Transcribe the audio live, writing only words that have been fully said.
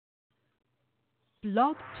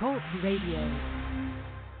Blog Talk Radio.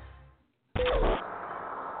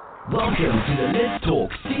 Welcome to the Let's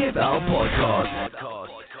Talk CFL podcast.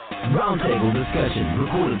 Roundtable discussion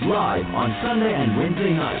recorded live on Sunday and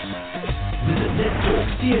Wednesday nights. Visit Let's Talk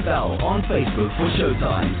CFL on Facebook for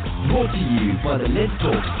showtime. Brought to you by the Let's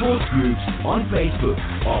Talk Sports Groups on Facebook.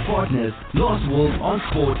 Our partners,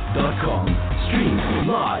 lostworldonsport.com. Stream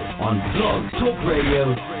live on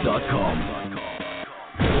blogtalkradio.com.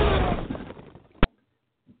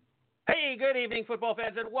 Hey, good evening, football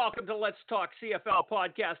fans, and welcome to Let's Talk CFL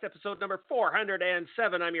podcast, episode number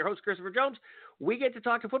 407. I'm your host, Christopher Jones. We get to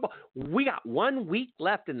talk to football. We got 1 week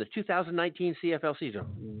left in the 2019 CFL season.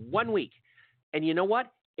 1 week. And you know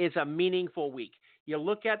what? It's a meaningful week. You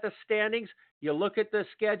look at the standings, you look at the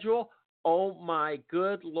schedule. Oh, my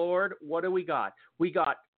good Lord, what do we got? We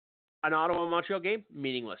got an Ottawa-Montreal game,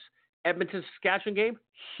 meaningless. Edmonton-Saskatchewan game,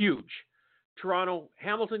 huge.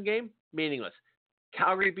 Toronto-Hamilton game, meaningless.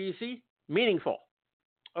 Calgary-BC, meaningful.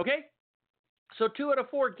 Okay? So 2 out of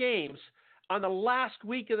 4 games on the last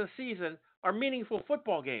week of the season are meaningful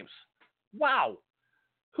football games. Wow.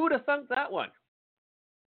 Who'd have thunk that one?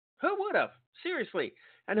 Who would have? Seriously.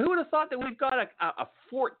 And who would have thought that we've got a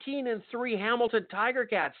 14-3 Hamilton Tiger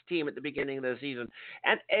Cats team at the beginning of the season?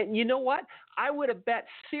 And you know what? I would have bet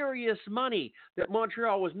serious money that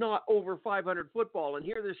Montreal was not over 500 football, and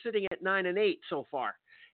here they're sitting at 9-8 so far.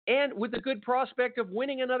 And with the good prospect of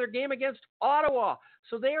winning another game against Ottawa.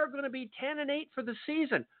 So they are going to be 10-8 for the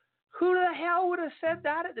season. Who the hell would have said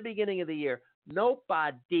that at the beginning of the year?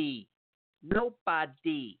 Nobody.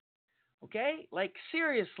 Okay? Like,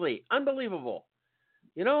 seriously, unbelievable.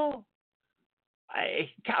 You know,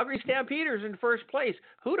 Calgary Stampeders in first place.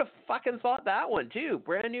 Who'd have fucking thought that one, too?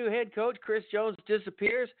 Brand new head coach, Chris Jones,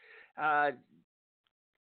 disappears.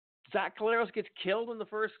 Zach Collaros gets killed in the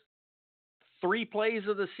first 3 plays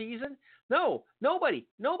of the season? No, nobody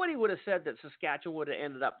would have said that Saskatchewan would have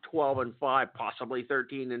ended up 12-5, possibly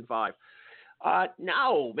 13-5.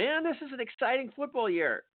 No, man, this is an exciting football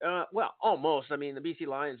year. Well, almost. I mean, the BC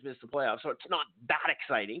Lions missed the playoffs, so it's not that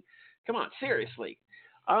exciting. Come on, seriously.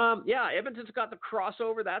 Yeah, Edmonton's got the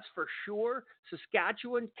crossover, that's for sure.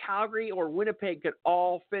 Saskatchewan, Calgary, or Winnipeg could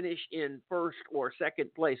all finish in first or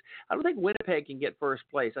second place. I don't think Winnipeg can get first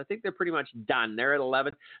place. I think they're pretty much done. They're at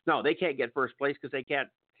 11. No, they can't get first place because they can't.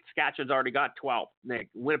 Saskatchewan's already got 12.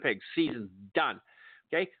 Winnipeg's season's done.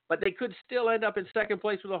 Okay, but they could still end up in second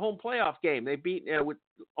place with a home playoff game. They beat with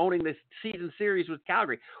owning the season series with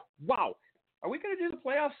Calgary. Wow, are we going to do the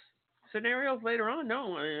playoffs scenarios later on?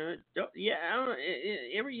 No,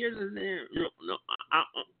 every year.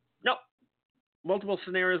 No. Multiple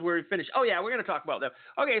scenarios where we finish. Oh, yeah, we're going to talk about them.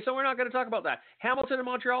 Okay, so we're not going to talk about that. Hamilton and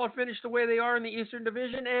Montreal are finished the way they are in the Eastern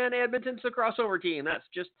Division, and Edmonton's the crossover team. That's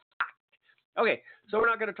just fact. Okay, so we're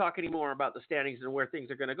not going to talk anymore about the standings and where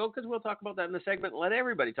things are going to go because we'll talk about that in the segment and let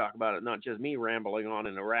everybody talk about it, not just me rambling on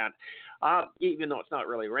in a rant. Even though it's not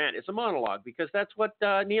really a rant, it's a monologue because that's what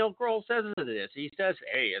Neil Grohl says it is. He says,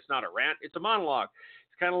 hey, it's not a rant, it's a monologue.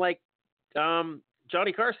 It's kind of like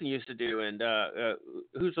Johnny Carson used to do, and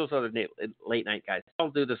who's those other late night guys?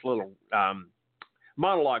 They'll do this little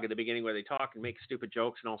monologue at the beginning where they talk and make stupid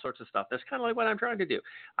jokes and all sorts of stuff. That's kind of like what I'm trying to do.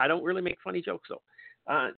 I don't really make funny jokes, though.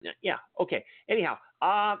 Yeah, okay. Anyhow,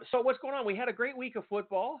 so what's going on? We had a great week of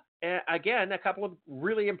football. Again, a couple of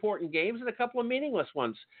really important games and a couple of meaningless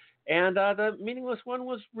ones. And the meaningless one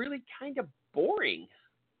was really kind of boring.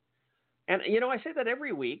 And, you know, I say that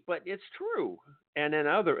every week, but it's true. And then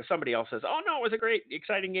somebody else says, oh, no, it was a great,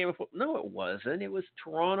 exciting game of football. No, it wasn't. It was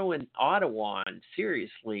Toronto and Ottawa. And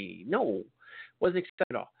seriously, no, wasn't exciting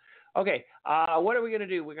at all. Okay, what are we going to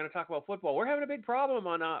do? We're going to talk about football. We're having a big problem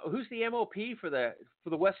on who's the MOP for the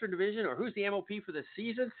Western Division or who's the MOP for the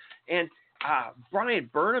season. And Brian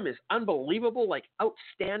Burnham is unbelievable, like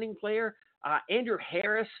outstanding player. Andrew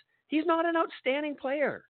Harris, he's not an outstanding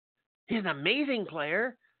player. He's an amazing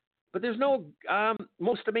player, but there's no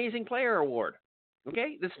most amazing player award.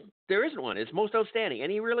 Okay, there isn't one. It's most outstanding,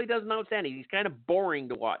 and he really does an outstanding. He's kind of boring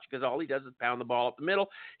to watch because all he does is pound the ball up the middle.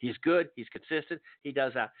 He's good. He's consistent. He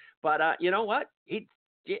does that. But you know what? He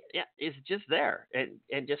is just there, and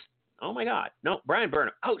just oh my God, no, Brian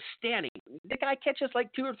Burnham, outstanding. The guy catches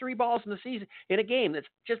like 2 or 3 balls in the season in a game that's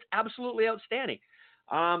just absolutely outstanding.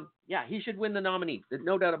 Yeah, he should win the nominee. There's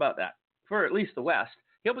no doubt about that for at least the West.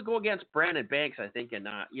 He'll go against Brandon Banks, I think, and,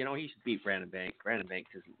 you know, he should beat Brandon Banks. Brandon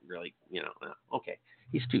Banks isn't really, you know, okay.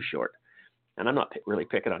 He's too short. And I'm not really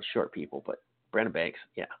picking on short people, but Brandon Banks,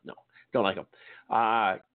 yeah, no, don't like him.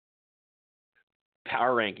 Power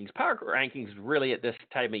rankings. Power rankings really at this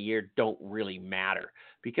time of year don't really matter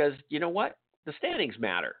because, you know what? The standings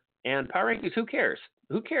matter. And power rankings, who cares?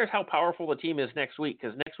 Who cares how powerful the team is next week?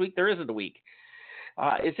 Because next week there isn't a week.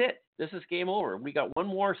 It's it. This is game over. We got one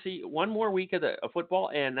more week of football,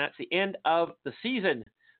 and that's the end of the season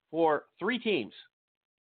for 3 teams.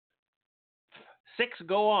 6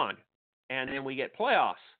 go on, and then we get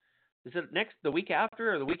playoffs. Is it the week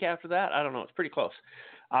after or the week after that? I don't know. It's pretty close.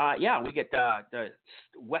 We get the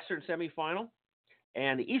Western semifinal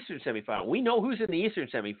and the Eastern semifinal. We know who's in the Eastern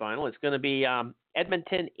semifinal. It's going to be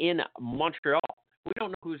Edmonton in Montreal. We don't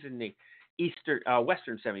know who's in the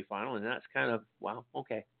Western semifinal, and that's kind of, wow,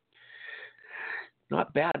 okay.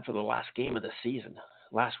 Not bad for the last game of the season,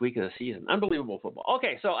 last week of the season. Unbelievable football.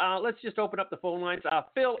 Okay, so let's just open up the phone lines.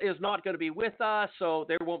 Phil is not going to be with us, so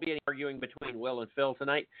there won't be any arguing between Will and Phil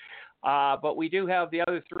tonight. But we do have the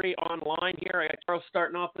other 3 online here. I got Charles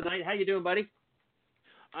starting off tonight. How you doing, buddy?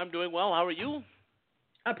 I'm doing well. How are you?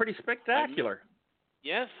 Pretty spectacular.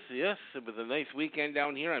 Yes. It was a nice weekend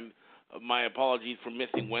down here. My apologies for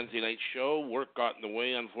missing Wednesday night's show. Work got in the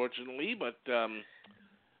way, unfortunately, but I'm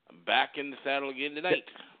back in the saddle again tonight.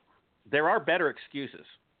 There are better excuses.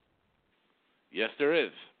 Yes, there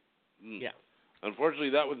is. Yeah. Unfortunately,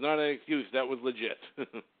 that was not an excuse. That was legit.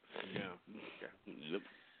 Yeah. Yep.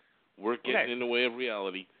 Work getting in the way of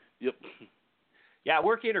reality. Yep. Yeah,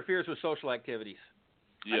 work interferes with social activities.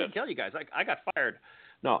 Yes. I didn't tell you guys. I got fired.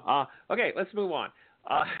 No. Okay, let's move on.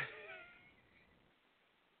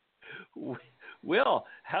 Will,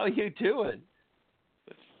 how you doing?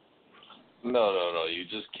 No. You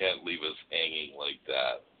just can't leave us hanging like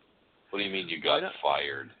that. What do you mean you got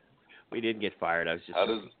fired? We didn't get fired. I was just. How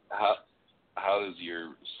does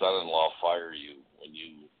your son-in-law fire you when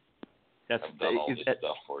you have done all this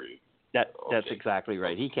stuff for you? That's exactly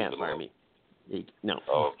right. He can't fire me. No.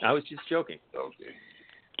 Oh, okay. I was just joking. Okay.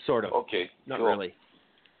 Sort of. Okay. Not cool. really.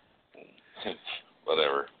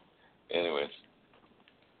 Whatever. Anyways,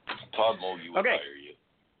 Todd Mogi would hire you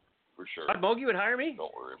for sure. Todd Mogi would hire me?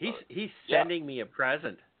 Don't worry about it. He's sending me a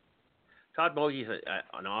present. Todd Mogi's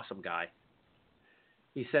an awesome guy.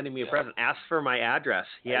 He's sending me a present. Asked for my address.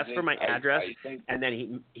 He asked for my address, and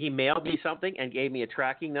then he mailed me something and gave me a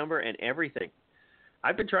tracking number and everything.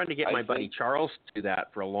 I've been trying to get my buddy Charles to do that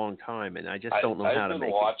for a long time, and I just don't know how to make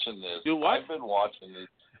it. I've been watching this.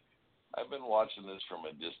 I've been watching this from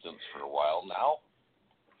a distance for a while now,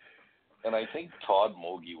 and I think Todd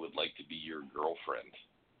Mogi would like to be your girlfriend.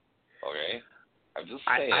 Okay? I'm just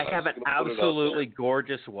saying. I have an absolutely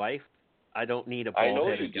gorgeous wife. I don't need a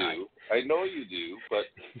bald-headed guy. I know you do, but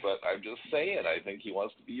I'm just saying. I think he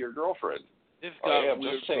wants to be your girlfriend. I'm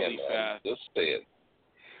just saying, man. Just say it.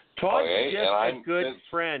 Todd's just a good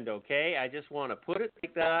friend, okay? I just want to put it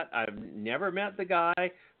like that. I've never met the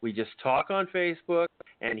guy. We just talk on Facebook,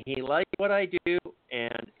 and he likes what I do,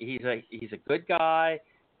 and he's a good guy,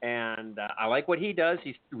 and I like what he does.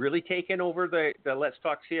 He's really taken over the Let's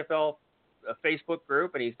Talk CFL Facebook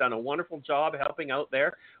group, and he's done a wonderful job helping out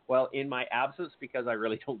there. Well, in my absence, because I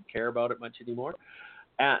really don't care about it much anymore.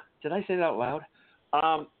 Did I say that out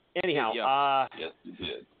loud? Anyhow. Yes, you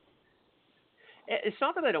did. It's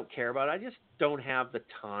not that I don't care about it. I just don't have the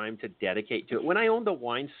time to dedicate to it. When I owned the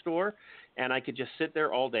wine store and I could just sit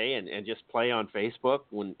there all day and just play on Facebook,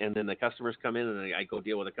 and then the customers come in and I go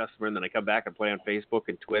deal with a customer, and then I come back and play on Facebook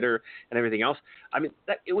and Twitter and everything else. I mean,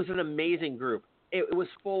 it was an amazing group. It was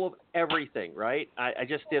full of everything, right? I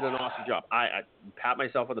just did an awesome job. I pat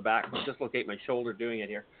myself on the back, dislocate my shoulder doing it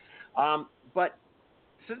here. But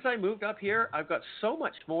since I moved up here, I've got so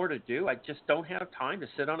much more to do. I just don't have time to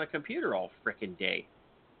sit on a computer all frickin' day.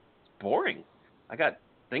 It's boring. I got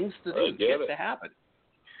things to do, shit to happen.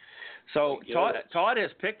 So Todd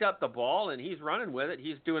has picked up the ball, and he's running with it.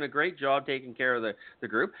 He's doing a great job taking care of the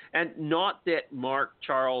group. And not that Mark,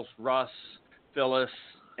 Charles, Russ, Phyllis,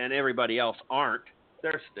 and everybody else aren't.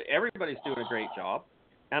 Everybody's doing a great job,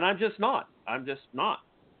 and I'm just not.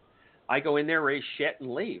 I go in there, raise shit,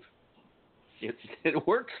 and leave. It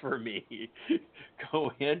works for me.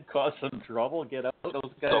 Go in, cause some trouble, get out.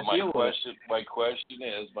 Those guys. So my question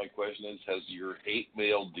is, has your hate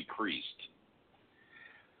mail decreased?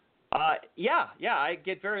 Yeah, I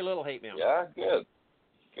get very little hate mail. Yeah, good.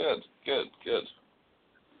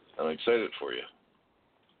 I'm excited for you.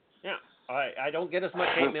 Yeah, I don't get as much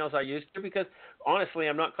hate mail as I used to because, honestly,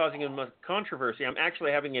 I'm not causing as much controversy. I'm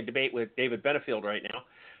actually having a debate with David Benefield right now.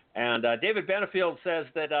 And David Benefield says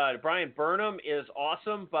that Brian Burnham is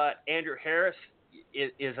awesome, but Andrew Harris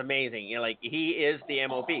is amazing. You know, like, he is the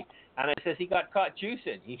MOP. And I says he got caught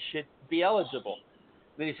juicing. He should be eligible.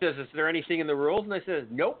 Then he says, is there anything in the rules? And I says,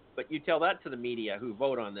 nope, but you tell that to the media who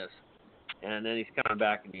vote on this. And then he's coming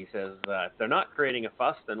back and he says, if they're not creating a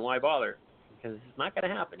fuss, then why bother? because it's not going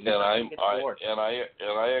to happen. He's And not gonna get scored.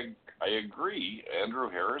 I agree. Andrew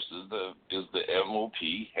Harris is the MOP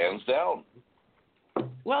hands down.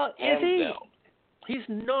 Well, Hands is he? down. He's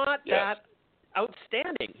not Yes. that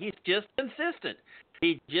outstanding. He's just consistent.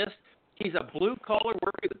 He's a blue-collar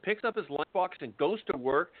worker that picks up his lunchbox and goes to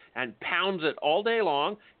work and pounds it all day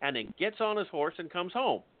long and then gets on his horse and comes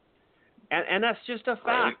home. And that's just a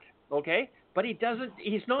fact, okay? But he's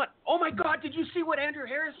not, oh, my God, did you see what Andrew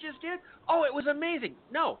Harris just did? Oh, it was amazing.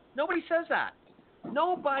 No, nobody says that.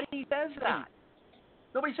 Nobody says that.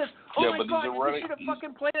 Nobody says, oh, my God, did you see the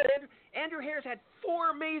fucking play that Andrew Harris had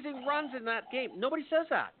 4 amazing runs in that game? Nobody says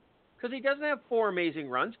that. Because he doesn't have 4 amazing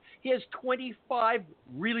runs. He has 25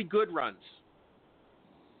 really good runs.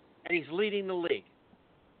 And he's leading the league.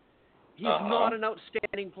 He's not an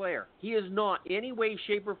outstanding player. He is not, any way,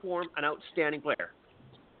 shape, or form, an outstanding player.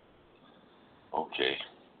 Okay.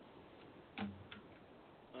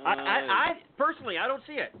 I personally, I don't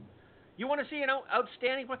see it. You want to see an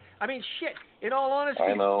outstanding player? I mean, shit. In all honesty,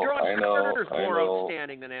 John Carter's more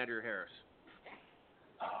outstanding than Andrew Harris.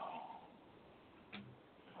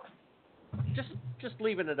 Just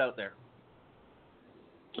leaving it out there.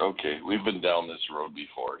 Okay, we've been down this road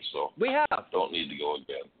before, so we have. Don't need to go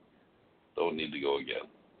again.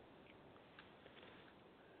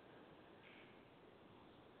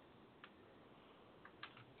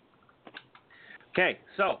 Okay,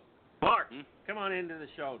 so Mark, come on into the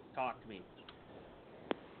show. Talk to me.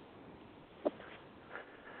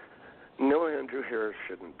 No, Andrew Harris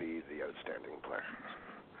shouldn't be the outstanding player.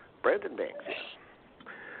 Brandon Banks.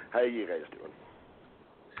 How are you guys doing?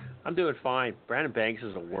 I'm doing fine. Brandon Banks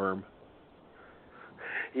is a worm.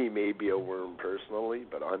 He may be a worm personally,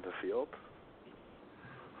 but on the field,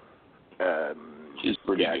 he's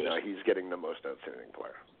pretty good. No, he's getting the most outstanding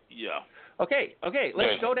player. Yeah. Okay,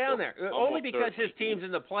 let's go down there. Only because his 30. team's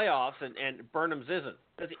in the playoffs and Burnham's isn't.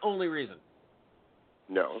 That's the only reason.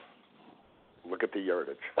 No. Look at the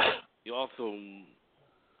yardage. He also...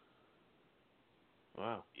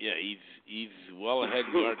 Wow. Yeah, he's well ahead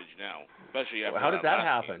in yardage now, especially after How did that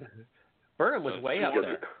last happen? game. Burnham was way up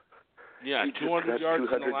there. Yeah, 200 yards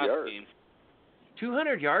in the last game.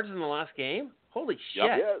 200 yards in the last game? Holy shit.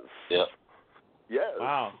 Yes. Yep. Yes.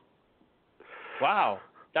 Wow.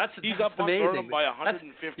 That's He's up on amazing. Burnham by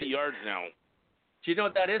 150 yards now. Do you know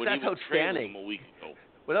what that is? That's outstanding. A week ago.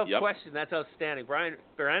 Without question, that's outstanding.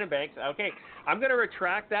 Brandon Banks. Okay, I'm going to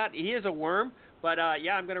retract that. He is a worm, but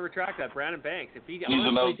I'm going to retract that. Brandon Banks. If he's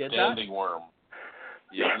an outstanding worm.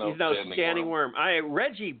 Yeah, he's an outstanding worm.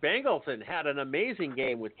 Reggie Bangleton had an amazing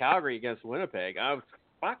game with Calgary against Winnipeg.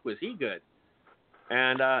 Fuck, was he good?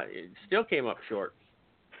 And it still came up short.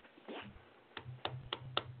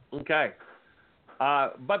 Okay.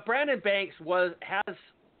 But Brandon Banks has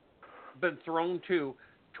been thrown to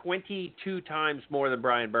 22 times more than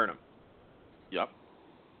Brian Burnham. Yep.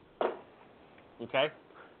 Okay?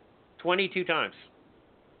 22 times.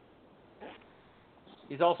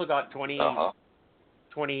 He's also got 19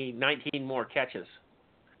 more catches.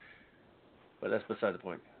 But that's beside the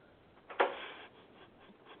point.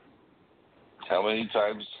 How many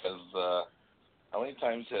times has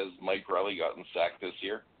Mike Riley gotten sacked this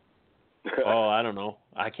year? Oh, I don't know.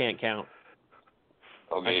 I can't count.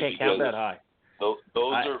 Okay, I can't count that high. Those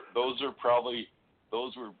were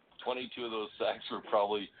 22 of those sacks were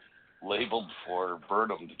probably labeled for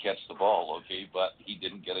Burnham to catch the ball, okay, but he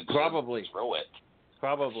didn't get a chance to throw it.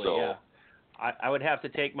 Probably, so, yeah. I would have to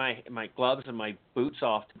take my gloves and my boots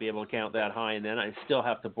off to be able to count that high, and then I'd still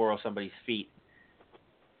have to borrow somebody's feet.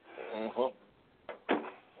 Uh-huh.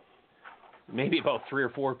 Maybe about 3 or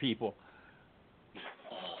 4 people.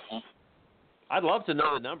 I'd love to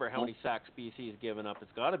know the number, how many sacks BC has given up.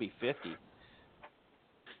 It's got to be 50.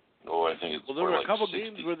 Oh, I think it's there were like a couple 60.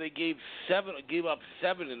 games where they gave up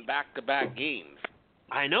 7 in back-to-back games.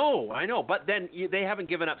 I know, but then they haven't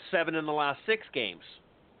given up 7 in the last 6 games.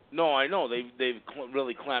 No, I know they've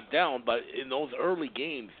really clamped down, but in those early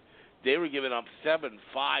games, they were giving up 7,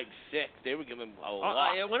 5, 6. They were giving a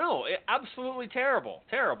lot. No, absolutely terrible,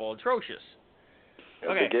 atrocious.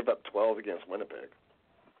 And okay. They gave up 12 against Winnipeg.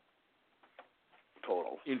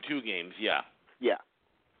 Total. In 2 games, yeah. Yeah.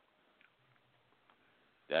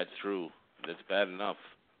 That's true. That's bad enough.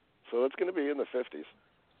 So it's going to be in the 50s.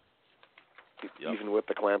 Yep. Even with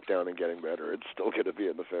the clamp down and getting better, it's still going to be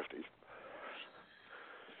in the 50s.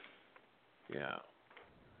 Yeah.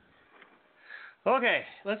 Okay,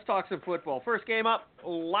 let's talk some football. First game up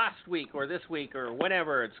last week or this week or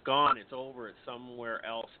whenever. It's gone. It's over. It's somewhere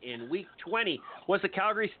else. In week 20 was the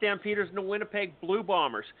Calgary Stampeders and the Winnipeg Blue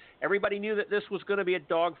Bombers. Everybody knew that this was going to be a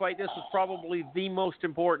dogfight. This was probably the most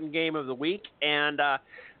important game of the week. And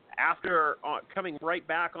after coming right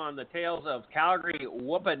back on the tails of Calgary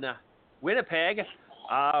whooping Winnipeg,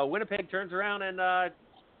 Winnipeg turns around and I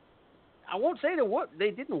won't say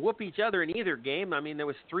they didn't whoop each other in either game. I mean, there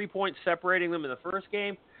was 3 points separating them in the first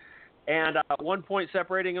game and 1 point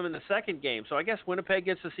separating them in the second game. So I guess Winnipeg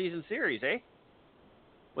gets the season series, eh?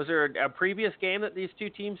 Was there a previous game that these two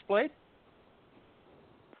teams played?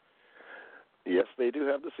 Yes, they do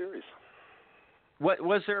have the series. What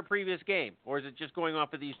was there a previous game, or is it just going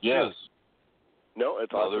off of these two? Yes. No,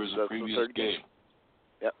 it's Well, also there was a previous the third game.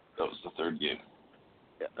 Yep. That was the third game.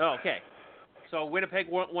 Yeah. Oh, okay. So Winnipeg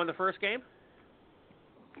won the first game?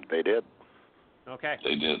 They did. Okay.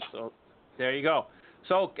 They did. So there you go.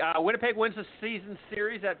 So Winnipeg wins the season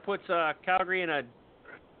series. That puts Calgary in at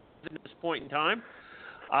this point in time.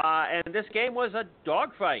 And this game was a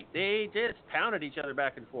dogfight. They just pounded each other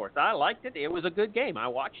back and forth. I liked it. It was a good game. I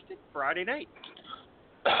watched it Friday night.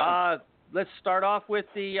 Let's start off with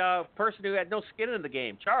the person who had no skin in the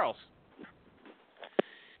game, Charles.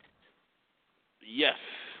 Yes.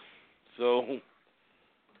 So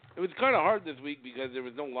it was kind of hard this week because there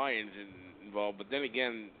was no Lions involved. But then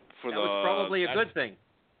again, that was probably a good thing.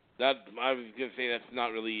 That I was going to say that's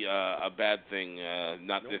not really a bad thing.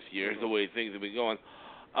 Not this year, the way things have been going.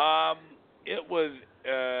 It was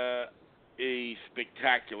a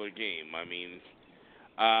spectacular game. I mean,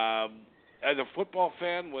 as a football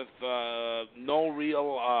fan with no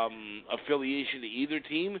real affiliation to either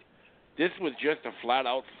team, this was just a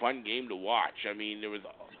flat-out fun game to watch. I mean, there was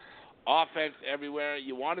offense everywhere.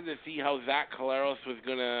 You wanted to see how Zach Collaros was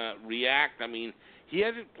going to react. I mean, he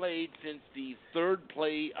hasn't played since the third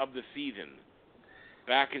play of the season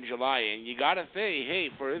back in July. And you got to say, hey,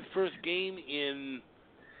 for his first game in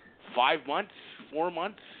 4 months.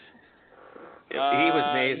 He was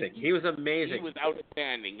amazing. He was amazing. He was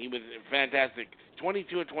outstanding. He was fantastic.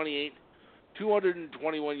 22 of 28,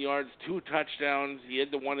 221 yards, 2 touchdowns. He had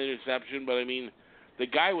the 1 interception, but, I mean, the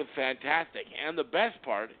guy was fantastic. And the best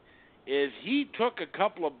part is he took a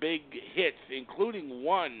couple of big hits, including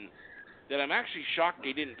one that I'm actually shocked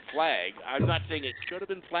they didn't flag. I'm not saying it should have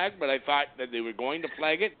been flagged, but I thought that they were going to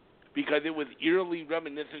flag it because it was eerily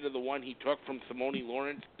reminiscent of the one he took from Simone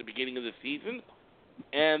Lawrence at the beginning of the season.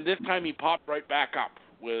 And this time he popped right back up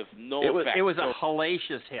with no effect. It was a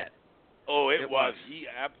hellacious hit. Oh, it was. He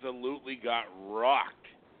absolutely got rocked.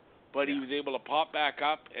 But he was able to pop back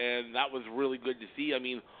up, and that was really good to see. I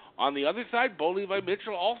mean, on the other side, Bo Levi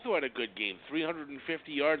Mitchell also had a good game.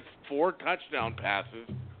 350 yards, 4 touchdown passes.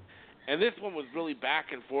 And this one was really back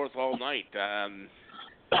and forth all night.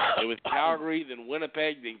 It was Calgary, then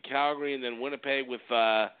Winnipeg, then Calgary, and then Winnipeg with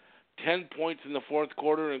 10 points in the fourth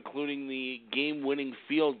quarter, including the game-winning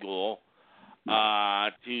field goal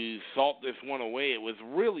to salt this one away. It was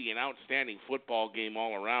really an outstanding football game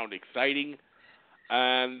all around, exciting.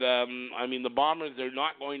 And, I mean, the Bombers, they're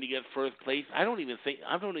not going to get first place. I don't even think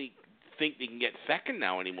they can get second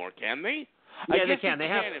now anymore, can they? Yeah, they can.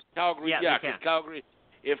 If Calgary, they can.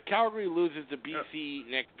 If Calgary loses to BC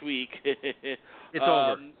next week, it's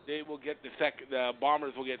over. They will get the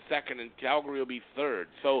Bombers will get second, and Calgary will be third.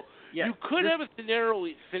 So you could have a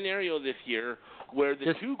scenario this year where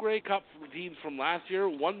the two Grey Cup teams from last year,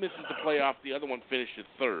 one misses the playoff, the other one finishes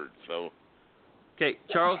third. So. Okay,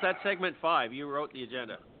 Charles, that's segment 5. You wrote the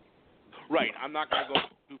agenda. Right. I'm not going to go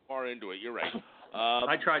too far into it. You're right.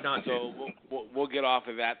 I tried not to. So we'll get off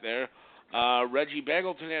of that there. Reggie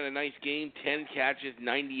Begelton had a nice game, 10 catches,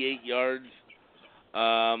 98 yards.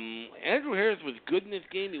 Andrew Harris was good in this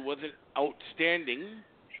game. He wasn't outstanding.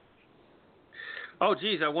 Oh,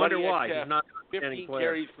 geez, I wonder why. He's not 15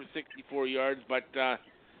 carries for 64 yards. But,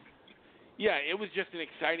 yeah, it was just an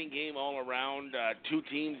exciting game all around. Two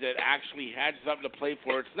teams that actually had something to play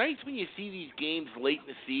for. It's nice when you see these games late in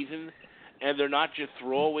the season, and they're not just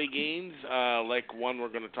throwaway games like one we're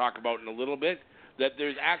going to talk about in a little bit, that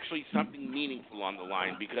there's actually something meaningful on the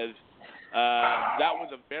line because that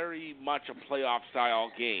was a very much a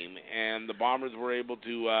playoff-style game, and the Bombers were able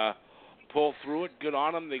to pull through it. Good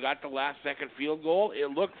on them. They got the last-second field goal. It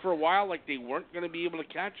looked for a while like they weren't going to be able to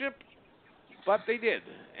catch it, but they did,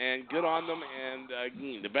 and good on them. And,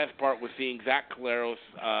 again, the best part was seeing Zach Collaros,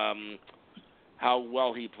 how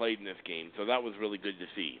well he played in this game. So that was really good to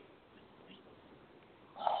see.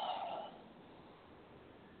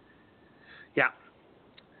 Yeah.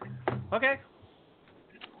 Okay.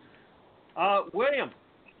 William.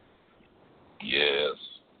 Yes.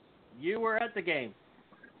 You were at the game.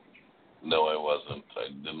 No, I wasn't.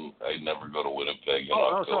 I never go to Winnipeg in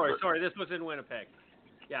October. October. Sorry. This was in Winnipeg.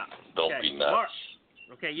 Yeah. Don't be nuts. Mark.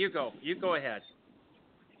 Okay, you go. You go ahead.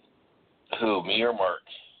 Who, me or Mark?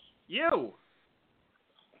 You.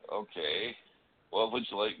 Okay. What would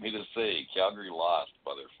you like me to say? Calgary lost,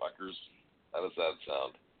 motherfuckers. How does that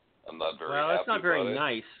sound? I'm not very happy Well, it's not very about it.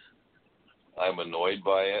 nice. I'm annoyed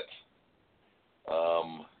by it.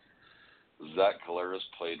 Zach Collaros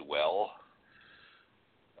played well.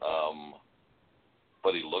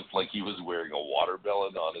 But he looked like he was wearing a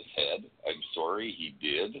watermelon on his head. I'm sorry, he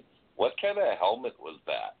did. What kind of helmet was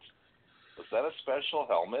that? Was that a special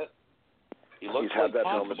helmet? He's had that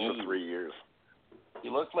helmet for 3 years. He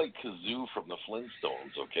looked like Kazoo from the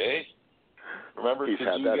Flintstones, okay? Remember He's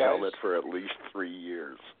Kazoo, had that guys? helmet for at least 3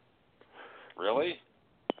 years. Really?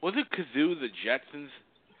 Was it Kazoo, the Jetsons?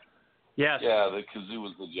 Yes. Yeah, the Kazoo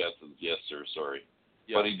was the Jetsons. Yes, sir, sorry.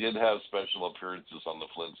 Yep. But he did have special appearances on the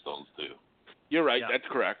Flintstones, too. You're right. Yeah. That's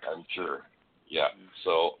correct. I'm sure. Yeah.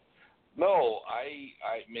 So, no, I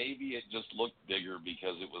maybe it just looked bigger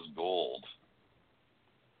because it was gold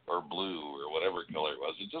or blue or whatever color it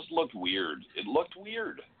was. It just looked weird. It looked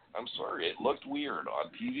weird. I'm sorry. It looked weird. On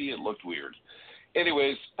TV, it looked weird.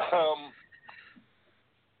 Anyways, I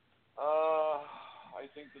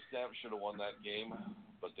think the Stamps should have won that game,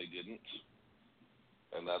 but they didn't.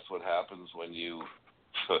 And that's what happens when you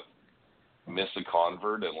miss a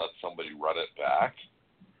convert and let somebody run it back.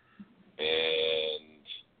 And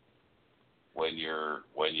when you're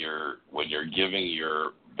giving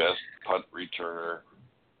your best punt returner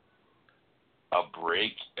a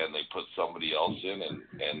break and they put somebody else in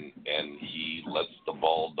and he lets the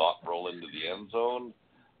ball not roll into the end zone,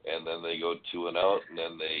 and then they go 2 and out, and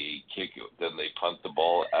then they punt the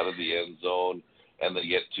ball out of the end zone, and they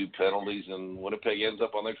get 2 penalties, and Winnipeg ends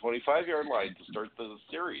up on their 25-yard line to start the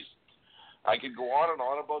series. I could go on and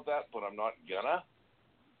on about that, but I'm not gonna.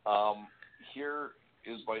 Here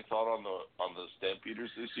is my thought on the Stampeders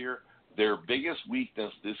this year. Their biggest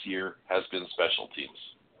weakness this year has been special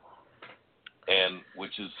teams, and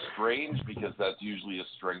which is strange because that's usually a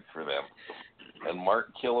strength for them. And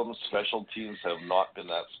Mark Killam's special teams have not been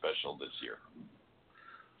that special this year.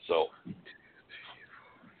 So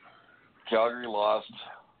Calgary lost,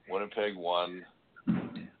 Winnipeg won,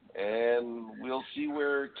 and we'll see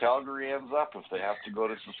where Calgary ends up if they have to go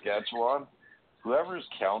to Saskatchewan. Whoever's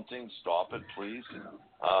counting, stop it, please.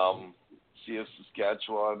 See if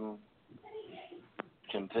Saskatchewan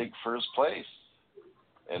can take first place.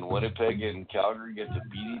 And Winnipeg and Calgary get to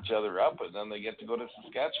beat each other up, and then they get to go to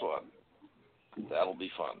Saskatchewan. That'll be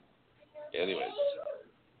fun. Anyways,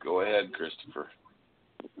 go ahead, Christopher.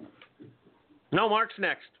 No, Mark's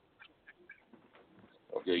next.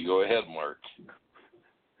 Okay, go ahead, Mark.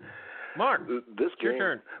 Mark, This your game,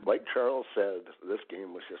 turn. like Charles said, this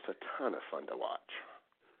game was just a ton of fun to watch.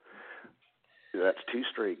 That's 2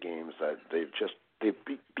 straight games that they've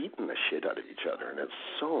beaten the shit out of each other, and it's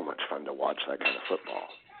so much fun to watch that kind of football.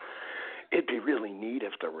 It'd be really neat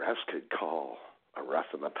if the refs could call a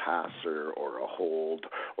rough in the passer or a hold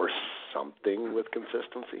or something with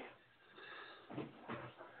consistency.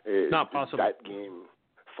 Not possible. That game,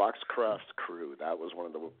 Foxcroft's Crew, that was one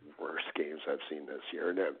of the worst games I've seen this year.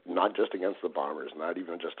 And not just against the Bombers, not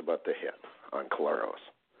even just about the hit on Collaros.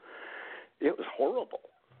 It was horrible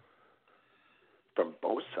from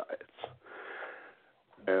both sides.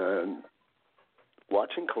 And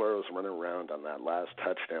watching Collaros run around on that last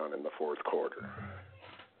touchdown in the 4th quarter,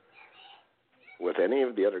 with any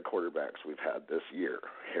of the other quarterbacks we've had this year,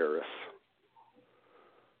 Harris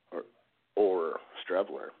or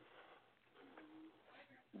Strebler,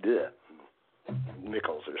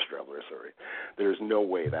 Nichols or Strebler, sorry, there's no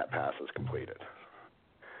way that pass is completed.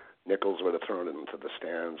 Nichols would have thrown it into the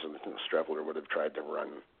stands, and Strebler would have tried to run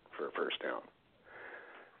for a first down.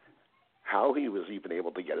 How he was even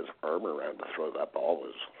able to get his arm around to throw that ball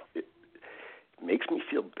it makes me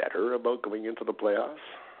feel better about going into the playoffs.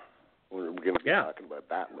 We're going to be talking about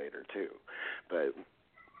that later too,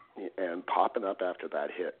 and popping up after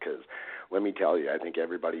that hit, because let me tell you, I think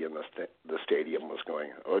everybody in the stadium was going,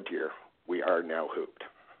 "Oh dear, we are now hooped."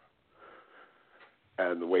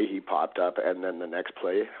 And the way he popped up, and then the next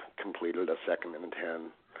play completed a 2nd and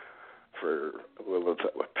 10 for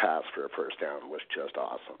a pass for a first down was just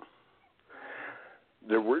awesome.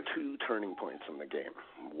 There were 2 turning points in the game.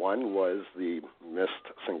 One was the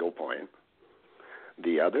missed single point.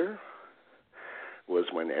 The other was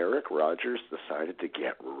when Eric Rogers decided to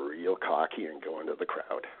get real cocky and go into the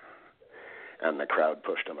crowd. And the crowd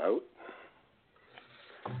pushed him out.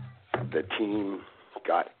 The team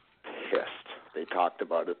got pissed. They talked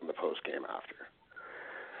about it in the postgame after.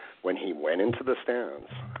 When he went into the stands,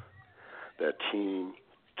 the team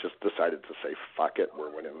just decided to say, "Fuck it,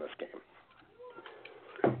 we're winning this game."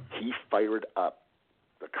 He fired up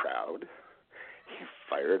the crowd. He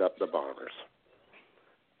fired up the Bombers.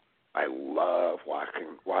 I love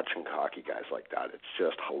watching hockey guys like that. It's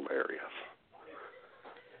just hilarious.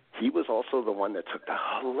 He was also the one that took the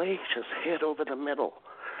hellacious hit over the middle,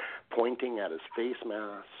 pointing at his face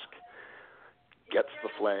mask, gets the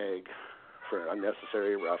flag for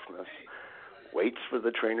unnecessary roughness, waits for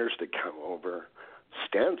the trainers to come over,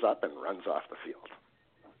 stands up and runs off the field.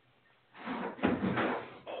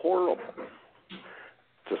 Horrible.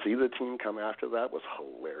 To see the team come after that was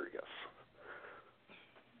hilarious.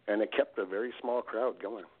 And it kept a very small crowd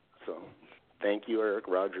going. So thank you, Eric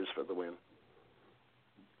Rogers, for the win.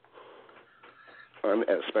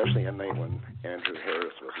 Especially a night when Andrew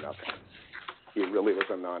Harris was nothing. He really was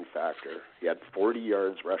a non-factor. He had 40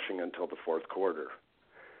 yards rushing until the fourth quarter.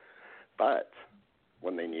 But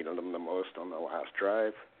when they needed him the most on the last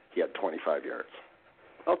drive, he had 25 yards.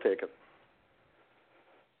 I'll take it.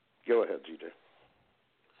 Go ahead, GJ.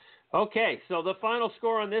 Okay, so the final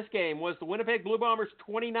score on this game was the Winnipeg Blue Bombers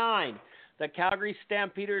 29, the Calgary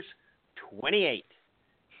Stampeders 28.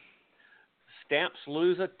 Stamps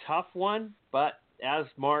lose a tough one, but as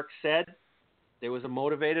Mark said, there was a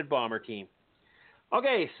motivated Bomber team.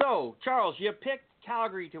 Okay, so Charles, you picked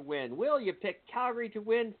Calgary to win. Will, you picked Calgary to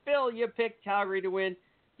win. Phil, you picked Calgary to win.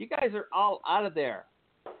 You guys are all out of there.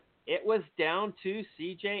 It was down to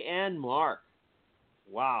CJ and Mark.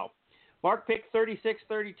 Wow. Mark picked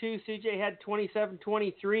 36-32. CJ had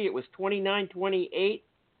 27-23. It was 29-28.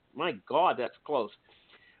 My God, that's close.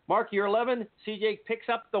 Mark, you're 11. CJ picks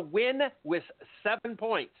up the win with 7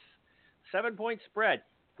 points. 7-point spread.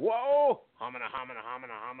 Whoa! Homina.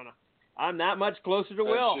 I'm that much closer to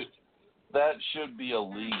Will. That should be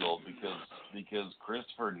illegal because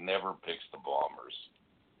Christopher never picks the Bombers.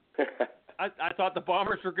 I thought the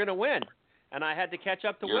Bombers were going to win, and I had to catch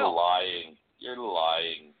up to You're Will. You're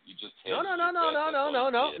lying. You just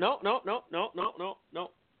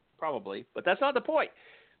No. Probably, but that's not the point.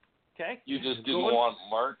 Okay. You just didn't want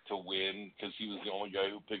Mark to win because he was the only guy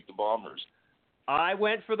who picked the Bombers. I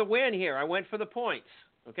went for the win here. I went for the points.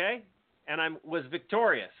 Okay, and I was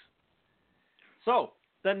victorious. So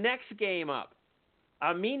the next game up,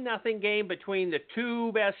 a mean-nothing game between the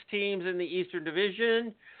two best teams in the Eastern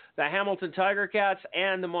Division, the Hamilton Tiger Cats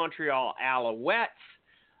and the Montreal Alouettes.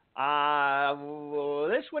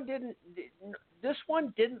 This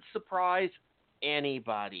one didn't surprise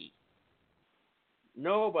anybody.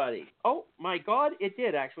 Nobody. Oh my God, it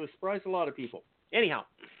did actually surprise a lot of people. Anyhow,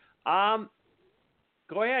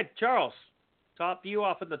 go ahead, Charles. Top you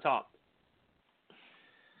off at the top.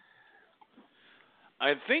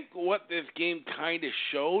 I think what this game kind of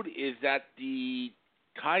showed is that the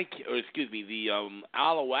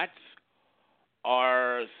Alouettes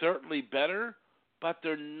are certainly better, but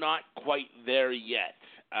they're not quite there yet.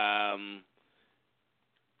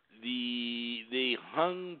 They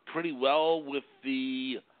hung pretty well with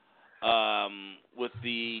the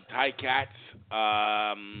Ticats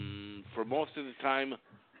for most of the time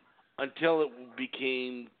until it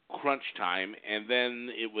became crunch time, and then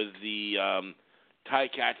it was the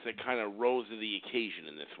Ticats that kind of rose to the occasion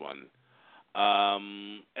in this one.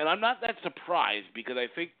 And I'm not that surprised because I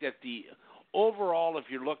think that the overall, if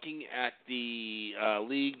you're looking at the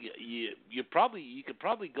league, you could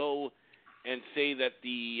probably go and say that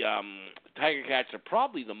the Tiger Cats are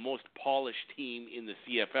probably the most polished team in the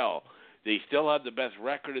CFL. They still have the best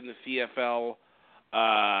record in the CFL.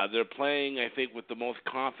 They're playing, I think, with the most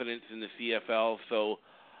confidence in the CFL. So,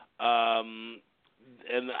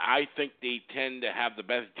 and I think they tend to have the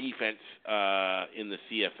best defense in the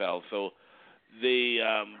CFL. So they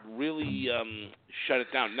really shut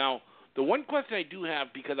it down. Now, the one question I do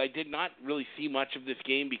have, because I did not really see much of this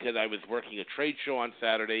game because I was working a trade show on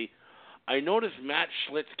Saturday, I noticed Matt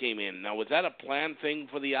Schlitz came in. Now, was that a planned thing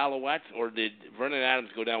for the Alouettes, or did Vernon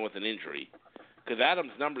Adams go down with an injury? Because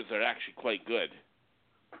Adams' numbers are actually quite good.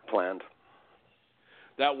 Planned.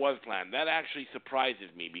 That was planned. That actually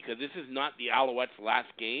surprises me because this is not the Alouettes'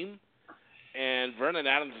 last game, and Vernon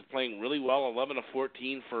Adams is playing really well, 11 of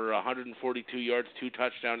 14 for 142 yards, 2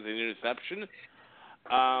 touchdowns, and an interception.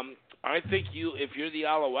 I think if you're the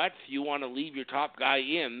Alouettes, you want to leave your top guy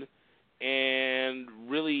in and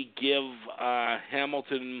really give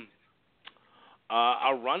Hamilton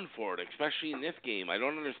a run for it, especially in this game. I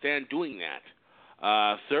don't understand doing that.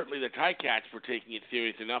 Certainly the Ticats were taking it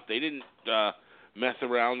serious enough. They didn't mess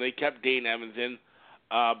around. They kept Dane Evans in.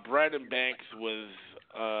 Brandon Banks was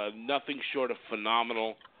nothing short of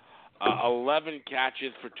phenomenal. 11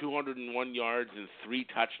 catches for 201 yards and 3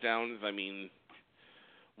 touchdowns. I mean,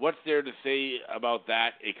 what's there to say about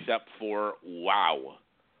that except for wow?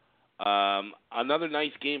 Another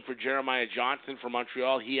nice game for Jeremiah Johnson from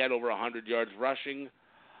Montreal. He had over 100 yards rushing.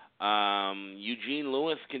 Eugene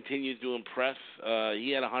Lewis continues to impress.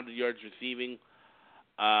 He had 100 yards receiving.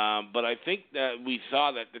 But I think that we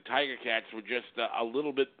saw that the Tiger Cats were just a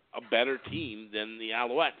little bit a better team than the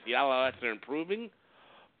Alouettes. The Alouettes are improving,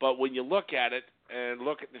 but when you look at it and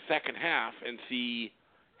look at the second half and see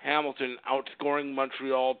Hamilton outscoring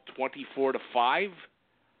Montreal 24-5,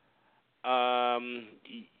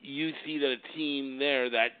 you see that a team there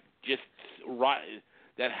that just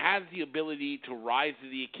that has the ability to rise to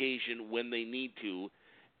the occasion when they need to,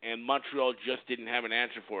 and Montreal just didn't have an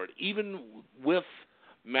answer for it. Even with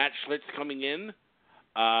Matt Schlitz coming in,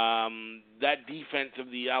 that defense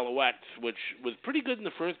of the Alouettes, which was pretty good in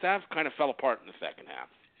the first half, kind of fell apart in the second half.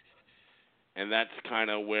 And that's kind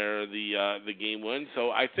of where the game went.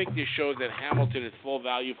 So I think this shows that Hamilton is full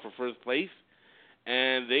value for first place,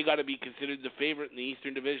 and they got to be considered the favorite in the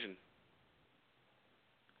Eastern Division.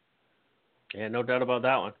 Yeah, no doubt about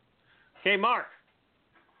that one. Okay, Mark.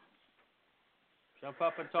 Jump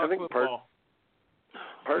up and talk football.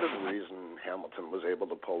 Part of the reason Hamilton was able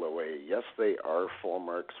to pull away, yes, they are full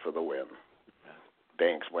marks for the win.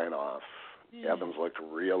 Banks went off. Evans looked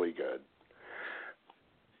really good.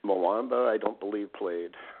 Mwamba, I don't believe,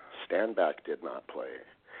 played. Stanback did not play.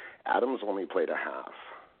 Adams only played a half.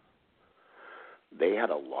 They had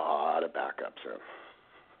a lot of backups in.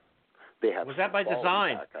 They had was that by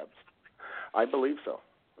design? Backups. I believe so.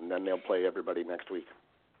 And then they'll play everybody next week.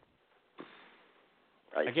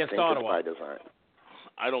 Against think Ottawa. It's by design.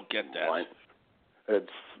 I don't get that.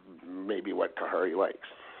 It's maybe what Kahari likes.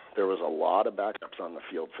 There was a lot of backups on the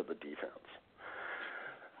field for the defense.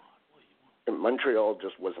 And Montreal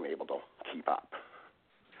just wasn't able to keep up.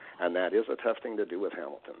 And that is a tough thing to do with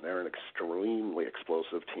Hamilton. They're an extremely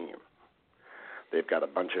explosive team. They've got a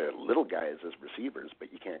bunch of little guys as receivers,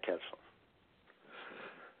 but you can't catch them.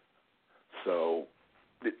 So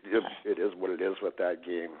it is what it is with that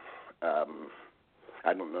game.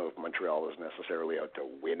 I don't know if Montreal was necessarily out to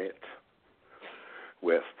win it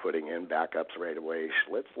with putting in backups right away.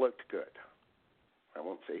 Schlitz looked good. I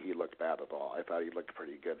won't say he looked bad at all. I thought he looked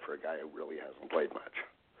pretty good for a guy who really hasn't played much.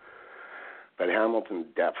 But Hamilton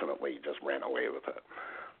definitely just ran away with it.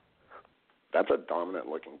 That's a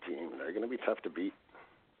dominant-looking team. They're going to be tough to beat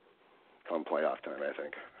come playoff time, I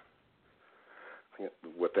think.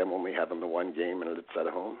 With them only having the one game and it's at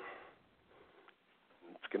home,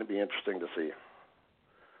 it's going to be interesting to see.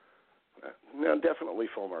 No, definitely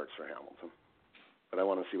full marks for Hamilton. But I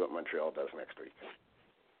want to see what Montreal does next week.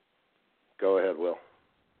 Go ahead, Will.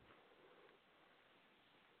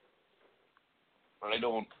 I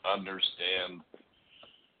don't understand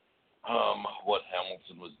what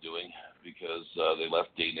Hamilton was doing because they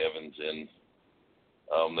left Dane Evans in.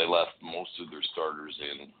 They left most of their starters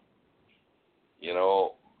in. You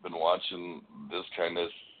know, been watching this kind of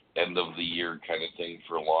end of the year kind of thing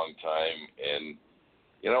for a long time, and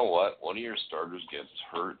you know what? One of your starters gets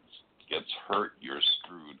hurt, you're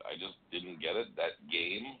screwed. I just didn't get it. That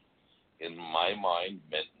game, in my mind,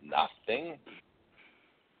 meant nothing.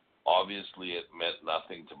 Obviously, it meant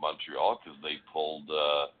nothing to Montreal because they pulled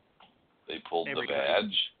the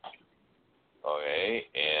badge. Okay,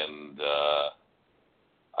 and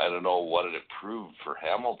I don't know what it proved for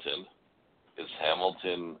Hamilton. Is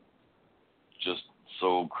Hamilton just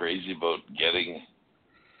so crazy about getting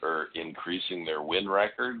or increasing their win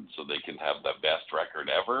record so they can have the best record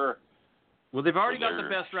ever? Well, they've already got the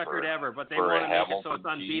best record ever, but they want to make it so it's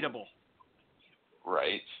unbeatable.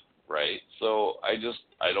 Right. So I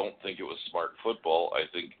don't think it was smart football. I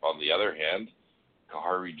think, on the other hand,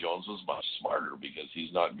 Kahari Jones was much smarter because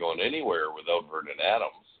he's not going anywhere without Vernon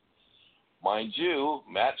Adams. Mind you,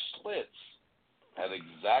 Matt Schlitz had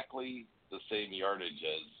exactly the same yardage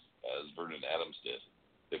as Vernon Adams did.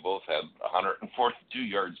 They both had 142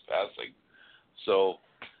 yards passing. So,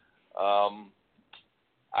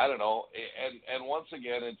 I don't know. And once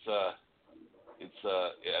again, it's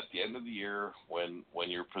at the end of the year when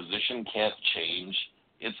your position can't change,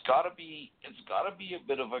 it's got to be a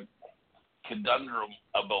bit of a conundrum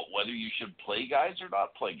about whether you should play guys or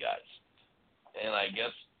not play guys. And I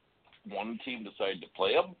guess one team decided to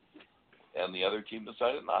play them, and the other team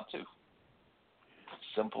decided not to.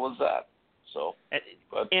 Simple as that. So,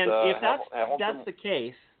 but if Hamilton, that's the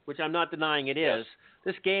case, which I'm not denying it is,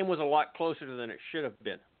 this game was a lot closer than it should have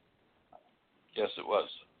been. Yes, it was.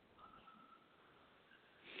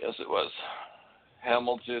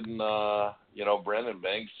 Hamilton, Brandon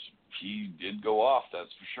Banks, he did go off, that's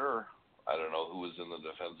for sure. I don't know who was in the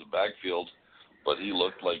defensive backfield, but he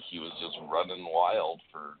looked like he was just running wild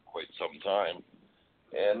for quite some time.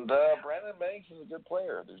 And Brandon Banks is a good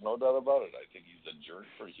player. There's no doubt about it. I think he's a jerk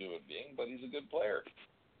for a human being, but he's a good player.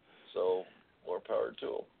 So, more power to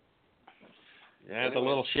him. Yeah, the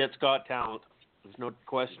little shit's got talent. There's no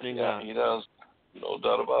questioning that. Yeah, he does. No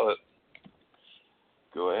doubt about it.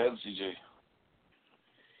 Go ahead, CJ.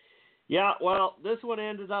 Yeah, well, this one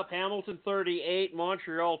ended up Hamilton 38,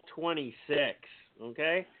 Montreal 26.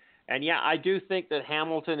 Okay? And yeah, I do think that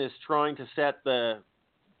Hamilton is trying to set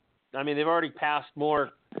they've already passed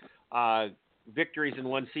more victories in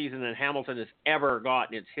one season than Hamilton has ever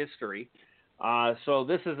got in its history. So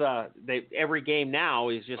this is every game now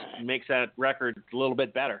makes that record a little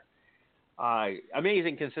bit better.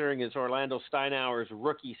 Amazing considering it's Orlando Steinauer's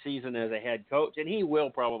rookie season as a head coach, and he will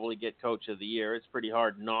probably get Coach of the Year. It's pretty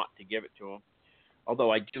hard not to give it to him,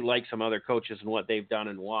 although I do like some other coaches and what they've done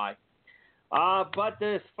and why. But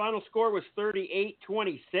the final score was 38-26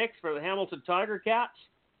 for the Hamilton Tiger Cats.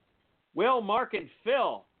 Will, Mark, and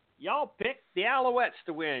Phil, y'all picked the Alouettes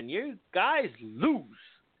to win. You guys lose.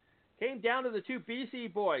 Came down to the two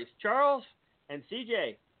BC boys, Charles and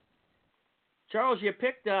CJ. Charles, you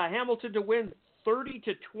picked Hamilton to win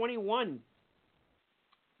 30-21.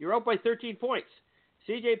 You're out by 13 points.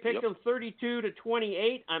 CJ picked them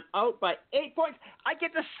 32-28. I'm out by 8 points. I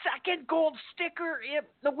get the second gold sticker in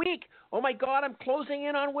the week. Oh my God, I'm closing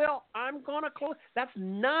in on Will. I'm gonna close. That's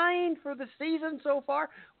 9 for the season so far.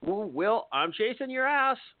 Ooh, Will, I'm chasing your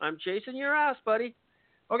ass. Buddy.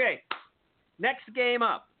 Okay, next game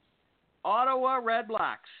up. Ottawa Red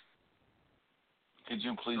Blacks. Could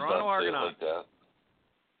you please Toronto not say Argonauts. it like that?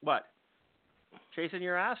 What? Chasing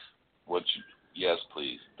your ass? Yes,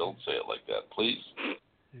 please. Don't say it like that, please.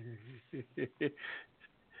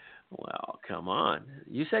 Well, come on.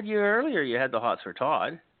 You said earlier you had the hots for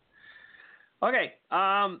Todd. Okay.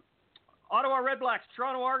 Ottawa Red Blacks,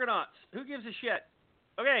 Toronto Argonauts. Who gives a shit?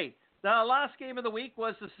 Okay. The last game of the week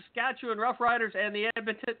was the Saskatchewan Roughriders and the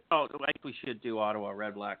Edmonton. Oh, I think we should do Ottawa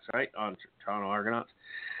Red Blacks, right? On Toronto Argonauts.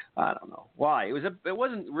 I don't know why. It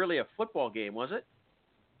wasn't really a football game, was it?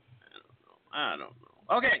 I don't know.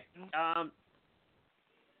 Okay.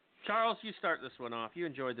 Charles, you start this one off. You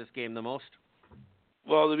enjoyed this game the most.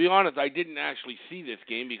 Well, to be honest, I didn't actually see this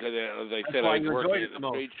game because, as I said, I was working at the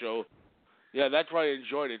trade show. Yeah, that's why I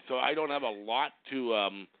enjoyed it. So I don't have a lot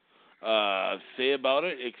to say about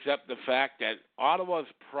it, except the fact that Ottawa's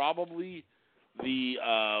probably the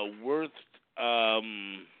worst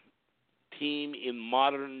team in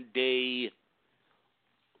modern day,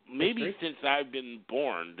 maybe since I've been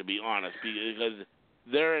born, to be honest, because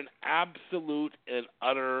they're an absolute and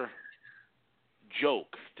utter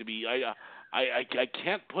joke. I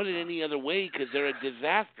can't put it any other way because they're a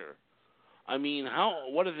disaster. I mean,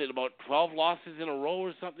 what is it, about 12 losses in a row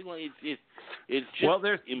or something? It's just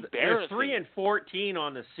embarrassing. They're 3-14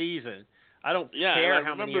 on the season. I don't care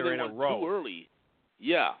how many are in a row. Too early.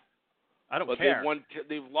 Yeah. I don't care.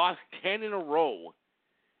 They've lost 10 in a row,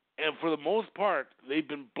 and for the most part, they've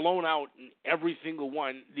been blown out in every single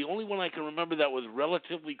one. The only one I can remember that was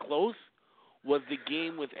relatively close was the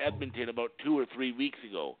game with Edmonton about 2 or 3 weeks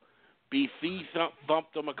ago. BC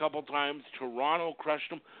thumped them a couple times. Toronto crushed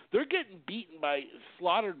them. They're getting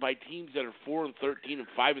slaughtered by teams that are 4-13 and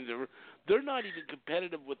 5-0. They're not even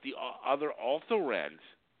competitive with the other also-rans.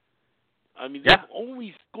 I mean, they've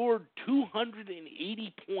only scored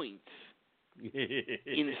 280 points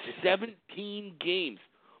in 17 games.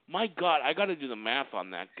 My God, I got to do the math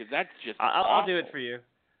on that because that's just I'll do it for you.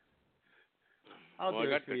 I'll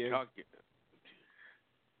do it for you.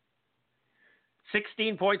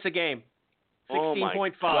 16 points a game. 16.5. Oh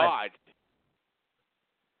my God.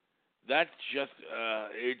 That's just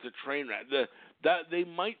it's a train wreck. They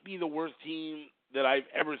might be the worst team that I've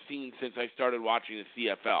ever seen since I started watching the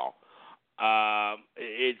CFL.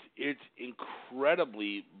 It's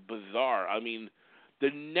incredibly bizarre. I mean, the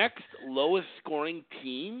next lowest scoring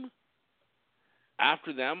team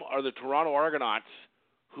after them are the Toronto Argonauts,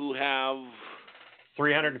 who have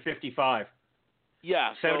 355.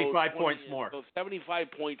 Yeah, 75 points more. So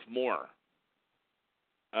 75 points more.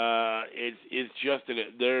 It's just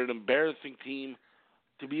they're an embarrassing team.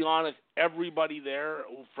 To be honest, everybody there,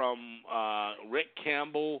 from Rick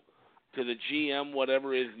Campbell to the GM,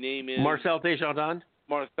 whatever his name is, Marcel Desjardins,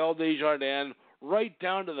 right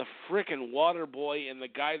down to the frickin' water boy and the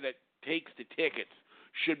guy that takes the tickets,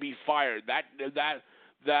 should be fired.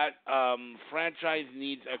 That franchise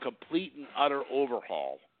needs a complete and utter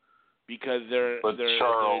overhaul. Because they're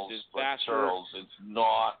Charles, Charles, it's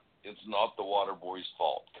not the water boy's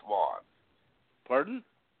fault. Come on. Pardon?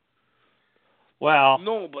 Well,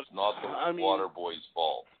 no, but it's not the water boy's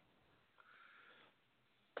fault.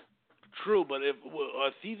 True, but if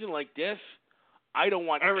a season like this, I don't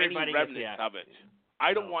want any remnants of it.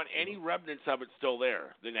 I don't want any remnants of it still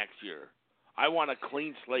there the next year. I want a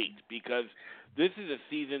clean slate because this is a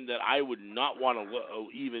season that I would not want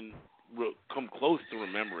to even come close to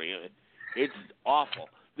remembering. It's awful.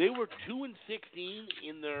 They were 2-16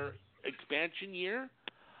 in their expansion year,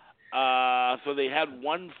 so they had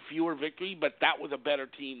one fewer victory, but that was a better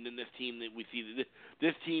team than this team that we see.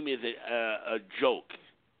 This team is a joke.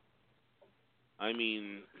 I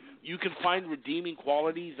mean, you can find redeeming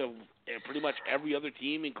qualities of pretty much every other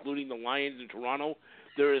team, including the Lions and Toronto.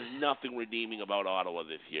 There is nothing redeeming about Ottawa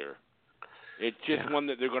this year. It's just one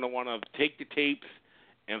that they're going to want to take the tapes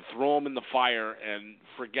and throw them in the fire and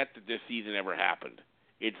forget that this season ever happened.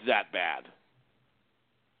 It's that bad.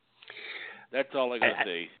 That's all I got to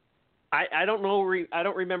say. I don't know. I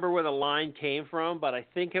don't remember where the line came from, but I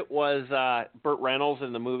think it was Burt Reynolds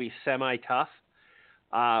in the movie Semi-Tough.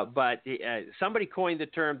 But somebody coined the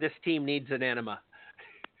term, this team needs an enema.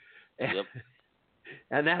 Yep.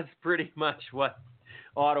 And that's pretty much what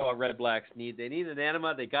Ottawa Red Blacks need. They need an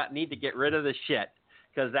enema. They need to get rid of the shit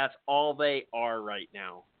because that's all they are right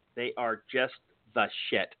now. They are just the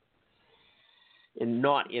shit. And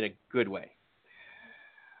not in a good way.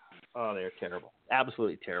 Oh, they're terrible.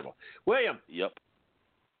 Absolutely terrible. William. Yep.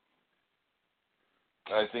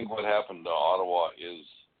 I think what happened to Ottawa is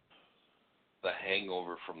the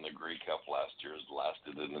hangover from the Grey Cup last year has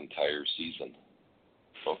lasted an entire season.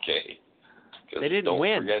 Okay. They didn't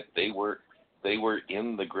win. Don't forget, they were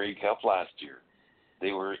in the Grey Cup last year.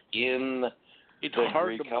 They were in the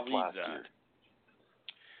Grey Cup last year.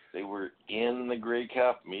 They were in the Grey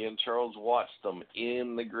Cup. Me and Charles watched them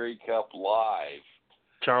in the Grey Cup live.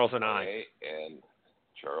 Charles and I. And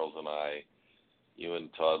Charles and I, you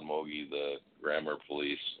and Todd Mogi, the grammar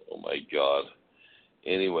police. Oh, my God.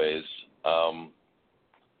 Anyways, I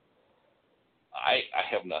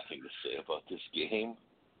have nothing to say about this game.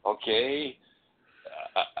 Okay?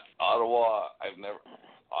 Ottawa's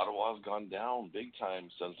gone down big time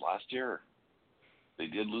since last year. They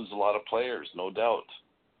did lose a lot of players, no doubt.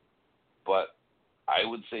 But I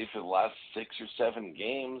would say for the last 6 or 7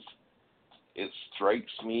 games, it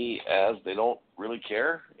strikes me as they don't really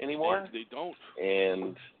care anymore. They don't.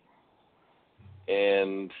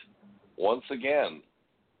 And once again,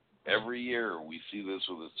 every year we see this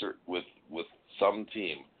with some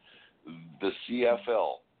team. The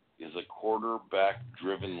CFL is a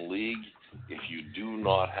quarterback-driven league. If you do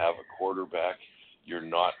not have a quarterback, you're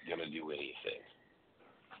not going to do anything.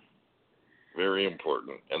 Very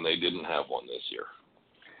important, and they didn't have one this year.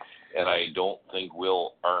 And I don't think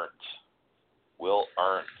Will Arndt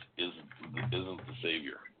isn't the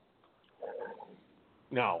savior.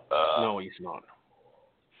 No, he's not.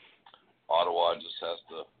 Ottawa just has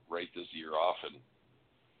to write this year off and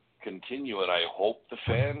continue, and I hope the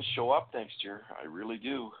fans show up next year. I really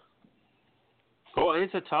do. Oh,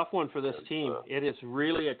 it's a tough one for this team. It is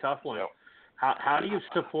really a tough one. Yep. How do you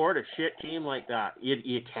support a shit team like that?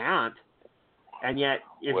 You can't. And yet,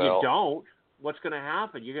 if you don't, what's going to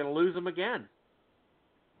happen? You're going to lose them again.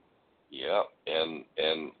 Yeah, and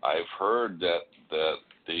I've heard that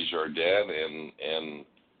Desjardins and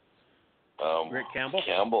Rick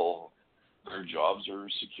Campbell, their jobs are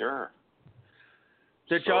secure.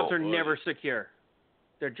 Their jobs are never secure.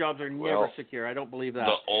 Their jobs are never secure. I don't believe that.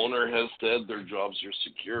 The owner has said their jobs are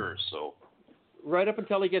secure, so. Right up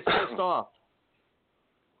until he gets pissed off.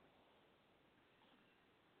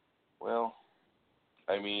 Well,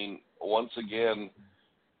 I mean, once again,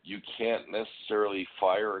 you can't necessarily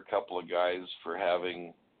fire a couple of guys for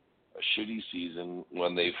having a shitty season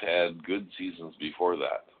when they've had good seasons before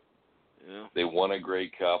that. Yeah. They won a Grey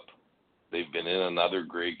Cup. They've been in another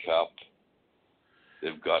Grey Cup.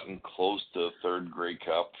 They've gotten close to a third Grey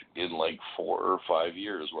Cup in like 4 or 5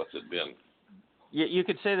 years. What's it been? You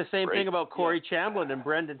could say the same thing about Corey Chamblin and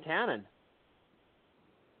Brendan Tannen.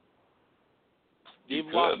 They've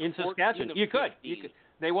lost in Saskatchewan. You could.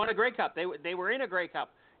 They won a Grey Cup. They were in a Grey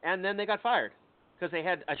Cup, and then they got fired because they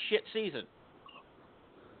had a shit season.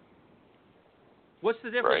 What's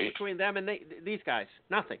the difference between them and these guys?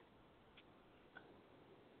 Nothing.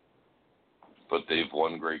 But they've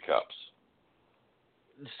won Grey Cups.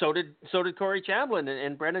 So did Corey Chamblin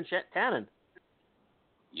and Brendan Tannen.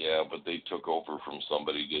 Yeah, but they took over from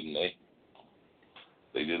somebody, didn't they?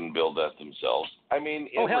 They didn't build that themselves. I mean,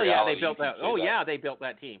 in reality, they built that. They built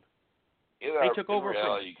that team. They took over. In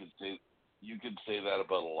reality, you could say that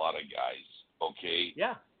about a lot of guys. Okay.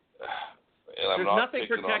 Yeah. And There's nothing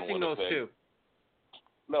protecting those two.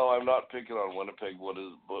 No, I'm not picking on Winnipeg.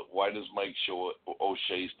 But why does Mike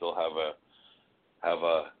O'Shea still have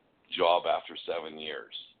a job after 7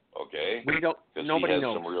 years? Okay. We don't. Nobody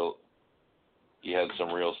knows. He had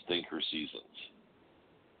some real stinker seasons.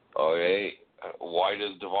 Okay. Why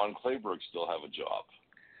does Devon Claybrook still have a job?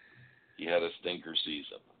 He had a stinker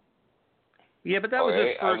season. Yeah, but that was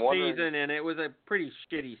his first season, and it was a pretty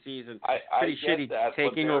shitty season. Pretty shitty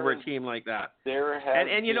taking over a team like that. There have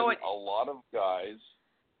and you know what? a lot of guys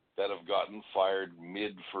that have gotten fired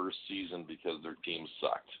mid-first season because their team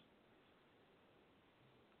sucked.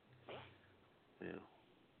 Yeah.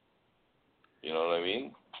 You know what I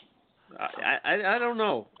mean? I don't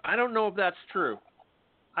know. I don't know if that's true.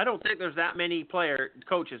 I don't think there's that many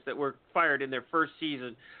coaches that were fired in their first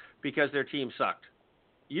season because their team sucked.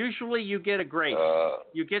 Usually you get a grace.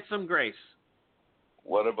 You get some grace.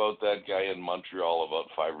 What about that guy in Montreal about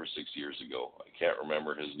 5 or 6 years ago? I can't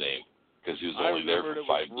remember his name because he was only there for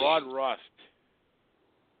 5 games. Rod Rust.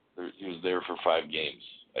 He was there for 5 games,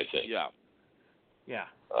 I think. Yeah. Yeah.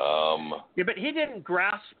 Yeah, but he didn't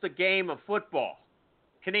grasp the game of football,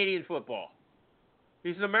 Canadian football.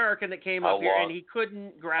 He's an American that came up here, and he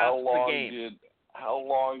couldn't grasp the game. How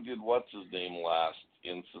long did what's-his-name last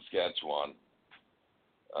in Saskatchewan?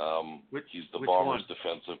 He's the Bombers'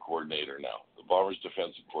 defensive coordinator now. The Bombers'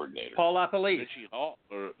 defensive coordinator. Paul LaPolice. Richie Hall.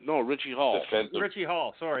 Richie Hall. Richie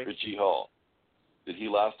Hall, sorry. Richie Hall. Did he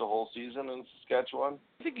last a whole season in Saskatchewan?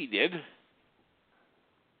 I think he did.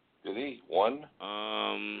 Did he? One?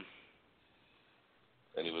 And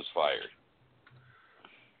he was fired.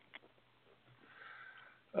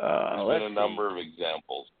 There's been a number of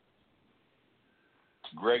examples.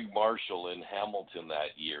 Greg Marshall in Hamilton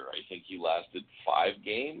that year. I think he lasted 5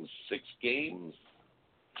 games, 6 games.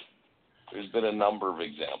 There's been a number of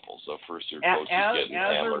examples of first-year coaches getting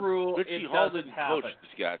hammered. As a rule, Richie it Hall doesn't didn't happen. coach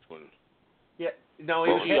Saskatchewan. Yeah, no,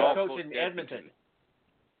 he was head coach in Edmonton.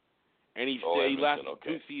 And he lasted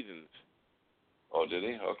 2 seasons. Oh, did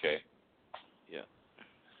he? Okay. Yeah.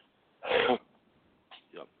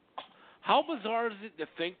 Yep. How bizarre is it to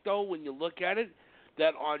think, though, when you look at it,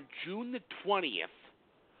 that on June the 20th,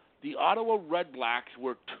 the Ottawa Redblacks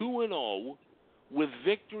were 2-0 with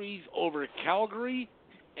victories over Calgary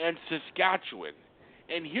and Saskatchewan.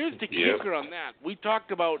 And here's the kicker on that. We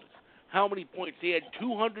talked about how many points. They had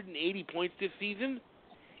 280 points this season.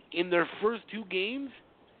 In their first 2 games,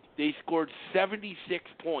 they scored 76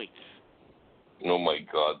 points. Oh, my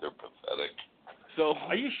God, they're pathetic. So,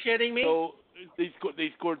 are you shitting me? So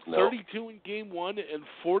they scored 32 in Game 1 and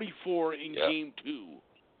 44 in Game 2.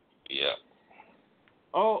 Yeah.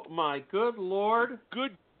 Oh, my good Lord.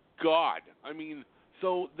 Good God. I mean,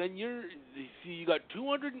 so then you got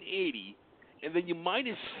 280, and then you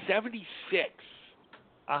minus 76.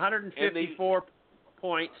 154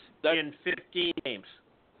 points in 15 games.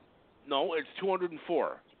 No, it's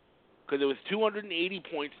 204. Because it was 280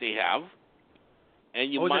 points they have,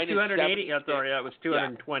 and you minus 280? 76. Sorry, that was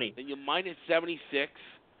 220. Yeah. Then you minus 76,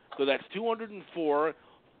 so that's 204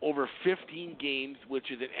 over 15 games,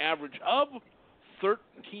 which is an average of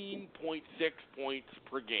 13.6 points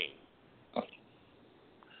per game.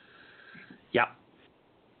 Yeah.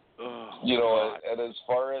 You know, and as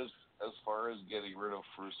far as getting rid of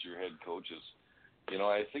first-year head coaches, you know,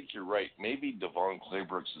 I think you're right. Maybe Devon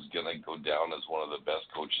Claybrooks is going to go down as one of the best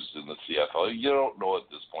coaches in the CFL. You don't know at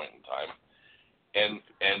this point in time.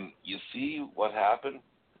 And you see what happened?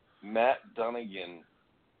 Matt Dunnigan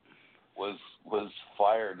was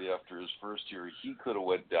fired after his first year. He could have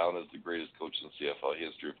went down as the greatest coach in CFL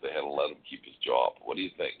history if they had let him keep his job. What do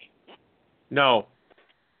you think? No.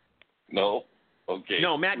 No? Okay.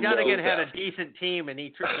 No, Matt Dunnigan had a decent team, and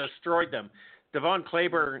he destroyed them. Devon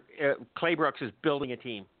Claybrooks is building a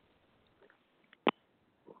team.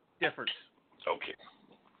 Difference. Okay.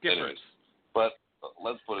 Difference. Anyways, but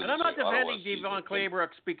let's put it. And I'm not defending Devon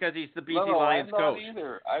Claybrooks because he's the BC Lions coach. I'm not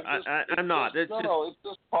either. I'm not. It's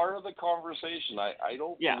just part of the conversation. I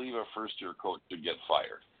don't believe a first-year coach should get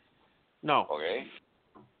fired. No. Okay.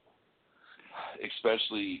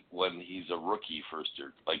 Especially when he's a rookie first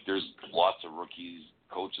year. Like, there's lots of rookies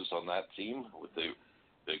coaches on that team, with the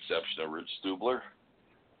exception of Rich Stubler,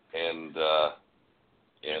 and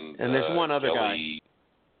there's one other Kelly,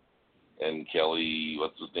 guy. And Kelly,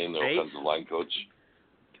 what's his name? The offensive line coach.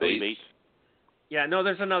 Bates. Yeah, no,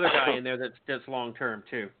 there's another guy in there that's long term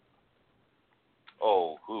too.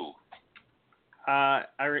 Oh, who? I'm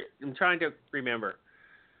trying to remember.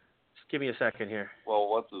 Just give me a second here. Well,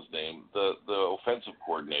 what's his name? The offensive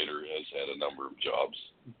coordinator has had a number of jobs.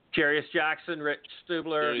 Jarius Jackson, Rich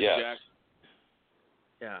Stubler. Yes.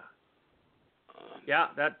 Yeah. Yeah,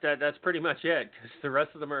 that's pretty much it, because the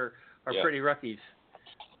rest of them are pretty rookies.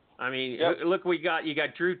 I mean, look, you got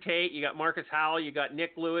Drew Tate, you got Marcus Howell, you got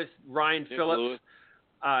Nick Lewis, Ryan Phillips,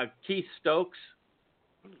 Keith Stokes.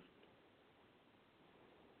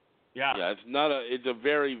 Yeah. Yeah, it's a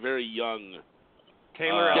very, very young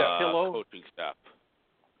Taylor Alpillo. Coaching staff.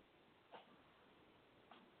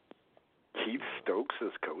 Keith Stokes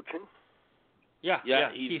is coaching? Yeah,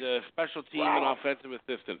 he's a special team and offensive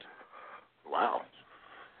assistant. Wow.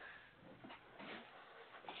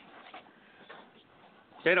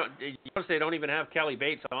 They don't. You notice they don't even have Kelly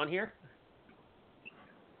Bates on here?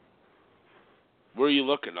 Where are you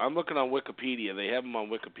looking? I'm looking on Wikipedia. They have him on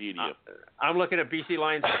Wikipedia. I'm looking at BC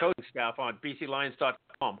Lions coaching staff on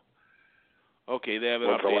bclions.com. Okay, they haven't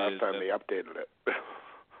When's updated the last time they updated it?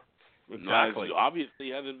 Exactly. No, obviously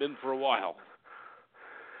hasn't been for a while.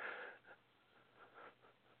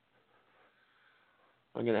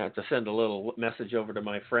 I'm going to have to send a little message over to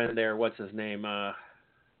my friend there. What's his name?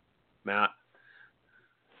 Matt.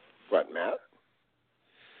 What, Matt?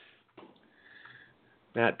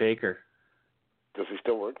 Matt Baker. Does he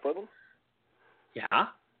still work for them? Yeah.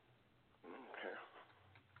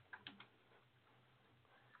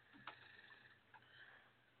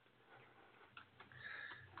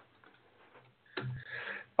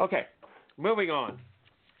 Okay, moving on.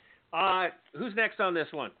 Who's next on this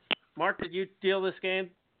one? Mark, did you deal this game?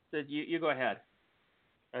 You go ahead.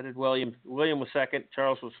 I did William. William was second.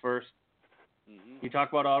 Charles was first. Mm-hmm. You talk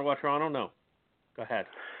about Ottawa, Toronto? No. Go ahead.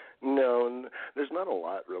 No, there's not a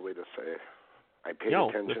lot really to say. I paid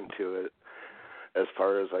attention to it as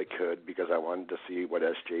far as I could because I wanted to see what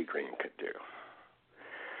S.J. Green could do.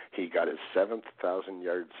 He got his 7th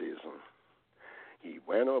 1,000-yard season. He's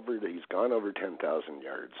gone over 10,000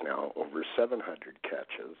 yards now, over 700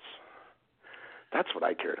 catches. That's what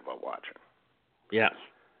I cared about watching. Yeah.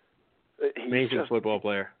 He's amazing football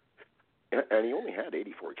player. And he only had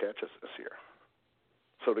 84 catches this year.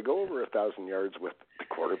 So to go over 1,000 yards with the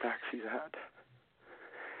quarterbacks he's had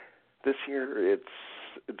this year, it's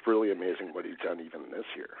really amazing what he's done even this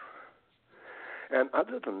year. And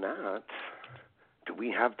other than that, do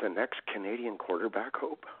we have the next Canadian quarterback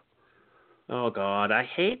hope? Oh, God, I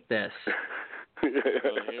hate this.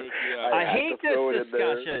 I hate this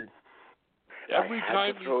discussion. Every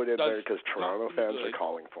time to throw it in there because Toronto fans are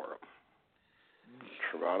calling for him.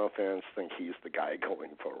 Toronto fans think he's the guy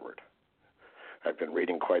going forward. I've been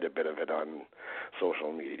reading quite a bit of it on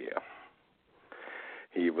social media.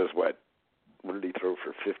 He was, what did he throw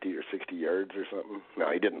for 50 or 60 yards or something?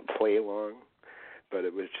 No, he didn't play long, but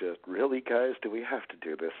it was just, really, guys, do we have to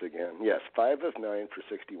do this again? Yes, 5 of 9 for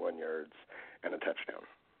 61 yards and a touchdown.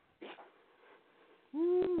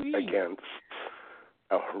 Ooh-wee. Against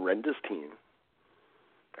a horrendous team.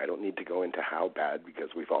 I don't need to go into how bad because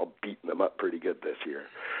we've all beaten them up pretty good this year.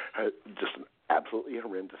 Just an absolutely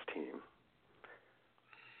horrendous team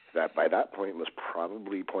that by that point was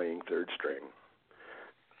probably playing third string.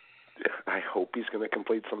 I hope he's going to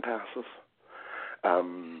complete some passes.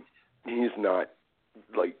 He's not,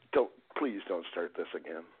 please don't start this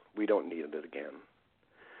again. We don't need it again.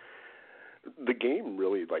 The game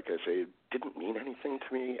really, like I say, didn't mean anything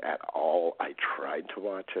to me at all. I tried to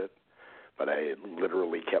watch it, but I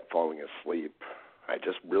literally kept falling asleep. I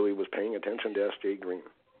just really was paying attention to S.J. Green.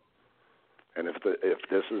 And if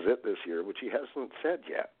this is it this year, which he hasn't said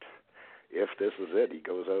yet, if this is it, he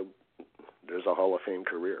goes out, there's a Hall of Fame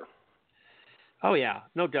career. Oh, yeah,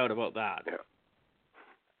 no doubt about that. Yeah.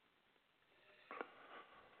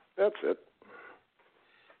 That's it.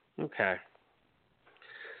 Okay.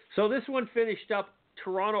 So this one finished up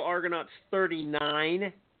Toronto Argonauts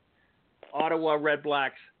 39, Ottawa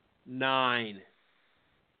Redblacks 9.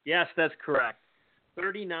 Yes, that's correct.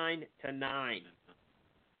 39-9.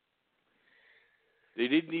 They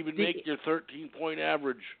didn't even make their 13-point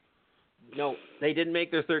average. No, they didn't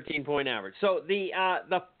make their 13-point average. So the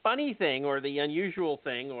funny thing, or the unusual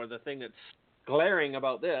thing, or the thing that's glaring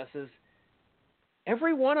about this is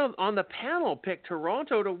everyone on the panel picked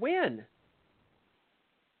Toronto to win.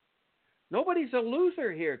 Nobody's a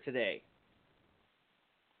loser here today.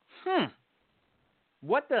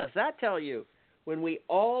 What does that tell you when we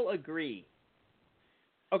all agree?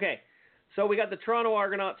 Okay, so we got the Toronto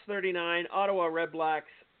Argonauts 39, Ottawa Redblacks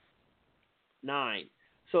 9.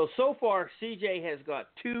 So far, CJ has got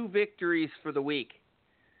 2 victories for the week,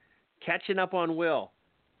 catching up on Will.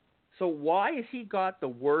 So why has he got the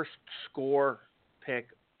worst score pick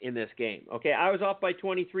in this game? Okay, I was off by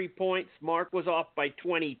 23 points. Mark was off by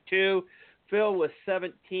 22. Phil was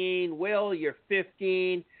 17. Will, you're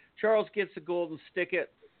 15. Charles gets the golden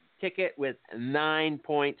ticket with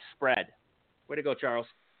 9-point spread. Way to go, Charles.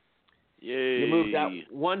 Yay. You moved that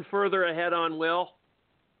one further ahead on Will.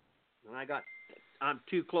 And I'm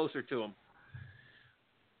 2 closer to him.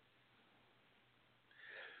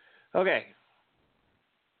 Okay.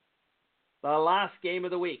 The last game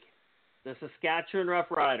of the week. The Saskatchewan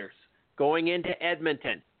Roughriders going into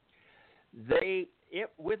Edmonton.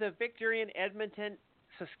 with a victory in Edmonton,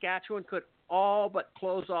 Saskatchewan could all but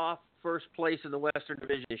close off first place in the Western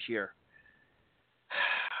Division this year.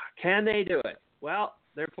 Can they do it? Well,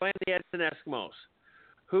 they're playing the Edmonton Eskimos,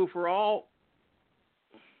 who for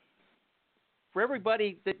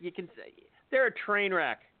everybody that you can say, they're a train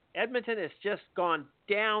wreck. Edmonton has just gone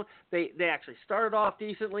down. They actually started off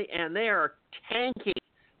decently, and they are tanking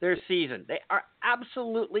their season. They are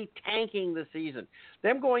absolutely tanking the season.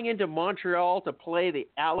 Them going into Montreal to play the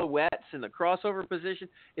Alouettes in the crossover position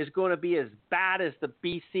is going to be as bad as the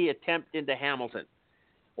BC attempt into Hamilton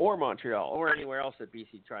or Montreal or anywhere else that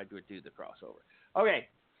BC tried to do the crossover. Okay,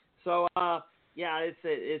 so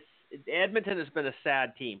it's Edmonton has been a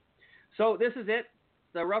sad team. So this is it.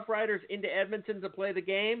 The Rough Riders into Edmonton to play the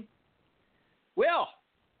game. Will,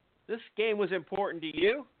 this game was important to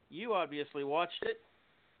you. You obviously watched it.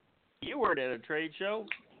 You weren't at a trade show.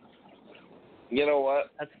 You know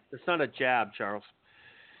what? That's not a jab, Charles.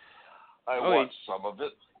 I watched some of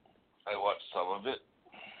it,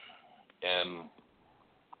 and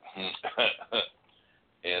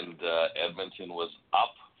Edmonton was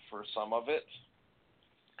up for some of it,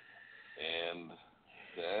 and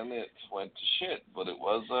then it went to shit. But it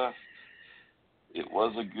was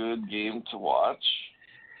a good game to watch.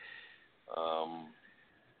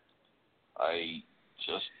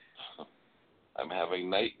 I'm having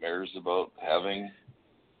nightmares about having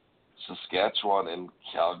Saskatchewan in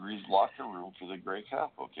Calgary's locker room for the Grey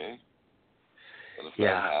Cup. Okay, and if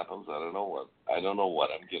that happens, I don't know what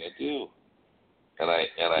I'm gonna do. And I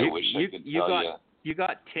wish I could tell you. You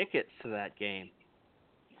got tickets to that game.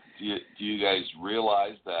 Do you guys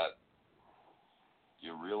realize that?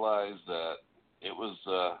 You realize that it was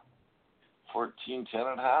 14-10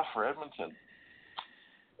 at half for Edmonton.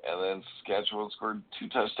 And then Saskatchewan scored 2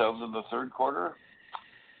 touchdowns in the third quarter,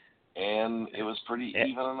 and it was pretty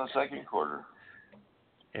even in the second quarter.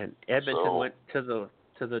 And Edmonton went to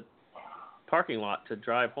the parking lot to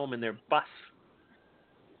drive home in their bus.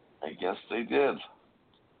 I guess they did.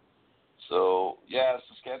 So yeah,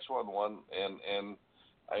 Saskatchewan won, and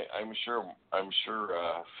I'm sure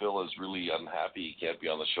Phil is really unhappy he can't be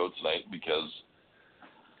on the show tonight because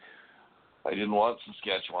I didn't want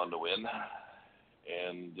Saskatchewan to win.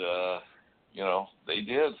 And, they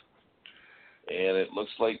did. And it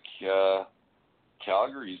looks like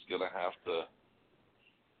Calgary's going to have to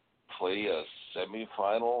play a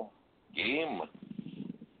semifinal game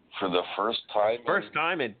for the first time. First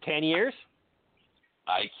time in 10 years?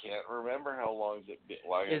 I can't remember how long it's been.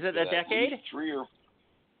 Is it a decade? It's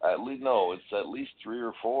at least 3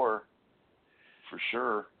 or 4 for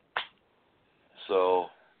sure. So,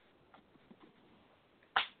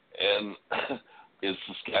 and is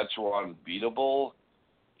Saskatchewan beatable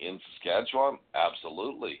in Saskatchewan?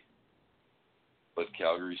 Absolutely. But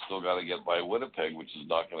Calgary's still got to get by Winnipeg, which is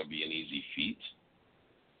not going to be an easy feat.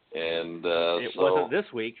 And it wasn't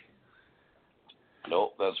this week.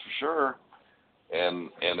 No, that's for sure.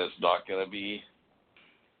 And it's not going to be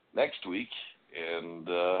next week. And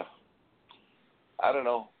I don't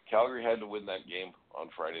know. Calgary had to win that game on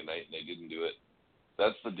Friday night, and they didn't do it.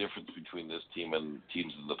 That's the difference between this team and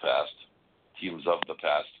teams of the past.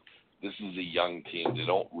 This is a young team. They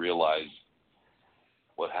don't realize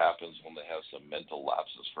what happens when they have some mental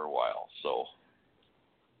lapses for a while. So,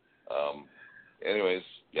 anyways,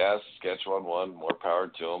 Saskatchewan won. More power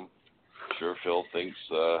to them. Sure, Phil thinks.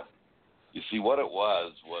 You see, what it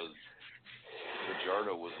was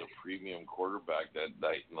Fajardo was a premium quarterback that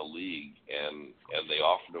night in the league, and they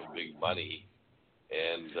offered him big money,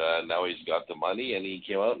 and now he's got the money, and he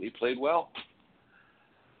came out and he played well.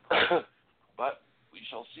 But we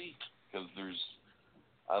shall see, because there's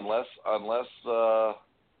unless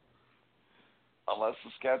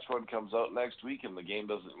Saskatchewan comes out next week and the game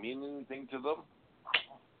doesn't mean anything to them,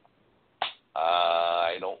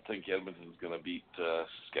 I don't think Edmonton's going to beat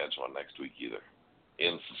Saskatchewan next week either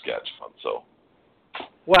in Saskatchewan. So,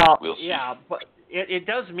 we'll see. Yeah, but it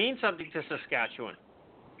does mean something to Saskatchewan.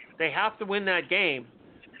 They have to win that game,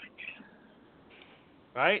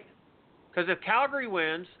 right? Because if Calgary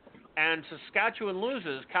wins and Saskatchewan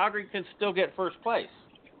loses, Calgary can still get first place.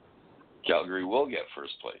 Calgary will get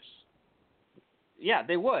first place. Yeah,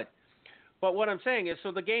 they would. But what I'm saying is,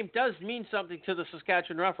 so the game does mean something to the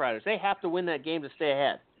Saskatchewan Roughriders. They have to win that game to stay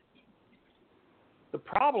ahead. The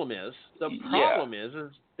problem is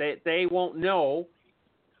they won't know.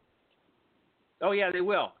 Oh, yeah, they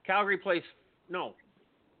will. Calgary plays last.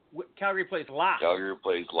 Calgary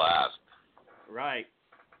plays last. Right.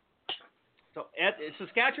 So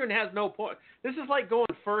Saskatchewan has no point. This is like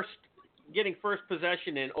getting first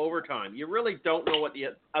possession in overtime. You really don't know what the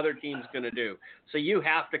other team's going to do. So you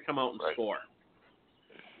have to come out and score.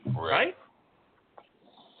 Right?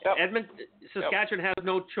 Yep. Saskatchewan has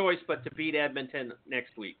no choice but to beat Edmonton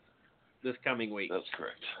next week, this coming week. That's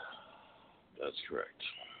correct.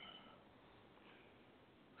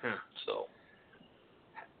 Huh. So.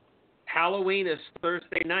 Halloween is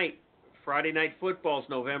Thursday night. Friday night football's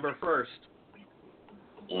November 1st.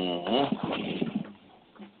 Mm-hmm.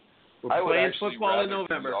 We're playing football in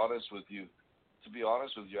November. To be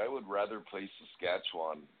honest with you, I would rather play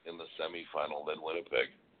Saskatchewan in the semifinal than Winnipeg.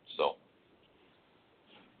 So,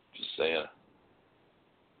 just saying.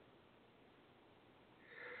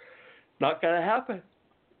 Not going to happen.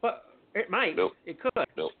 But it might. Nope. It could.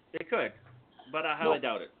 Nope. It could. But I highly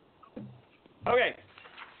doubt it. Okay.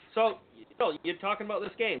 So, you're talking about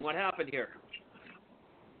this game. What happened here?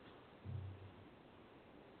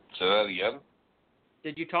 Say that again?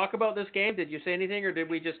 Did you talk about this game? Did you say anything, or did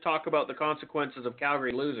we just talk about the consequences of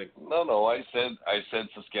Calgary losing? No. I said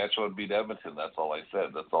Saskatchewan beat Edmonton. That's all I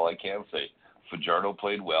said. That's all I can say. Fajardo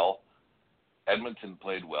played well. Edmonton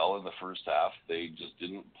played well in the first half. They just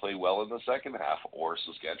didn't play well in the second half, or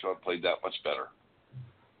Saskatchewan played that much better.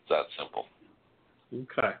 It's that simple.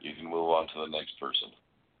 Okay. You can move on to the next person.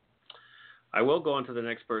 I will go on to the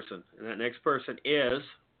next person, and that next person is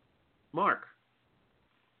Mark.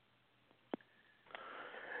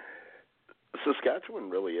 Saskatchewan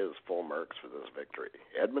really is full marks for this victory.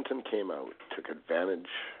 Edmonton came out, took advantage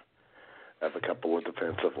of a couple of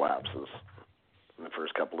defensive lapses in the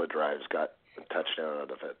first couple of drives, got a touchdown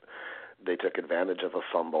out of it. They took advantage of a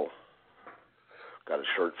fumble, got a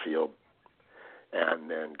short field,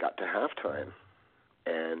 and then got to halftime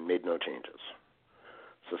and made no changes.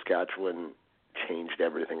 Saskatchewan changed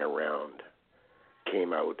everything around,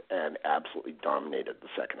 came out, and absolutely dominated the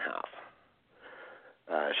second half.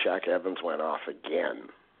 Shaq Evans went off again.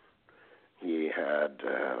 He had,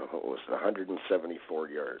 174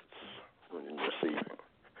 yards in receiving.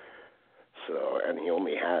 So, and he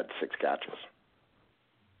only had 6 catches.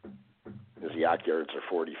 His yak yards are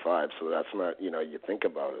 45, so that's not, you think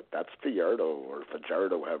about it. That's Fajardo or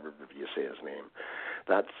Fajardo, however you say his name.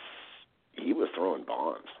 He was throwing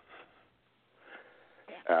bombs.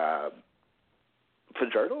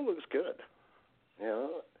 Fajardo looks good,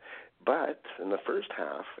 But in the first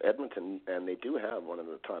half, Edmonton, and they do have one of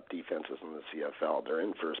the top defenses in the CFL, they're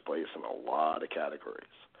in first place in a lot of categories.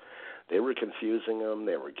 They were confusing him,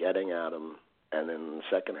 they were getting at him, and then in the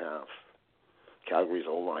second half, Calgary's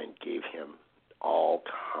O-line gave him all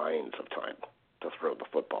kinds of time to throw the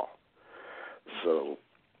football. So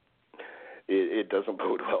it doesn't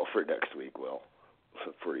bode well for next week, Will,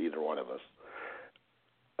 for either one of us.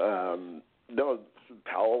 No,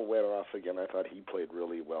 Powell went off again. I thought he played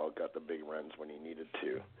really well, got the big runs when he needed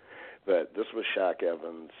to. But this was Shaq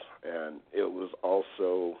Evans, and it was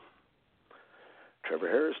also Trevor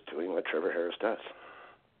Harris doing what Trevor Harris does.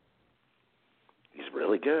 He's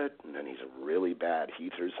really good, and then he's really bad. He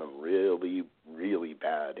threw some really, really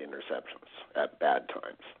bad interceptions at bad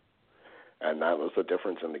times. And that was the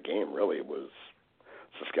difference in the game, really, was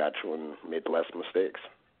Saskatchewan made less mistakes.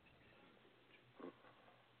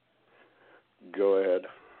 Go ahead.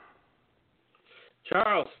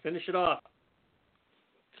 Charles, finish it off.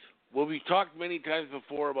 Well, we've talked many times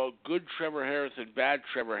before about good Trevor Harris and bad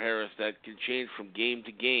Trevor Harris that can change from game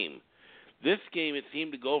to game. This game, it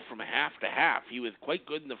seemed to go from half to half. He was quite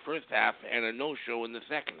good in the first half and a no-show in the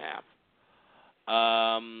second half.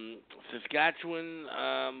 Saskatchewan,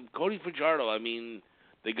 Cody Fajardo,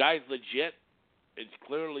 the guy's legit. It's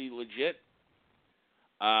clearly legit.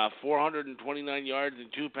 429 yards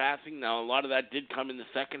and 2 passing. Now, a lot of that did come in the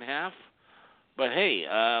second half. But, hey,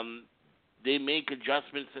 they make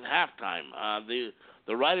adjustments at halftime.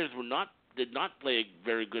 The Riders did not play a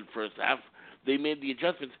very good first half. They made the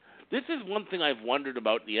adjustments. This is one thing I've wondered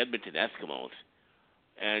about the Edmonton Eskimos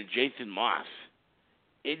and Jason Moss.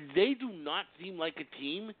 They do not seem like a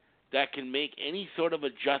team that can make any sort of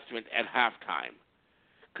adjustment at halftime.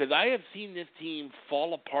 Because I have seen this team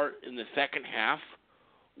fall apart in the second half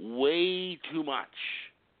way too much.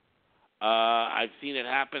 I've seen it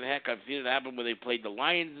happen. Heck, I've seen it happen when they played the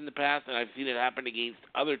Lions in the past, and I've seen it happen against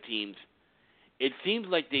other teams. It seems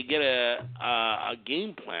like they get a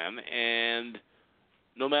game plan, and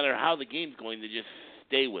no matter how the game's going, they just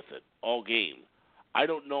stay with it all game. I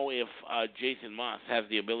don't know if Jason Moss has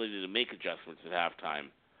the ability to make adjustments at halftime.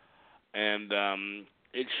 And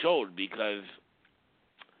it showed because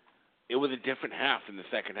it was a different half in the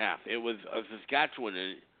second half. It was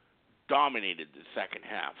Saskatchewan dominated the second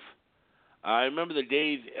half. I remember the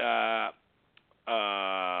days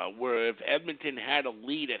where if Edmonton had a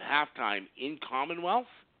lead at halftime in Commonwealth,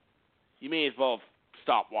 you may as well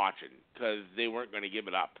stop watching because they weren't going to give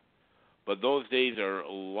it up. But those days are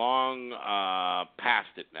long past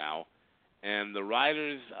it now. And the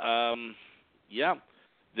Riders,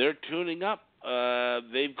 they're tuning up.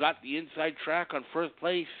 They've got the inside track on first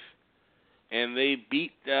place. And they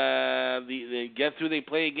beat guess who they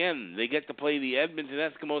play again? They get to play the Edmonton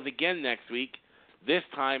Eskimos again next week, this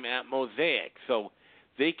time at Mosaic. So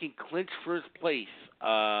they can clinch first place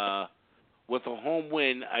with a home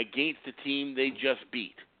win against the team they just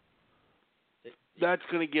beat. That's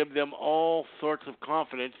going to give them all sorts of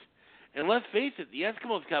confidence. And let's face it, the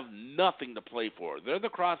Eskimos have nothing to play for. They're the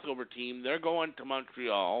crossover team. They're going to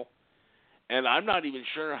Montreal. And I'm not even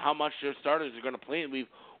sure how much their starters are going to play.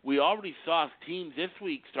 We already saw teams this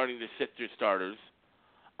week starting to sit their starters.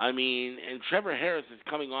 I mean, and Trevor Harris is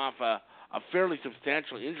coming off a fairly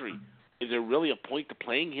substantial injury. Is there really a point to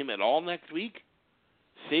playing him at all next week?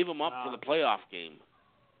 Save him up for the playoff game.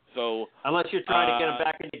 So unless you're trying to get him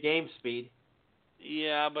back into game speed.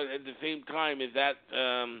 Yeah, but at the same time, is that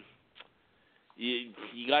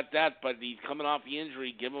you got that? But he's coming off the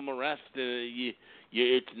injury. Give him a rest.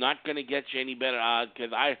 It's not going to get you any better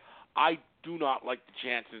because I do not like the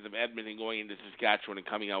chances of Edmonton going into Saskatchewan and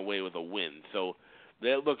coming away with a win. So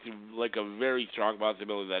that looks like a very strong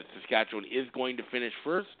possibility that Saskatchewan is going to finish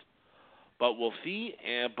first. But we'll see.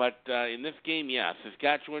 But in this game,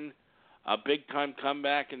 Saskatchewan, a big-time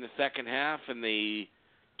comeback in the second half, and they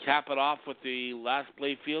cap it off with the last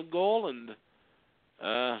play field goal, and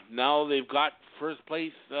now they've got first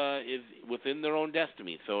place is within their own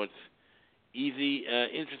destiny. So it's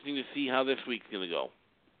interesting to see how this week's going to go.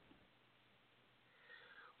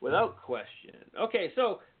 Without question. Okay,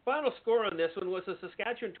 so final score on this one was the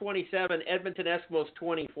Saskatchewan 27, Edmonton Eskimos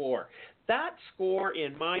 24. That score,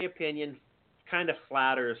 in my opinion, kind of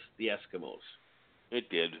flatters the Eskimos. It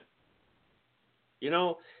did. You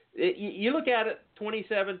know, you look at it,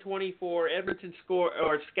 27-24, Edmonton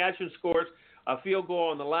Saskatchewan scores a field goal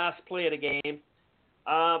on the last play of the game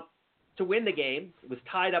to win the game. It was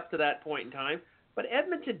tied up to that point in time, but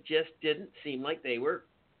Edmonton just didn't seem like they were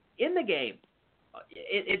in the game.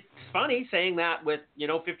 It's funny saying that with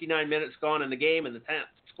 59 minutes gone in the game and the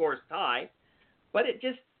score's tie, but it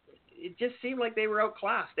just seemed like they were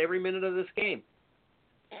outclassed every minute of this game.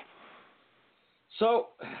 So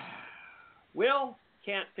Will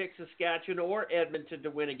can't pick Saskatchewan or Edmonton to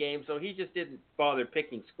win a game, so he just didn't bother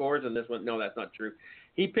picking scores in this one. No, that's not true.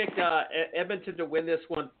 He picked Edmonton to win this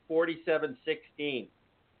one 47-16.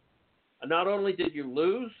 Not only did you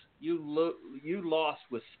lose, you lost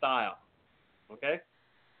with style. Okay?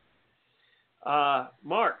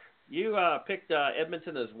 Mark, you picked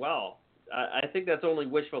Edmonton as well. I think that's only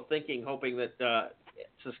wishful thinking, hoping that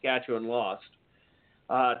Saskatchewan lost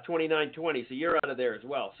 29-20, so you're out of there as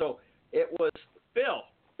well. So it was Phil.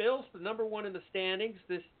 Phil's the number one in the standings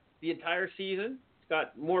the entire season. He's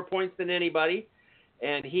got more points than anybody,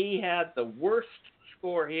 and he had the worst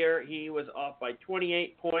score here. He was off by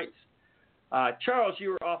 28 points. Charles, you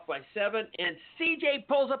were off by 7, and CJ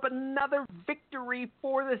pulls up another victory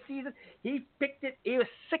for the season. He picked it. It was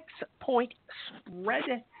 6-point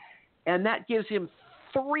spread, and that gives him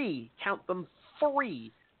 3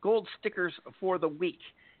 gold stickers for the week.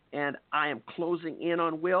 And I am closing in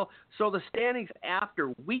on Will. So the standings after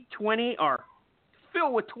week 20 are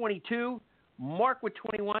Phil with 22, Mark with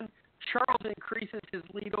 21. Charles increases his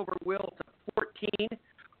lead over Will to 14.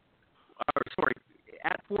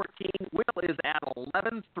 At 14. Will is at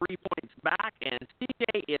 11, 3 points back, and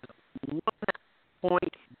CJ is 1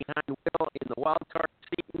 point behind Will in the wild card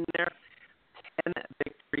seat in there. 10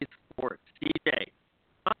 victories for CJ.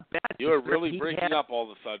 Not bad. You are really breaking up all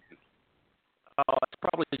of a sudden. Oh, it's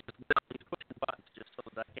probably just Will's pushing buttons just so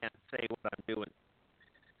that I can't say what I'm doing.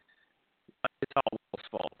 But it's all Will's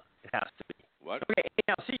fault. It has to be. What? Okay,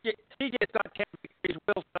 now CJ's got 10 victories.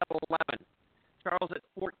 Will's got 11. Charles at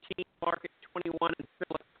 14, Mark at 21, and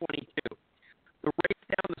Phil at 22. The race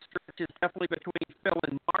down the stretch is definitely between Phil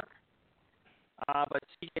and Mark, but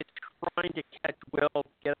CJ's trying to catch Will,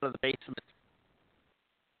 get out of the basement.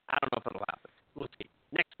 I don't know if it'll happen. We'll see.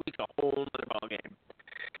 Next week's a whole other ball game.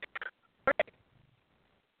 Okay.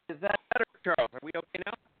 Is that better, Charles? Are we okay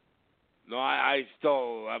now? No, I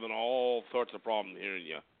still having all sorts of problems hearing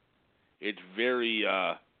you. It's very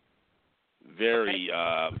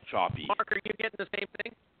choppy. Mark, are you getting the same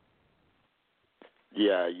thing?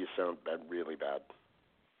 Yeah, you sound really bad.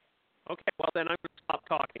 Okay, well then I'm going to stop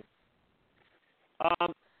talking.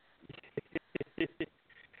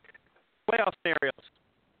 Playoff scenarios.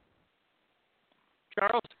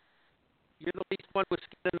 Charles, you're the least one with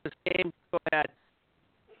skin in this game. Go ahead.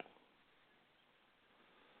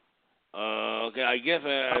 Okay, I guess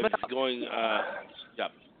I was going. Yeah.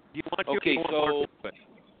 Do you want Okay, to so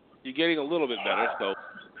You're getting a little bit better, so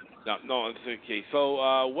no, it's okay.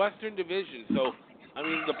 So Western Division. So I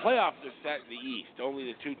mean, the playoffs are set in the East. Only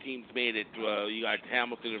the two teams made it. You got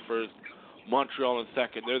Hamilton in first, Montreal in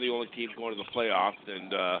second. They're the only teams going to the playoffs,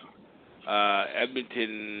 and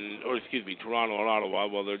Toronto and Ottawa.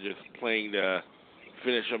 Well, they're just playing to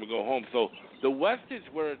finish them and go home. So the West is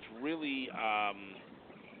where it's really,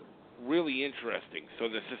 really interesting. So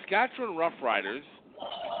the Saskatchewan Roughriders,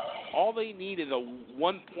 all they need is a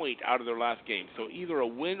 1 point out of their last game. So either a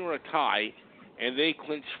win or a tie, and they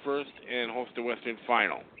clinch first and host the Western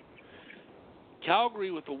Final.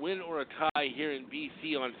 Calgary with a win or a tie here in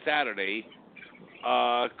BC on Saturday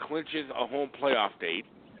clinches a home playoff date.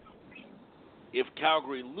 If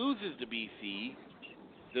Calgary loses to BC,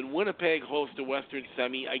 then Winnipeg hosts a Western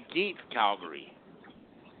semi against Calgary.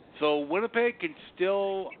 So Winnipeg can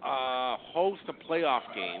still host a playoff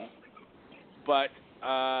game, but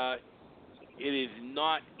it is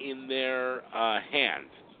not in their hands.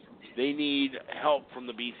 They need help from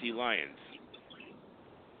the BC Lions.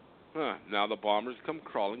 Now the Bombers come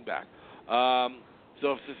crawling back.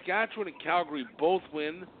 So if Saskatchewan and Calgary both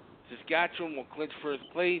win, Saskatchewan will clinch first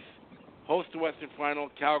place, host the Western Final.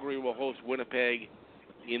 Calgary will host Winnipeg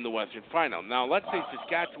in the Western Final. Now let's say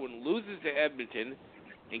Saskatchewan loses to Edmonton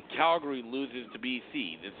and Calgary loses to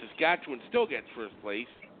BC. Then Saskatchewan still gets first place,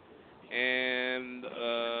 and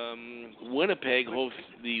Winnipeg hosts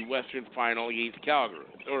the Western Final against Calgary,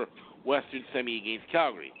 or Western Semi against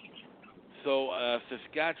Calgary. So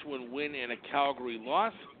Saskatchewan win and a Calgary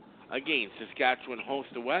loss. Again, Saskatchewan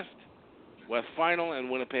hosts the West Final, and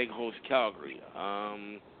Winnipeg hosts Calgary.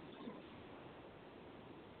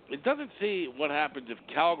 It doesn't say what happens if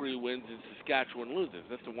Calgary wins and Saskatchewan loses.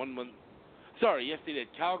 That's the 1 month. Sorry, yes, they did.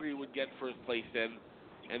 Calgary would get first place then,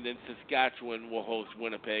 and then Saskatchewan will host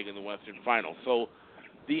Winnipeg in the Western Final. So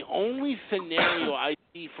the only scenario I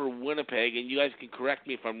see for Winnipeg, and you guys can correct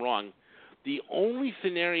me if I'm wrong, the only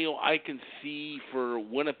scenario I can see for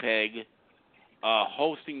Winnipeg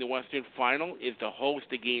hosting the Western Final is to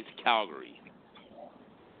host against Calgary,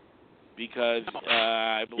 because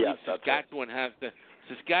I believe Saskatchewan has the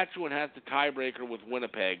tiebreaker with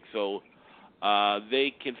Winnipeg, so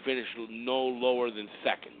they can finish no lower than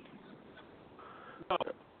second.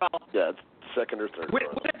 Yeah, it's second or third.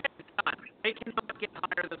 They cannot get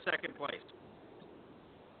higher than second place.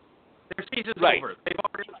 Their season's right. over. They've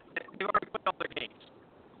already put all their games,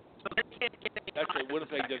 so they can't get any That's higher. right.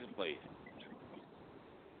 Winnipeg doesn't play.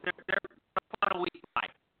 They're on a week by.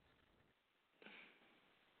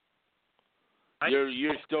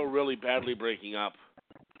 You're still really badly breaking up.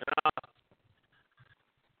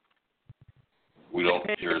 We don't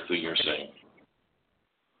hear a thing you're saying.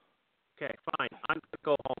 Okay, fine. I'm going to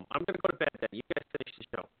go home. I'm going to go to bed then. You guys finish the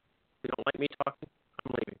show. If you don't like me talking,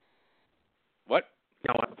 I'm leaving. What?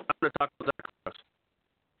 No, I'm going to talk about Zach Cross.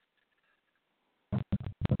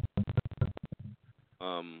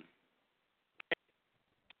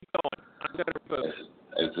 Keep going. I'm going to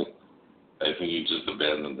move. I think you just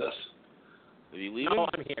abandoned us. Are you leaving? No,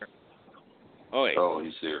 I'm here. Oh, wait. Oh,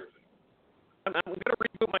 he's here. I'm going to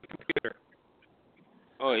reboot my computer.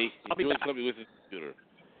 Oh, he's doing back. something with his computer.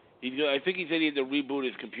 I think he said he had to reboot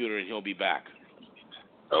his computer and he'll be back.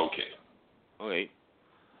 Okay. Okay.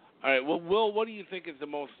 All right. Well, Will, what do you think is the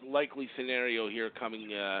most likely scenario here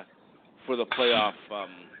coming for the playoff?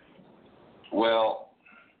 Well,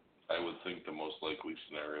 I would think the most likely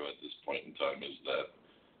scenario at this point in time is that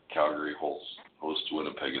Calgary hosts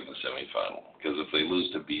Winnipeg in the semifinal. Because if they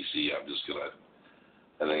lose to BC, I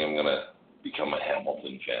think I'm gonna become a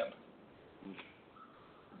Hamilton fan.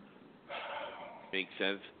 Makes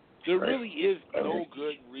sense. There right. really is no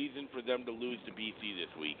good reason for them to lose to BC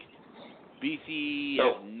this week. BC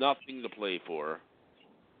has nothing to play for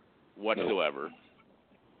whatsoever.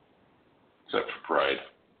 Except for pride.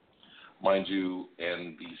 Mind you,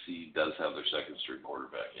 NBC does have their second string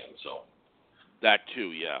quarterback in, so. That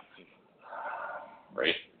too, yeah.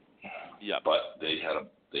 Right? Yeah. But they had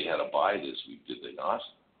a bye this week, did they not?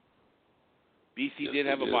 BC yes, did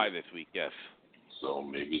have a bye this week, yes. So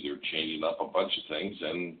maybe they're changing up a bunch of things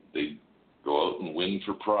and they go out and win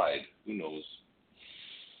for pride. Who knows?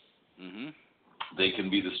 Mm-hmm. They can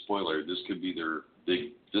be the spoiler. This could be their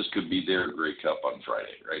Grey Cup on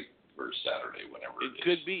Friday, right? Or Saturday, whenever it is. It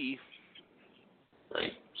could be.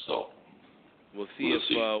 Right. So we'll see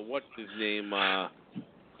what's his name,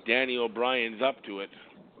 Danny O'Brien's up to it.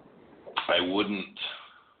 I wouldn't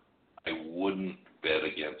bet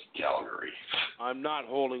against Calgary. I'm not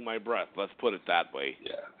holding my breath. Let's put it that way.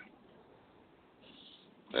 Yeah.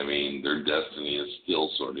 I mean, their destiny is still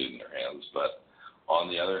sort of in their hands, but on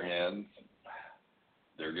the other hand,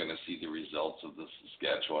 they're going to see the results of the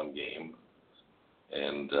Saskatchewan game.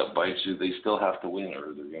 And by two, they still have to win,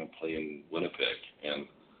 or they're going to play in Winnipeg. And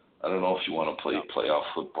I don't know if you want to play playoff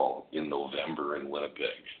football in November in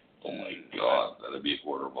Winnipeg. Oh, my God, that'd be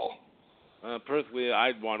horrible. Personally,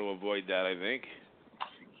 I'd want to avoid that, I think.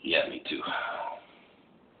 Yeah, me too.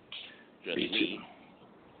 Just me too.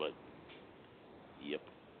 But, yep.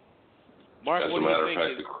 Mark, As what a do matter you of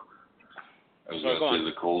think? fact, I was going to say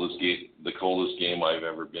the coldest game I've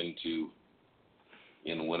ever been to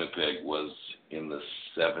in Winnipeg was in the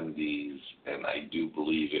 70s, and I do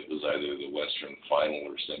believe it was either the Western Final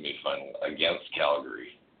or semifinal against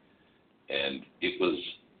Calgary, and it was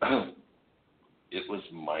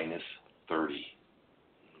minus 30.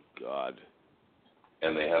 God.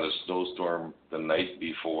 And they had a snowstorm the night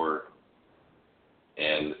before,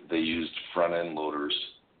 and they used front end loaders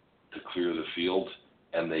to clear the field,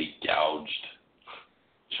 and they gouged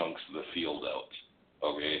chunks of the field out.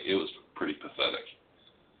 Okay, it was pretty pathetic.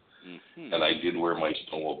 Mm-hmm. And I did wear my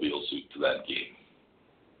snowmobile suit to that game.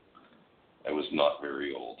 I was not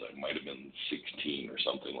very old. I might have been 16 or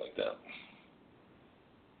something like that.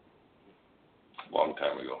 Long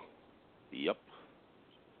time ago. Yep.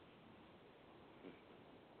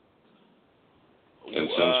 And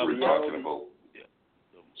since we're talking about...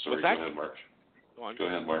 Sorry, go ahead, Mark. Go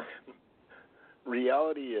ahead, Mark.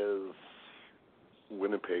 Reality is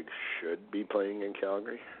Winnipeg should be playing in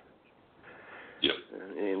Calgary. Yep.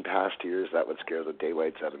 In past years, that would scare the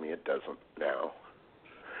daylights out of me. It doesn't now.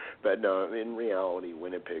 But no, in reality,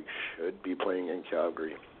 Winnipeg should be playing in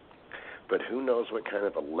Calgary. But who knows what kind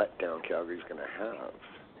of a letdown Calgary's going to have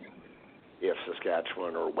if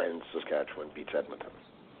Saskatchewan or when Saskatchewan beats Edmonton.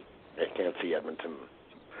 I can't see Edmonton.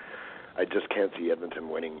 I just can't see Edmonton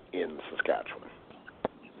winning in Saskatchewan.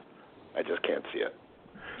 I just can't see it.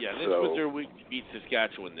 Yeah, this was their week to beat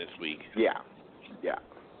Saskatchewan this week. Yeah.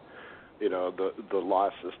 You know, the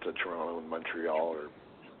losses to Toronto and Montreal are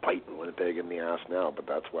biting Winnipeg in the ass now, but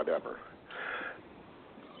that's whatever.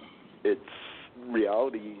 It's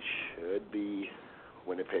reality should be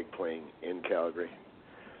Winnipeg playing in Calgary,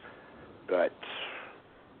 but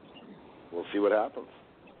we'll see what happens.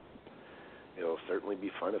 It'll certainly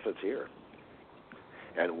be fun if it's here.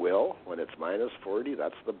 And when it's minus 40,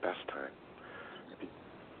 that's the best time.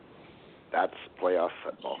 That's playoff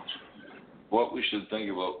football. What we should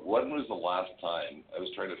think about, when was the last time, I was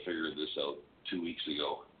trying to figure this out 2 weeks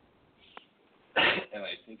ago, and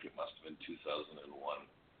I think it must have been 2001.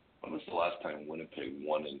 When was the last time Winnipeg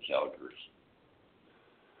won in Calgary?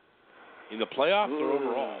 In the playoffs or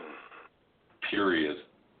overall? Period.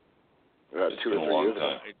 It's 2 or 3 years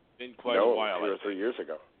ago. It's been quite a while. 2 or 3 years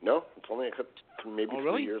ago. No, it's only maybe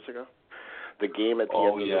 3 years ago. The game at the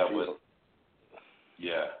end of the season.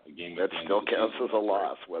 A game that at the end still of the counts season, as a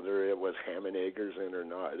loss, whether it was Hammond Acres in or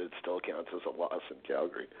not. It still counts as a loss in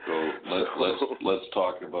Calgary. So let's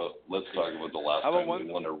talk about the last time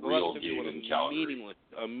we won a real game in Calgary.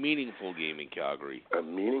 A meaningful game in Calgary. A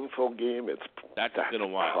meaningful game. That's been a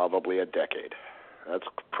while. Probably a decade. That's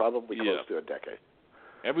probably close to a decade.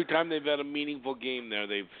 Every time they've had a meaningful game there,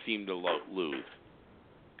 they've seemed to lose.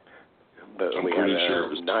 But I'm pretty sure it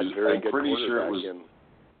was not very good quarterback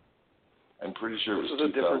I'm pretty sure it was a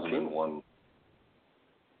different 2001. Team.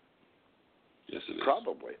 Yes, it is.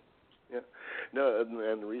 Probably. Yeah. No,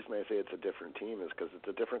 and the reason I say it's a different team is because it's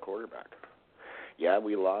a different quarterback. Yeah,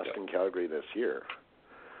 we lost in Calgary this year,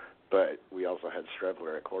 but we also had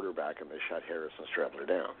Strebler at quarterback, and they shut Harris and Strebler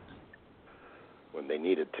down when they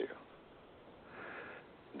needed to.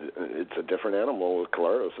 It's a different animal with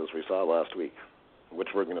Collaros, as we saw last week, which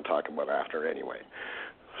we're going to talk about after anyway,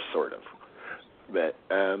 sort of. But,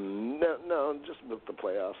 no, just with the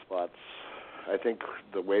playoff spots, I think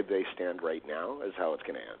the way they stand right now is how it's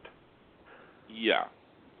going to end. Yeah.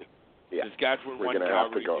 Saskatchewan we're 1, gonna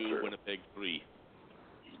Calgary have to go 2, through. Winnipeg 3.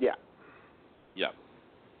 Yeah. Yeah.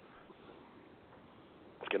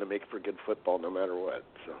 It's going to make for good football no matter what.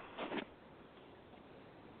 So.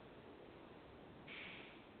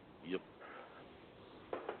 Yep.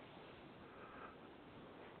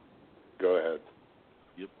 Go ahead.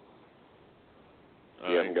 Yep.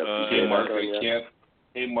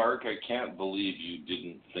 Hey, Mark, I can't believe you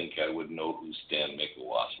didn't think I would know who Stan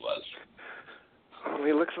Mikulas was. Well,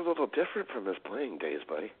 he looks a little different from his playing days,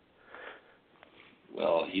 buddy.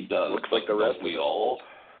 Well, he does. Looks like the rest of we all.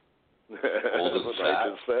 Old and fat. I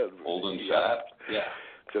just said. Old and fat. Yeah.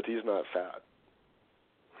 Except he's not fat.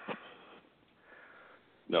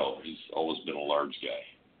 No, he's always been a large guy.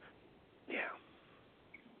 Yeah.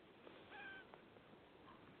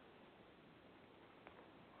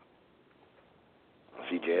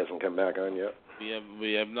 CJ hasn't come back on yet.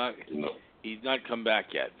 We have not. No. He's not come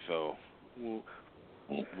back yet, so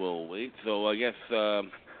we'll wait. So I guess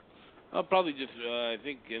I'll probably just, I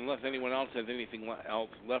think, unless anyone else has anything else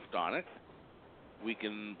left on it, we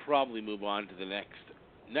can probably move on to the next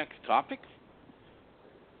topic.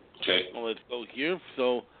 Okay. Well, let's go here.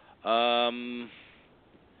 So,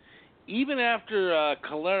 even after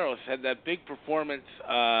Collaros had that big performance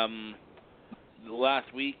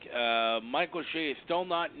last week, Mike O'Shea is still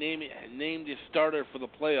not named as starter for the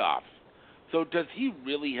playoffs. So does he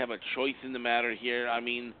really have a choice in the matter here? I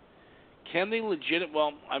mean, can they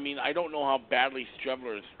well, I mean, I don't know how badly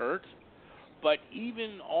Strevler is hurt, but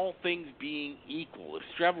even all things being equal, if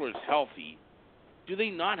Strevler is healthy, do they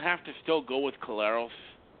not have to still go with Collaros?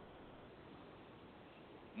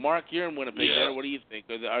 Mark, you're in Winnipeg. Yeah. What do you think?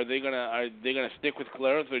 Are they gonna stick with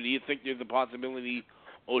Collaros, or do you think there's a possibility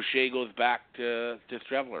O'Shea goes back to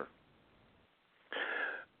Strevler?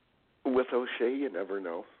 With O'Shea, you never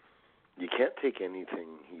know. You can't take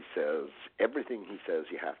anything he says. Everything he says,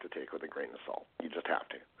 you have to take with a grain of salt. You just have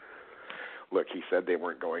to. Look, he said they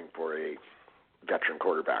weren't going for a veteran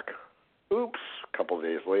quarterback. Oops. A couple of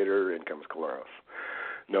days later, in comes Collaros.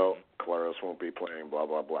 No, Collaros won't be playing, blah,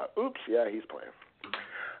 blah, blah. Oops, yeah, he's playing.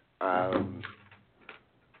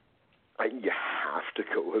 You have to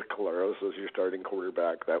go with Collaros as your starting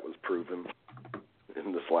quarterback. That was proven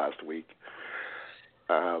in this last week.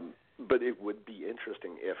 But it would be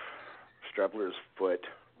interesting if Strevler's foot,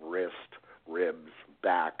 wrist, ribs,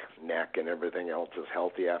 back, neck, and everything else is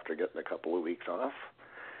healthy after getting a couple of weeks off.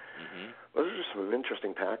 Mm-hmm. Those are some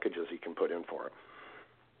interesting packages he can put in for him.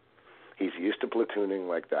 He's used to platooning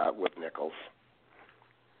like that with Nichols.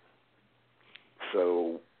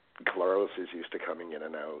 So Collaros is used to coming in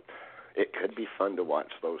and out. It could be fun to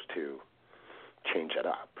watch those two change it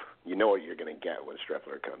up. You know what you're going to get when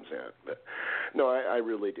Strevler comes in. But no, I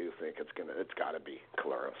really do think it's got to be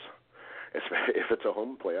Collaros. If it's a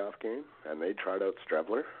home playoff game and they trot out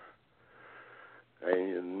Strevler,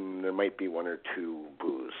 there might be one or two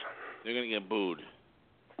boos. They're going to get booed.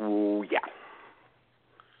 Ooh, yeah.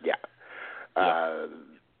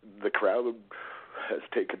 The crowd has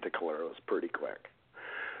taken to Collaros pretty quick.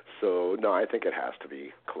 So, no, I think it has to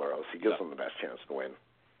be Collaros. He gives them the best chance to win.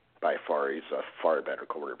 By far, he's a far better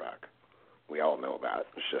quarterback. We all know that.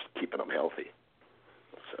 It's just keeping him healthy.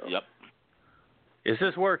 So. Yep. Is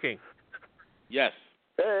this working? Yes.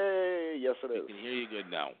 Hey, yes it is. I can hear you good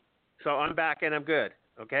now. So I'm back and I'm good,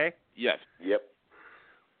 okay? Yes. Yep.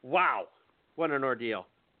 Wow. What an ordeal.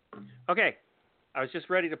 Okay. I was just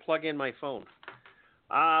ready to plug in my phone.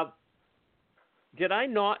 Did I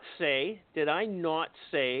not say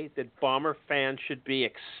that Bomber fans should be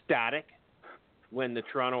ecstatic when the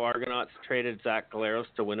Toronto Argonauts traded Zach Collaros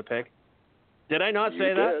to Winnipeg? Did I not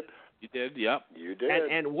say that? You did, yep. You did.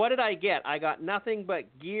 And what did I get? I got nothing but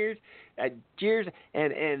jeers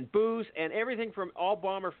and boos and everything from all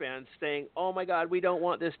Bomber fans saying, "Oh my God, we don't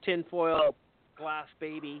want this tinfoil glass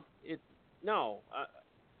baby."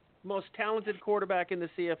 Most talented quarterback in the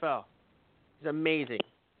CFL. He's amazing.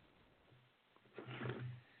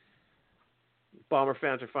 Bomber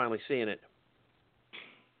fans are finally seeing it. Is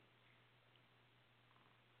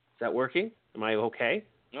that working? Am I okay?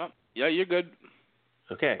 Yep. Yeah, you're good.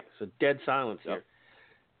 Okay, so dead silence here.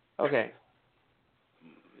 Okay.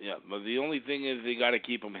 Yeah, but the only thing is they got to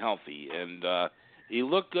keep him healthy, and he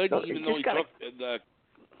looked good even though he took the.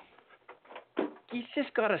 He's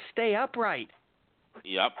just got to stay upright.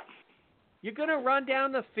 Yep. You're gonna run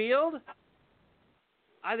down the field.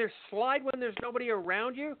 Either slide when there's nobody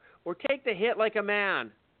around you, or take the hit like a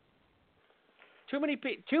man. Too many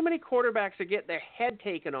quarterbacks are getting their head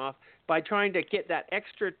taken off by trying to get that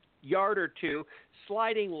extra yard or two,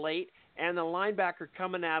 sliding late, and the linebacker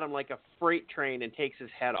coming at him like a freight train and takes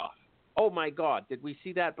his head off. Oh, my God. Did we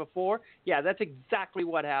see that before? Yeah, that's exactly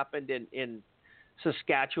what happened in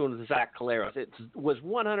Saskatchewan with Zach Collaros. It was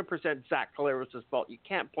 100% Zach Collaros' fault. You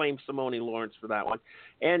can't blame Simone Lawrence for that one.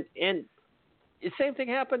 And the same thing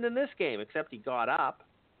happened in this game, except he got up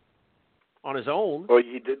on his own. Well,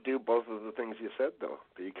 he did do both of the things you said, though,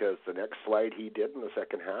 because the next slide he did in the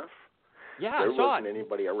second half, there wasn't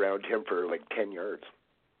anybody around him for like 10 yards.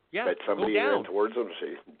 Yeah, but somebody ran towards him and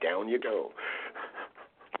said, "Down you go."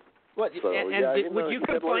 What? So, would you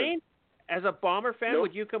complain as a Bomber fan? Nope.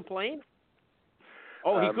 Would you complain?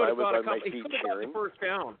 Oh, he could have got a couple. He could have got the first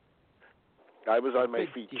down. I was on my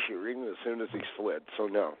feet cheering as soon as he slid. So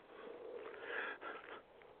no.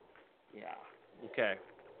 Yeah. Okay.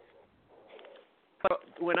 But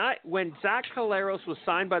when Zach Collaros was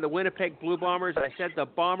signed by the Winnipeg Blue Bombers, I said the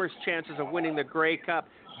Bombers' chances of winning the Grey Cup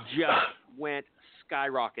just went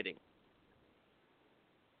skyrocketing.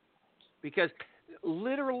 Because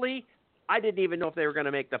literally, I didn't even know if they were going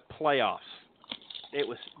to make the playoffs.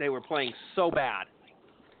 They were playing so bad.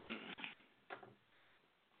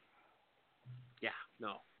 Yeah,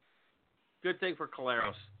 no. Good thing for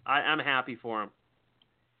Collaros. I'm happy for him.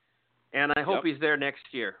 And I hope he's there next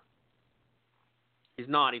year. He's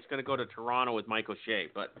not. He's going to go to Toronto with Mike O'Shea,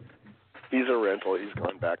 but he's a rental. He's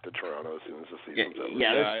going back to Toronto as soon as the season's over.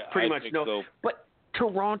 Yeah, there's pretty much no. So. But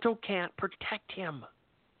Toronto can't protect him.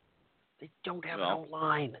 They don't have no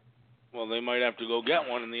line. Well, they might have to go get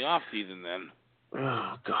one in the off season then.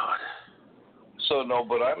 Oh God. So no,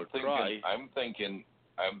 but I'm thinking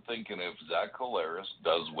if Zach Collaros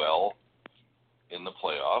does well in the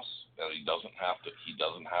playoffs, and he doesn't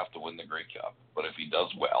have to win the Grey Cup, but if he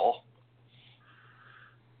does well,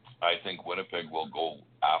 I think Winnipeg will go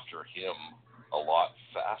after him a lot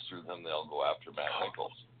faster than they'll go after Matt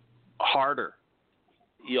Nichols. Harder.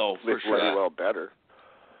 For sure. Well, better.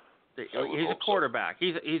 He's a quarterback.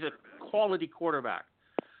 So. He's a quality quarterback.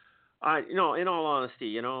 In all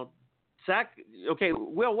honesty, Zach. Okay,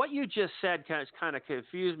 Will, what you just said kind of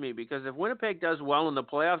confused me because if Winnipeg does well in the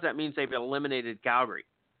playoffs, that means they've eliminated Calgary.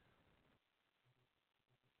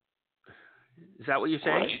 Is that what you're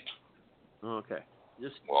saying? Right. Okay.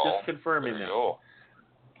 Just confirming that. Go.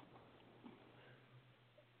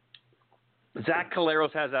 Zach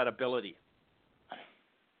Collaros has that ability.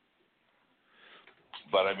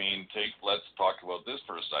 But let's talk about this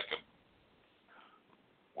for a second.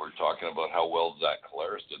 We're talking about how well Zach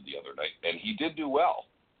Collaros did the other night, and he did do well,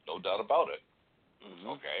 no doubt about it. Mm-hmm.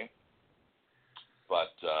 Okay,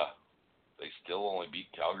 but they still only beat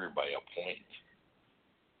Calgary by a point,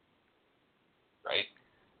 right?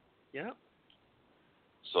 Yeah.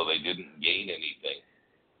 So they didn't gain anything.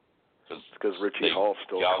 Because Richie Hall's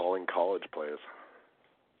still calling college plays.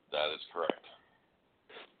 That is correct.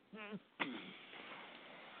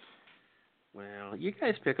 Well, you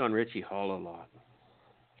guys pick on Richie Hall a lot.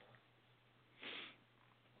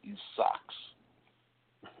 He sucks.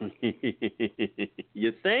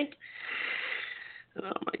 You think?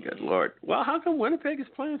 Oh, my good Lord. Well, how come Winnipeg is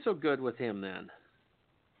playing so good with him then?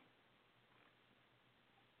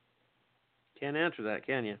 Can't answer that,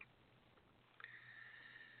 can you?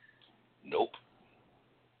 Nope.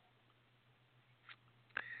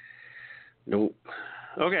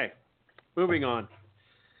 Okay, moving on.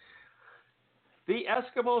 The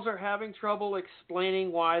Eskimos are having trouble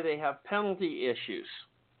explaining why they have penalty issues.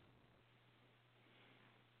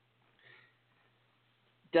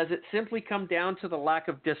 Does it simply come down to the lack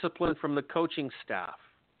of discipline from the coaching staff?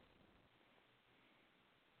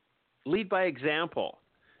 Lead by example.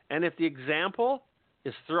 And if the example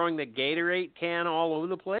is throwing the Gatorade can all over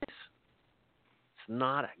the place, it's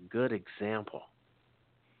not a good example.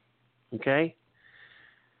 Okay?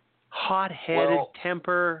 Hot-headed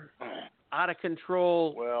temper, out of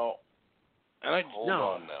control. Well, hold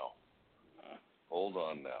on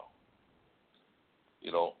now.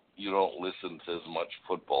 You don't listen to as much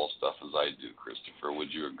football stuff as I do, Christopher.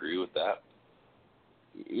 Would you agree with that?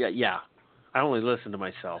 Yeah. I only listen to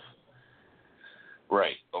myself.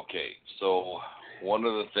 Right. Okay. So one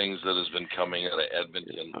of the things that has been coming out of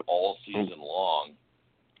Edmonton all season long,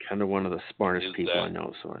 kind of one of the smartest people I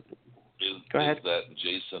know. So go ahead. Is that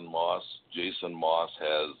Jason Moss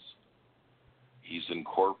he's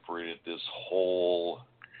incorporated this whole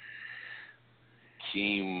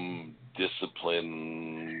team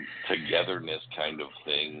discipline togetherness kind of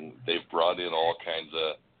thing. They've brought in all kinds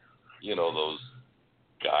of, those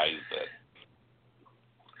guys that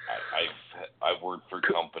I've worked for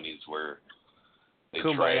companies where they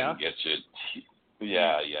try and get you.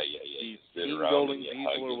 Yeah. Team building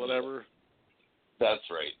people or whatever. That's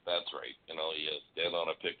right. You stand on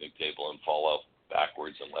a picnic table and fall off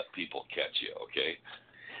backwards and let people catch you. Okay.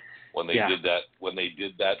 When they did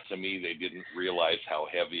that to me, they didn't realize how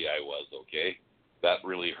heavy I was. Okay, that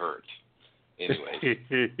really hurt. Anyway,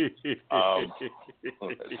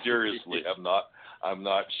 seriously, I'm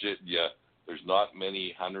not shitting you. There's not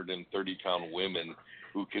many 130-pound women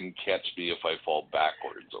who can catch me if I fall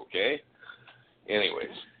backwards. Okay. Anyways,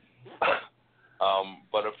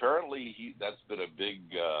 but apparently that's been a big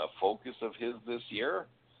focus of his this year.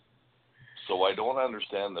 So I don't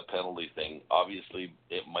understand the penalty thing. Obviously,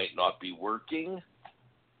 it might not be working,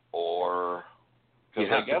 or you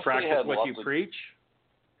have to practice what you preach.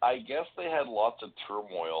 I guess they had lots of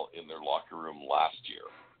turmoil in their locker room last year,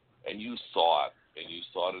 and you saw it. And you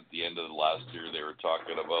saw it at the end of the last year. They were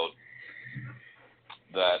talking about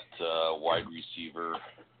that wide receiver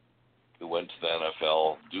who went to the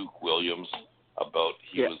NFL, Duke Williams, about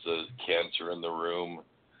he was a cancer in the room.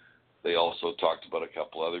 They also talked about a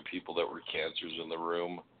couple other people that were cancers in the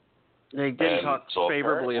room. They didn't And talk so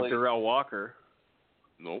favorably of apparently- Darrell Walker.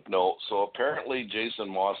 Nope. No, so apparently Jason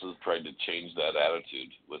Moss has tried to change that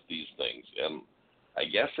attitude with these things, and I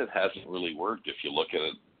guess it hasn't really worked if you look at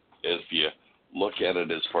it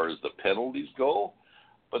as far as the penalties go.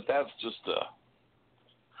 But that's just a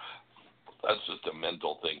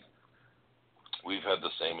mental thing. We've had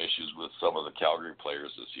the same issues with some of the Calgary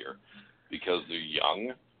players this year because they're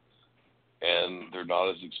young and they're not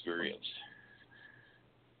as experienced.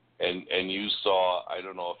 And you saw, I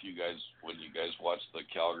don't know if you guys, when you guys watched the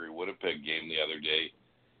Calgary-Winnipeg game the other day,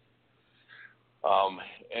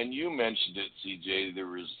 and you mentioned it, CJ,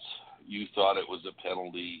 you thought it was a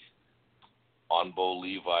penalty on Bo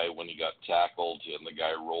Levi when he got tackled and the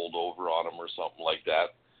guy rolled over on him or something like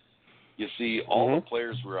that. You see, all the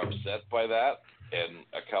players were upset by that, and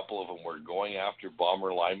a couple of them were going after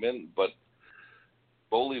Bomber linemen, but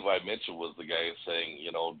Bo Levi Mitchell was the guy saying,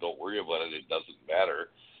 don't worry about it, it doesn't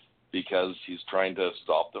matter, because he's trying to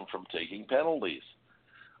stop them from taking penalties.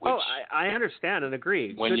 Which, I understand and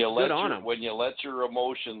agree. When good, you let good on him. when you let your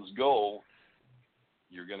emotions go,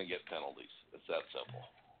 you're going to get penalties. It's that simple.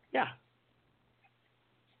 Yeah.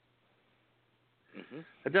 Mm-hmm.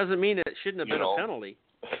 It doesn't mean it shouldn't have been a penalty.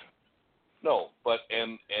 No, but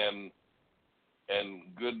and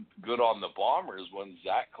good on the Bombers when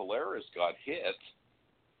Zach Collaros got hit.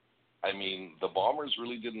 I mean, the Bombers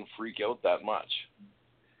really didn't freak out that much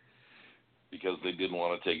because they didn't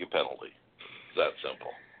want to take a penalty. It's that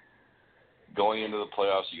simple. Going into the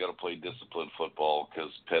playoffs, you got to play disciplined football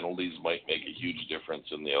because penalties might make a huge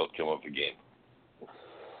difference in the outcome of the game.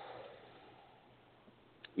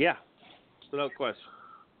 Yeah, without question.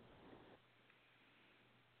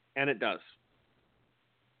 And it does.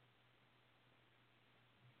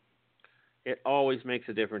 It always makes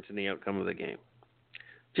a difference in the outcome of the game.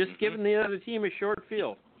 Just giving the other team a short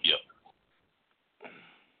field. Yep.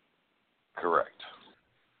 Correct.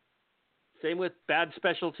 Same with bad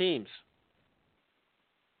special teams.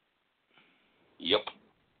 Yep.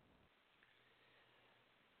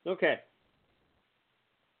 Okay.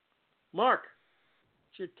 Mark,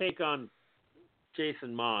 what's your take on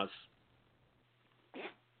Jason Moss?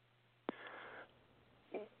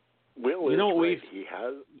 Will is right. He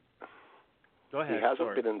has. Go ahead. He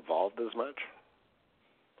hasn't been involved as much.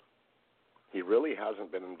 He really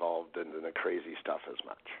hasn't been involved in the crazy stuff as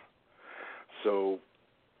much. So,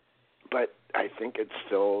 but I think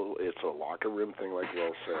it's a locker room thing, like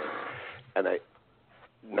Will said. And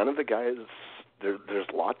none of the guys, there's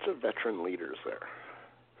lots of veteran leaders there.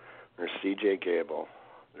 There's C.J. Gable.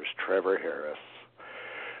 There's Trevor Harris.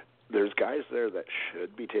 There's guys there that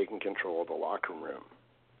should be taking control of the locker room.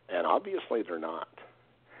 And obviously they're not.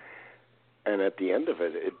 And at the end of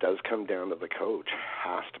it, it does come down to the coach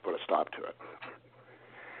has to put a stop to it.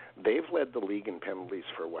 They've led the league in penalties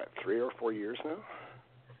for, 3 or 4 years now?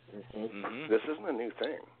 Mm-hmm. This isn't a new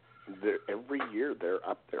thing. Every year they're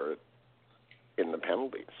up there in the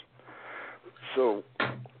penalties. So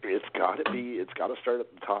it's got to start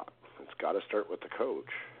at the top. It's got to start with the coach.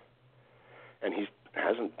 And he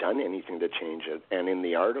hasn't done anything to change it. And in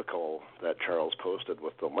the article that Charles posted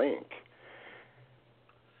with the link,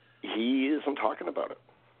 he isn't talking about it.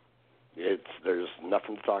 There's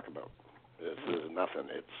nothing to talk about. This is nothing.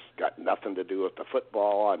 It's got nothing to do with the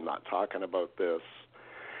football. I'm not talking about this.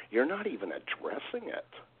 You're not even addressing it.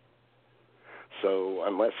 So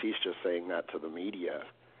unless he's just saying that to the media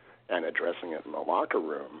and addressing it in the locker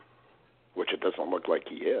room, which it doesn't look like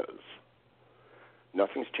he is,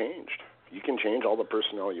 nothing's changed. You can change all the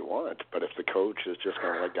personnel you want, but if the coach is just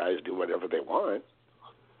going to let guys do whatever they want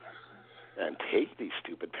and take these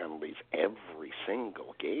stupid penalties every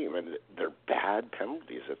single game, and they're bad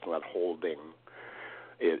penalties. It's not holding.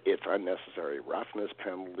 It's unnecessary roughness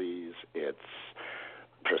penalties. It's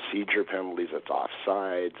procedure penalties. It's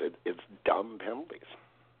offsides. It's dumb penalties.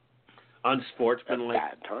 Unsportsmanlike.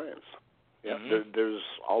 At bad times. Yeah, there's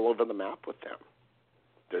all over the map with them.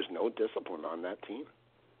 There's no discipline on that team.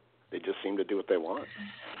 They just seem to do what they want.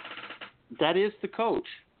 That is the coach.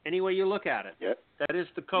 Any way you look at it. Yep. That is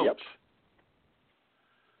the coach. Yep.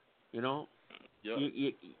 Yep.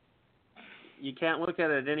 You can't look at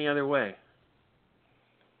it any other way.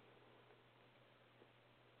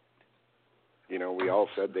 We all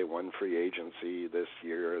said they won free agency this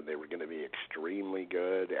year. They were going to be extremely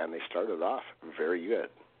good, and they started off very good.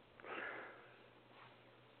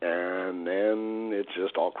 And then it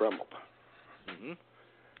just all crumbled. Mm-hmm.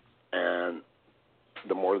 And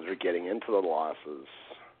the more they're getting into the losses,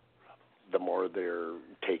 the more they're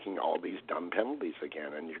taking all these dumb penalties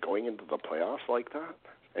again. And you're going into the playoffs like that,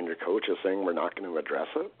 and your coach is saying we're not going to address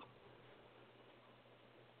it.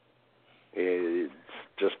 It's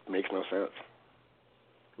just makes no sense.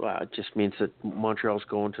 Well, it just means that Montreal's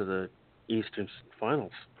going to the Eastern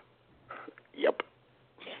Finals. Yep.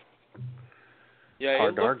 Yeah,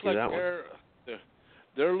 Hard it to looks argue like that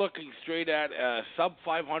they're looking straight at a sub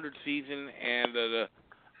 500 season and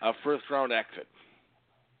a first round exit.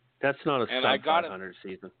 That's not a And sub 500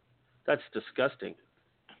 season. That's disgusting.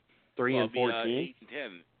 3-14. 8-10.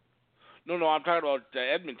 No, I'm talking about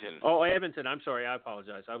Edmonton. Oh, Edmonton. I'm sorry. I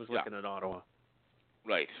apologize. I was looking at Ottawa.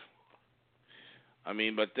 Right. I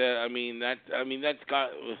mean, but that's got.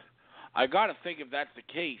 I got to think if that's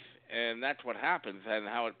the case, and that's what happens, and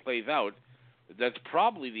how it plays out. That's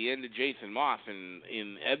probably the end of Jason Moss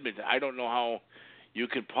in Edmonton. I don't know how you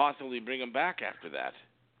could possibly bring him back after that.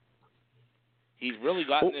 He's really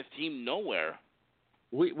gotten this team nowhere.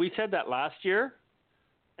 We said that last year,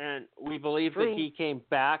 and we believe that he came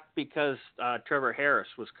back because Trevor Harris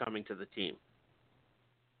was coming to the team.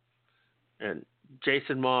 And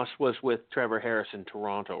Jason Moss was with Trevor Harris in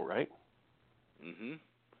Toronto, right? Mhm.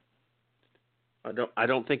 I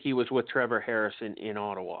don't think he was with Trevor Harris in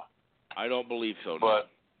Ottawa. I don't believe so. No. But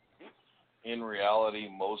in reality,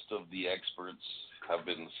 most of the experts have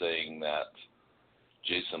been saying that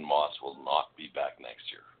Jason Moss will not be back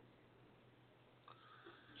next year.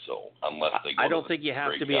 So unless they go I don't think you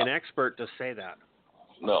have to be an expert to say that.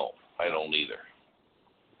 No, I don't either.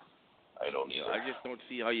 I just don't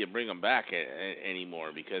see how you bring him back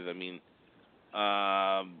anymore because, I mean,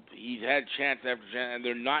 he's had chance after chance, and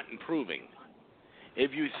they're not improving.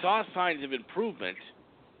 If you saw signs of improvement,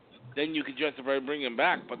 then you could justify bringing him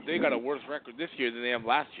back, but they got a worse record this year than they have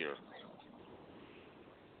last year.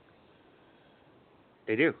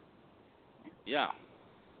 They do. Yeah.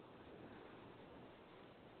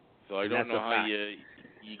 So I don't know how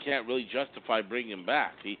you can't really justify bringing him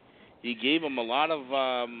back. He gave him a lot of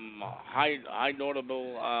high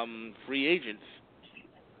notable free agents,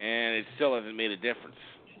 and it still hasn't made a difference.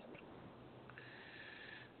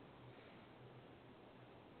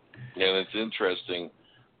 And it's interesting.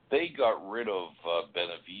 They got rid of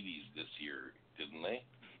Benavides this year, didn't they?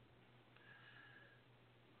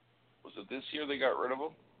 Was it this year they got rid of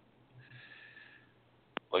him?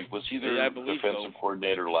 Like, was he their defensive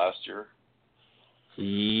coordinator last year?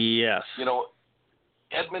 Yes. You know,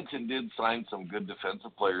 Edmonton did sign some good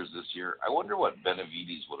defensive players this year. I wonder what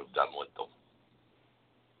Benavides would have done with them.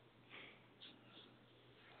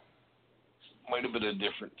 Might have been a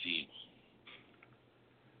different team.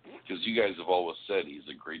 Because you guys have always said he's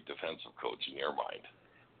a great defensive coach in your mind.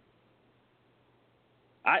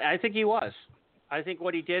 I think he was. I think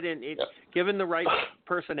what he did, given the right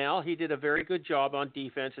personnel, he did a very good job on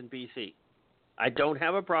defense in BC. I don't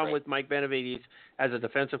have a problem with Mike Benavides as a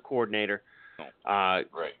defensive coordinator.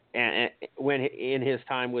 And when in his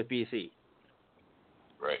time with BC.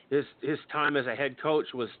 Right. His time as a head coach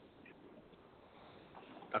was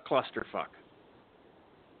a clusterfuck.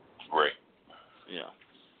 Right. Yeah.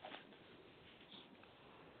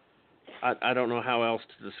 I don't know how else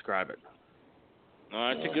to describe it.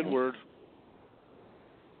 No, that's a good word.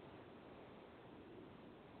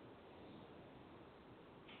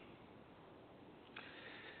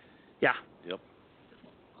 Yeah. Yep.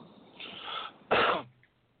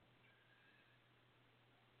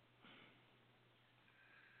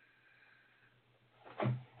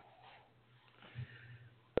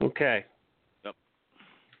 Okay. Yep.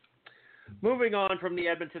 Moving on from the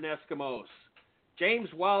Edmonton Eskimos. James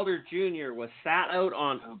Wilder Jr. was sat out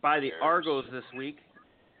by the Argos this week,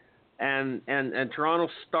 and Toronto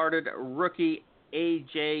started rookie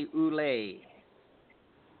A.J. Oulé.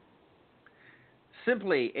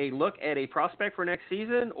 Simply a look at a prospect for next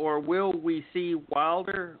season, or will we see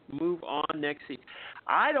Wilder move on next season?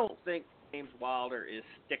 I don't think James Wilder is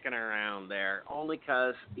sticking around there, only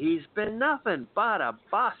because he's been nothing but a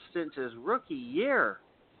bust since his rookie year.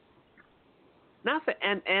 Nothing,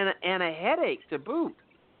 and a headache to boot.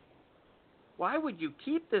 Why would you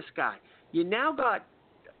keep this guy? You now got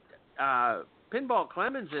Pinball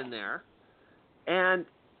Clemens in there, and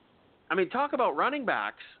I mean, talk about running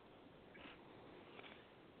backs.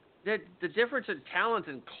 The difference in talent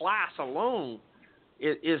and class alone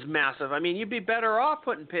is massive. I mean, you'd be better off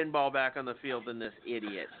putting Pinball back on the field than this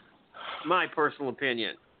idiot. My personal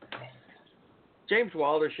opinion. James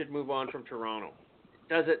Wilder should move on from Toronto.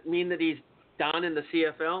 Does it mean that he's done in the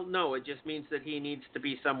CFL? No, it just means that he needs to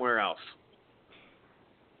be somewhere else.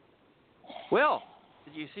 Will,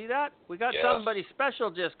 did you see that? We got somebody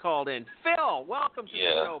special just called in. Phil, welcome to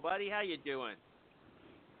the show, buddy. How you doing?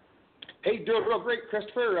 Hey, doing real great,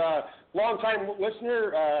 Christopher. Long-time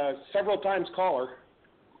listener, several times caller.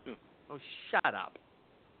 Oh, shut up.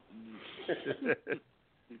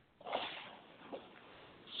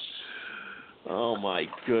 Oh, my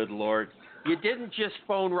good Lord. You didn't just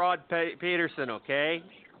phone Rod Peterson, okay?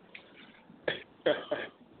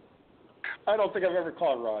 I don't think I've ever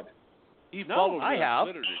called Rod. No, I have.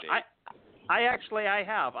 Twitter today. I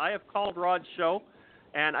have. I have called Rod's show,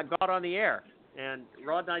 and I got on the air. And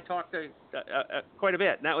Rod and I talked quite a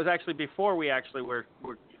bit. And that was actually before we actually were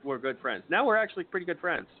good friends. Now we're actually pretty good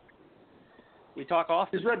friends. We talk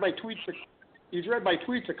often. He's read my tweets. He's read my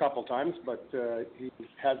tweets a couple times, but he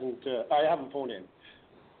hasn't. I haven't phoned in.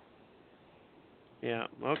 Yeah.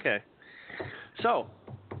 Okay. So,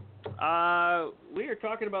 we are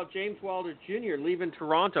talking about James Wilder Jr. leaving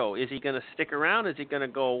Toronto. Is he going to stick around? Is he going to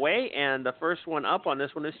go away? And the first one up on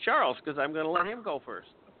this one is Charles, because I'm going to let him go first.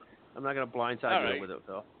 I'm not going to blindside you with it,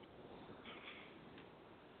 Phil.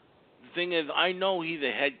 The thing is, I know he's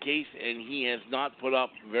a head case, and he has not put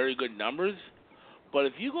up very good numbers. But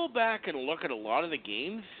if you go back and look at a lot of the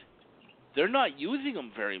games, they're not using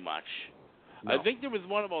him very much. No. I think there was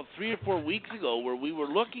one about 3 or 4 weeks ago where we were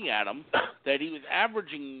looking at him that he was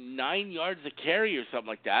averaging 9 yards a carry or something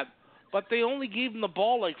like that, but they only gave him the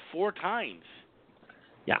ball like 4 times.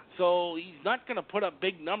 Yeah. So he's not going to put up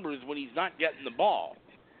big numbers when he's not getting the ball.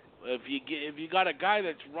 If you got a guy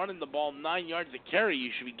that's running the ball 9 yards a carry,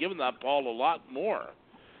 you should be giving that ball a lot more.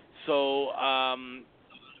 So I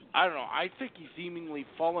don't know. I think he's seemingly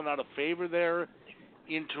fallen out of favor there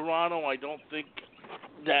in Toronto. I don't think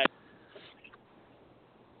that.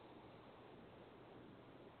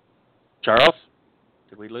 Charles,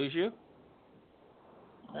 did we lose you?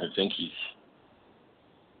 I think he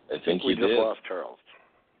we just did. lost Charles.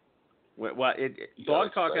 What?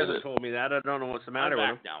 Blog Talk hasn't told me that. I don't know what's the matter with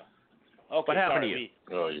him. Now. Okay, what happened sorry,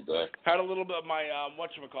 to you? Oh, you're back. Had a little bit of my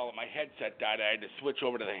whatchamacallit, my headset died. I had to switch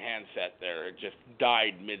over to the handset there. It just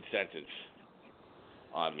died mid-sentence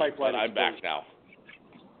on me, but I'm back now.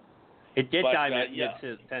 It did die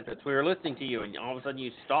mid-sentence. We were listening to you, and all of a sudden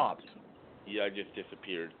you stopped. Yeah, I just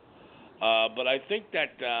disappeared. But I think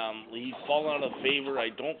that he's fallen out of favor. I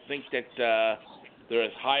don't think that they're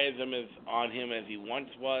as high on him as he once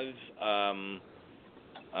was.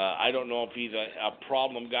 I don't know if he's a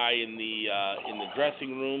problem guy in the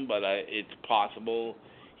dressing room, but it's possible.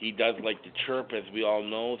 He does like to chirp, as we all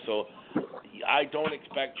know. So I don't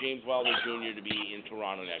expect James Wilder Jr. to be in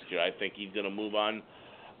Toronto next year. I think he's going to move on.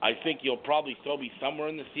 I think he'll probably still be somewhere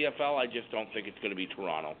in the CFL. I just don't think it's going to be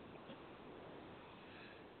Toronto.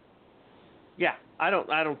 Yeah, I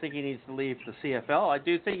don't think he needs to leave the CFL. I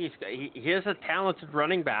do think he is a talented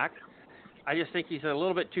running back. I just think he's a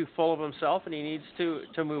little bit too full of himself, and he needs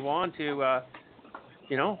to move on to,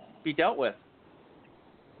 be dealt with.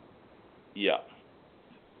 Yeah.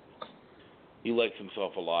 He likes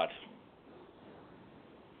himself a lot.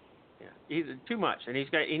 Yeah, he's too much, and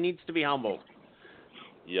he needs to be humbled.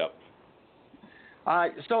 Yep.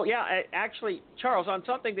 Actually, Charles, on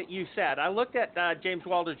something that you said, I looked at James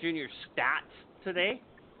Wilder Jr.'s stats today.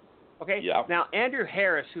 Okay. Yeah. Now, Andrew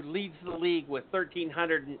Harris, who leads the league with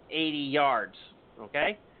 1,380 yards,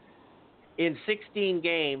 okay, in 16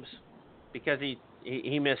 games, because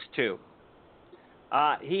he missed 2.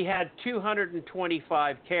 He had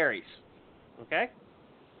 225 carries. Okay.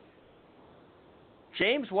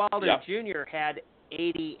 James Wilder Jr. had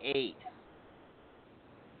 88.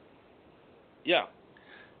 Yeah.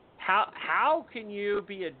 How can you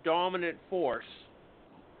be a dominant force?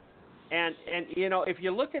 And if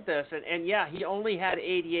you look at this, and he only had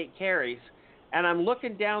 88 carries, and I'm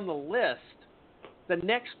looking down the list, the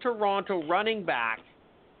next Toronto running back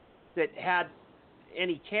that had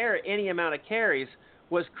any amount of carries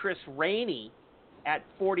was Chris Rainey at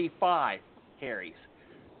 45 carries.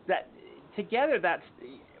 Together,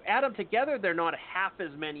 they're not half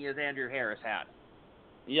as many as Andrew Harris had.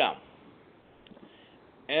 Yeah.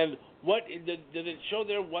 And what did it show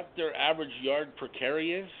there? What their average yard per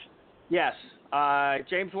carry is? Yes,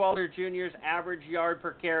 James Wilder Jr.'s average yard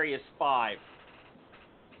per carry is 5.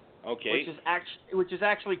 Okay. Which is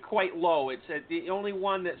actually quite low. It's the only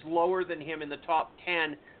one that's lower than him in the top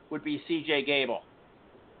 10 would be C.J. Gable.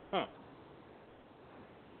 Huh.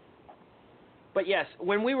 But yes,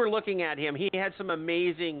 when we were looking at him, he had some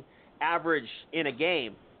amazing average in a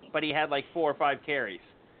game, but he had like 4 or 5 carries,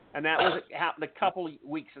 and that was happened a couple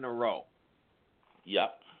weeks in a row.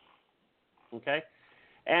 Yep. Okay,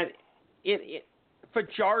 and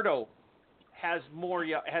Fajardo has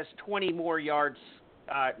 20 more yards,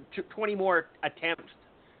 20 more attempts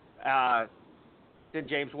than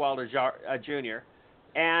James Wilder Jr.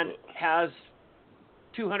 and has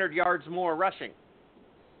 200 yards more rushing.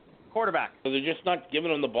 Quarterback. So they're just not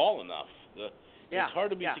giving him the ball enough. It's hard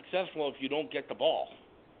to be successful if you don't get the ball.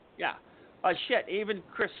 Yeah. Even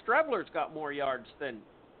Chris Strebler's got more yards than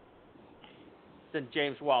than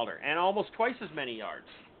James Wilder, and almost twice as many yards.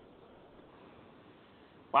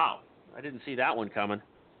 Wow, I didn't see that one coming.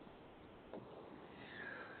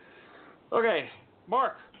 Okay,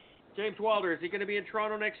 Mark, James Wilder, is he going to be in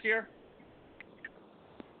Toronto next year?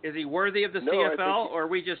 Is he worthy of the CFL, or are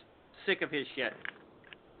we just sick of his shit?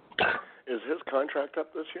 Is his contract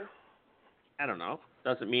up this year? I don't know.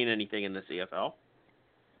 Doesn't mean anything in the CFL.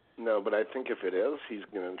 No, but I think if it is, he's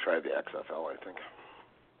going to try the XFL, I think.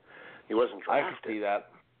 He wasn't drafted. I could see that.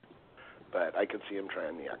 But I could see him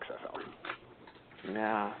trying the XFL.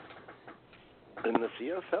 Yeah. In the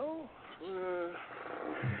CFL?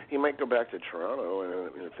 He might go back to Toronto,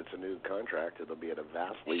 and if it's a new contract, it'll be at a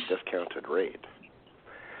vastly discounted rate.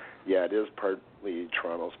 Yeah, it is partly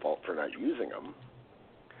Toronto's fault for not using him,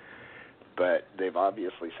 but they've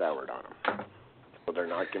obviously soured on him. So they're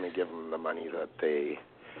not going to give him the money that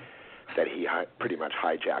he pretty much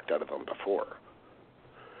hijacked out of them before.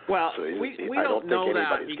 Well, so we don't know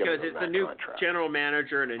that because it's a new contract. general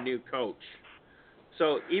manager and a new coach.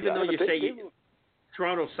 So even though you say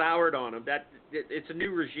Toronto soured on him, it's a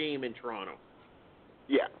new regime in Toronto.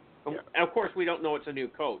 Yeah. Of course, we don't know it's a new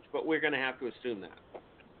coach, but we're going to have to assume that.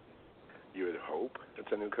 You would hope it's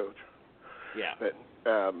a new coach. Yeah. But,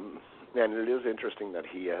 and it is interesting that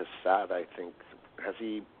he has sat, I think, has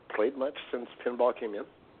he played much since pinball came in?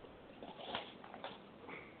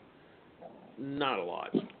 Not a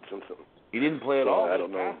lot. He didn't play at all this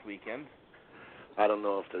past weekend. I don't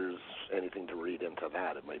know if there's anything to read into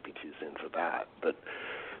that. It might be too soon for that. But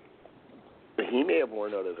he may have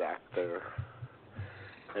worn out his act there.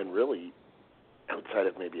 And really, outside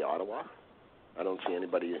of maybe Ottawa, I don't see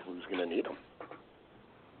anybody who's going to need him.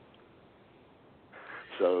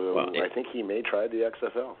 So I think he may try the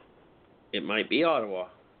XFL. It might be Ottawa.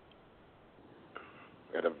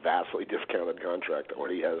 At a vastly discounted contract than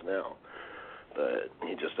what he has now. But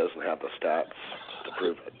he just doesn't have the stats to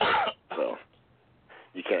prove it. So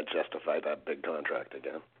you can't justify that big contract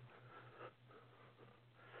again.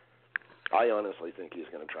 I honestly think he's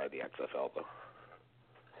going to try the XFL, though.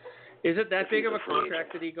 Is it that big of a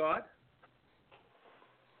contract that he got?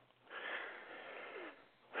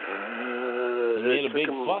 He made a big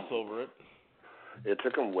fuss over it. It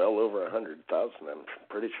took him well over 100,000, I'm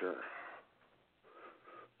pretty sure.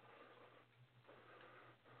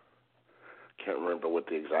 Can't remember what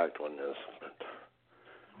the exact one is. But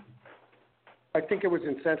I think it was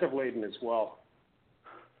incentive laden as well.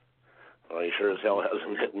 Well, he sure as hell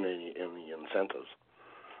hasn't hit any incentives.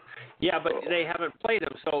 Yeah, but they haven't played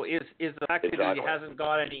him. So is the fact that he hasn't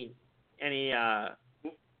got any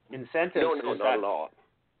incentives? No, not at all.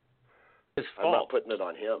 His fault. I'm not putting it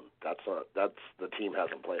on him. That's the team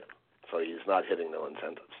hasn't played him, so he's not hitting no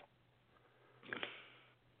incentives.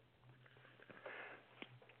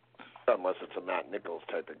 Unless it's a Matt Nichols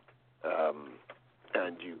type of,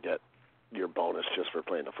 and you get your bonus just for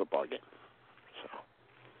playing a football game. So.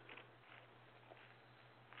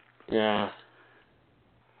 Yeah.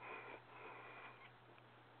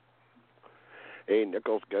 Hey,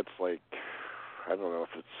 Nichols gets I don't know if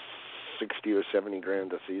it's 60 or 70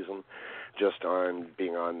 grand a season just on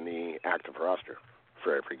being on the active roster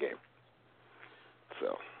for every game.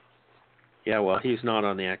 So. Yeah, well, he's not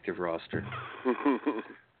on the active roster.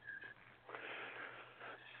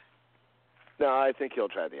 No, I think he'll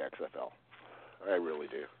try the XFL. I really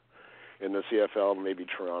do. In the CFL, maybe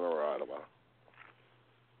Toronto or Ottawa.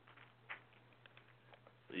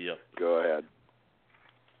 Yep. Go ahead.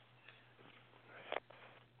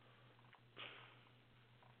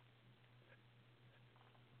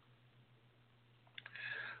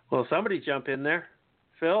 Well, somebody jump in there.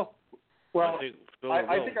 Phil? Well,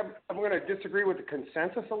 I think I'm going to disagree with the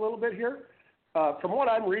consensus a little bit here. From what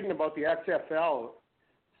I'm reading about the XFL,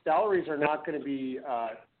 salaries are not going to be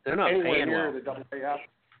they're not anywhere near well. the WAF.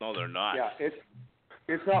 No, they're not. Yeah,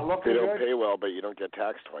 it's not looking good. They don't pay well, but you don't get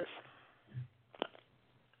taxed twice.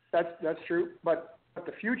 That's true, but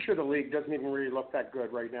the future of the league doesn't even really look that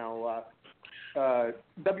good right now.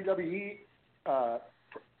 WWE, I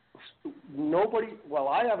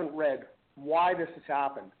haven't read why this has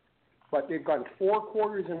happened, but they've gone 4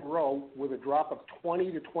 quarters in a row with a drop of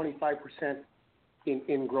 20 to 25%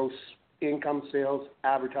 in gross income, sales,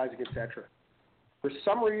 advertising, etc. For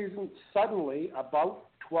some reason, suddenly, about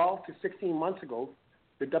 12 to 16 months ago,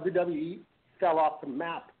 the WWE fell off the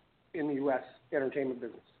map in the U.S. entertainment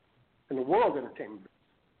business, in the world entertainment business.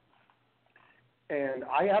 And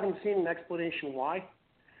I haven't seen an explanation why.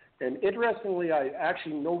 And interestingly, I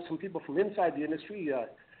actually know some people from inside the industry.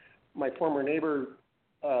 My former neighbor,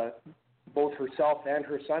 both herself and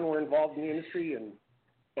her son were involved in the industry,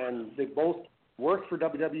 and they both worked for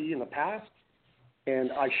WWE in the past.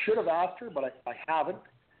 And I should have asked her, but I haven't.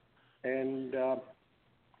 And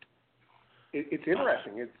it's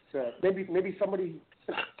interesting. It's maybe somebody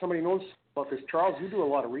knows about this. Charles, you do a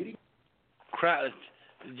lot of reading.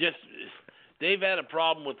 Just they've had a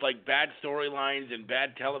problem with like bad storylines and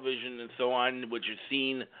bad television and so on, which has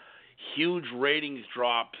seen huge ratings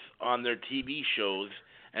drops on their TV shows,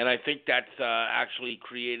 and I think that's actually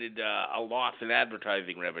created a loss in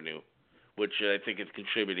advertising revenue, which I think is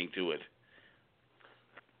contributing to it.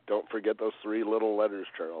 Don't forget those 3 little letters,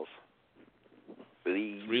 Charles.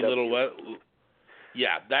 Three little letters.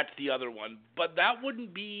 Yeah, that's the other one. But that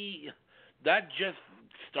wouldn't be. That just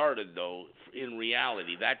started though. In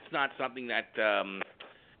reality, that's not something that.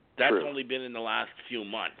 That's True. only been in the last few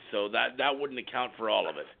months, so that wouldn't account for all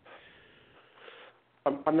of it.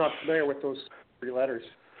 I'm not familiar with those 3 letters.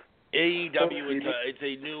 AEW, it's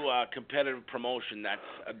a new competitive promotion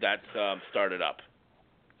that's started up.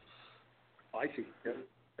 I see. Yeah,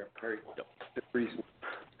 very good reason.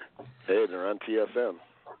 Hey, they're on TSN.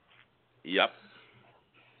 Yep.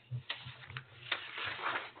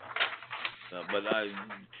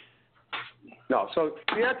 No, so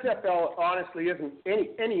the XFL honestly isn't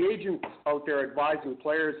any agents out there advising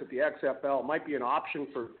players that the XFL might be an option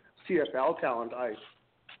for CFL talent.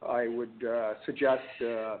 I would suggest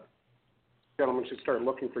gentlemen should start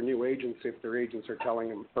looking for new agents if their agents are telling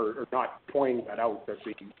them or not pointing that out, that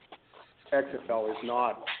the XFL is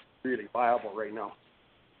not really viable right now.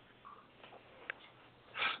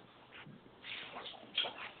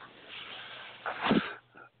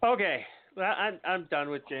 Okay, I'm done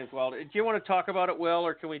with James Wilder. Do you want to talk about it, Will,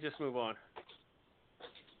 or can we just move on?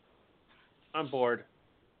 I'm bored.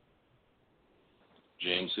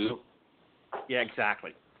 James who? Yeah,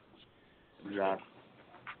 exactly. Exactly.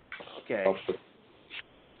 Okay.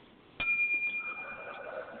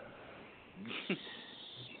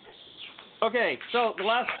 Okay, so the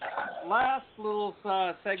last little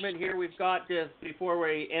segment here we've got just before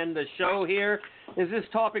we end the show here is this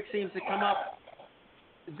topic seems to come up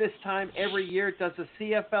this time every year. Does the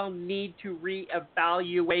CFL need to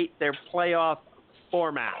reevaluate their playoff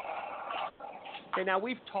format? Okay, now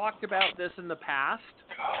we've talked about this in the past.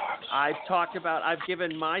 I've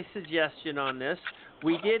given my suggestion on this.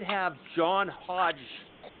 We did have John Hodge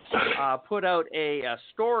put out a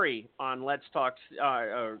story on Let's Talk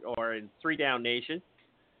or in 3 Down Nation.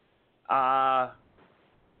 I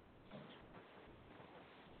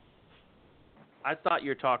thought you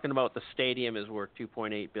were talking about the stadium is worth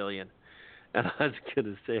 $2.8 billion, and I was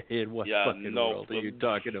gonna say, in what fucking world are you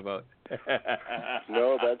talking about?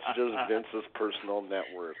 No, that's just Vince's personal net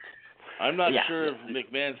worth. I'm not sure if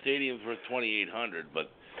McMahon Stadium's worth $2,800, but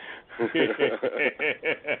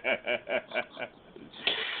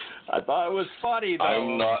I thought it was funny though.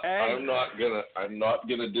 I'm not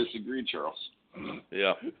gonna disagree, Charles.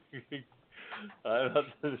 Yeah. I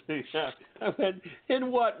mean,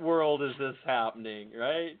 in what world is this happening,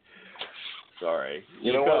 right? Sorry.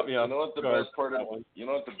 You know what the best part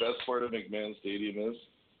of McMahon Stadium is?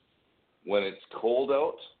 When it's cold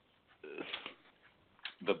out,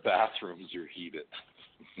 the bathrooms are heated.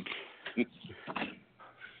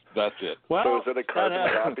 That's it. Well, so is it a carbon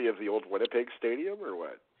copy of the old Winnipeg Stadium or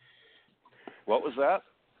what? What was that?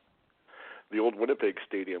 The old Winnipeg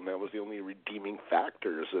Stadium, that was the only redeeming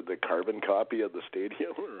factor. Is it the carbon copy of the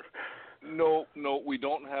stadium? Or? No, we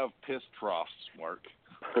don't have piss troughs, Mark.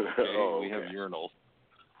 Okay? We have urinals.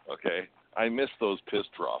 Okay, I miss those piss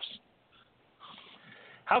troughs.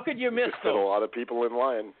 How could you miss those? A lot of people in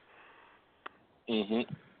line. Mhm.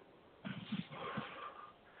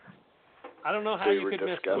 I don't know how you could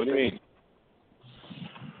miss those. What do you mean?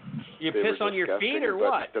 You piss on your feet or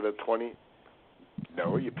what? Instead of 20.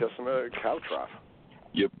 No, you piss in a cow trough.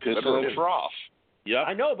 You piss in a trough. Yeah.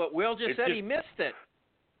 I know, but Will just said he missed it.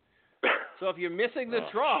 So if you're missing the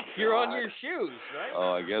trough, you're on your shoes, right?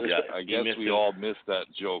 Oh, I guess we all missed that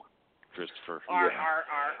joke, Christopher.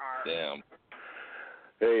 Damn.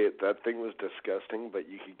 Hey, that thing was disgusting, but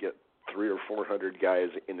you could get 300 or 400 guys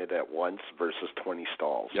in it at once versus 20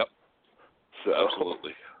 stalls. Yep. So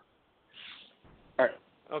absolutely. All right.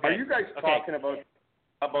 Okay. Are you guys talking about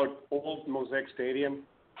old Mosaic Stadium?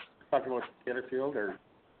 Talking about Taylor Field or?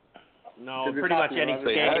 No, pretty much any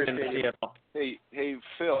stadium in the CFL. Hey,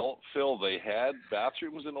 Phil, they had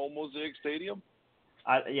bathrooms in old Mosaic Stadium?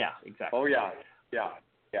 Yeah, exactly. Oh yeah.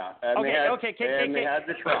 And they had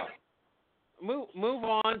the trough. Move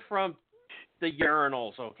on from the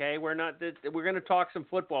urinals, okay? We're going to talk some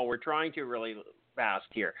football. We're trying to really fast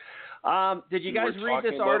here. Did you guys read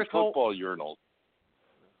this article? Football urinals.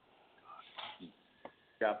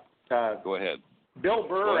 Yeah. Go ahead. Bill Go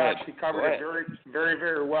Burr ahead. actually covered Go it ahead. very, very,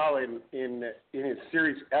 very well in his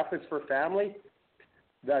series F is for Family.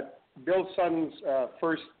 That Bill's son's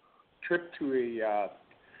first trip to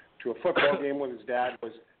a football game with his dad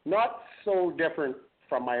was not so different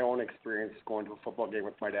from my own experience going to a football game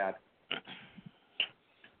with my dad.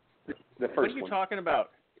 The first What are you one. talking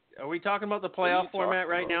about? Are we talking about the playoff format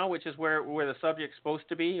right now, which is where the subject's supposed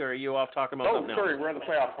to be, or are you off talking about something sorry, else? we're in the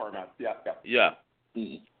playoff format. Yeah. Yeah.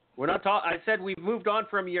 We're not talking. I said we've moved on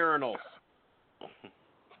from urinals.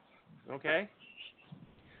 Okay?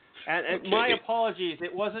 And my apologies.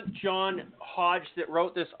 It wasn't John Hodge that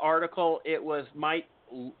wrote this article. It was Mike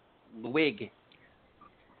Wig.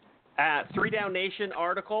 3 Down Nation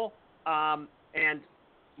article. And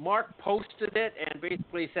Mark posted it and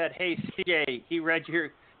basically said, hey, CJ, he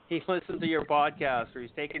listened to your podcast, or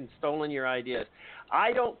he's stolen your ideas.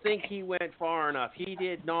 I don't think he went far enough. He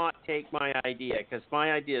did not take my idea, because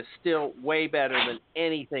my idea is still way better than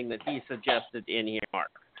anything that he suggested in here,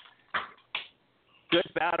 Mark. Good,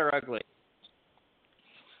 bad, or ugly.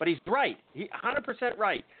 But he's right. 100%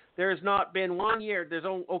 right. There's not been 1 year.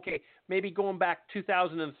 Maybe going back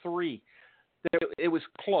 2003, it was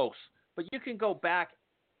close. But you can go back.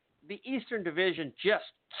 The Eastern Division just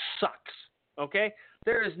sucks, okay?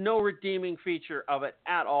 There is no redeeming feature of it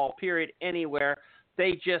at all, period, anywhere.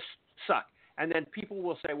 They just suck. And then people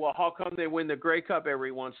will say, well, how come they win the Grey Cup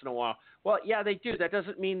every once in a while? Well, yeah, they do. That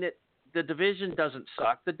doesn't mean that the division doesn't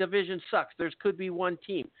suck. The division sucks. There could be one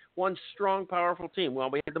team, one strong, powerful team.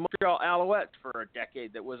 Well, we had the Montreal Alouettes for a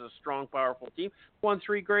decade that was a strong, powerful team, won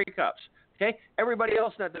 3 Grey Cups, okay? Everybody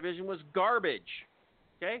else in that division was garbage,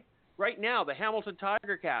 okay? Right now, the Hamilton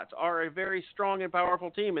Tiger Cats are a very strong and powerful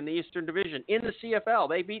team in the Eastern Division. In the CFL,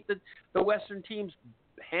 they beat the Western teams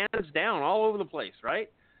hands down all over the place, right?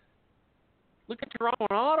 Look at Toronto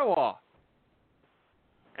and Ottawa.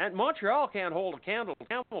 And Montreal can't hold a candle to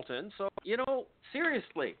Hamilton, so,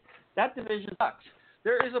 seriously, that division sucks.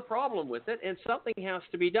 There is a problem with it, and something has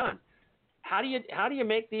to be done. How do you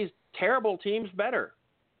make these terrible teams better?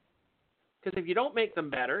 Because if you don't make them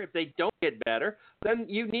better, if they don't get better, then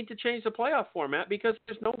you need to change the playoff format, because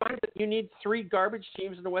there's no way that you need 3 garbage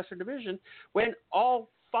teams in the Western Division when all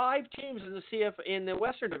 5 teams in the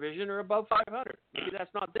Western Division are above 500. Maybe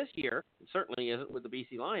that's not this year. It certainly isn't with the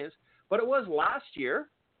BC Lions, but it was last year.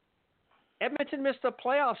 Edmonton missed the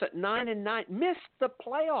playoffs at 9-9. Missed the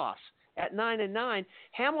playoffs at 9-9.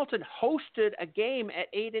 Hamilton hosted a game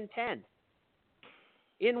at 8-10.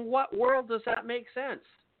 In what world does that make sense?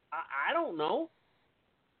 I don't know.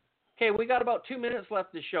 Okay, we got about 2 minutes left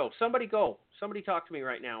of the show. Somebody go. Somebody talk to me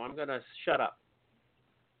right now. I'm going to shut up.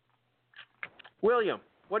 William,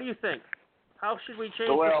 what do you think? How should we change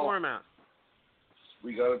the format?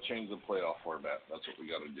 We got to change the playoff format. That's what we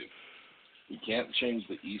got to do. We can't change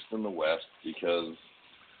the East and the West, because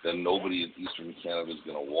then nobody in Eastern Canada is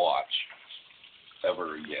going to watch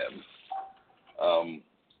ever again.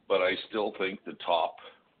 But I still think the top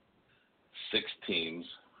 6 teams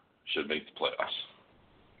should make the playoffs.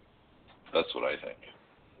 That's what I think.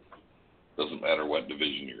 Doesn't matter what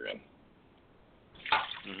division you're in.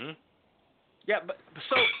 Mhm. Yeah, but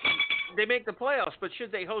so they make the playoffs, but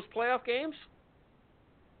should they host playoff games?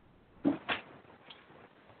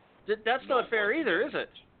 That's not fair either, is it?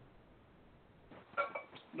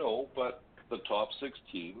 No, but the top 6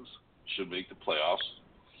 teams should make the playoffs,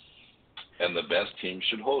 and the best team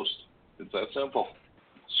should host. It's that simple.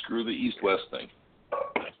 Screw the East-West thing.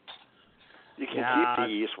 You can keep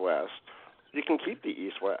the East-West. You can keep the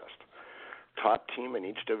East-West. Top team in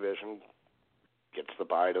each division gets the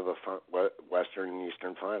bye to the Western and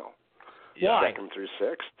Eastern final. Why? Second through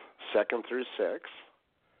sixth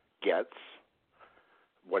gets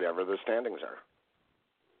whatever the standings are.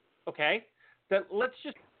 Okay. Then let's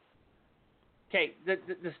just. Okay,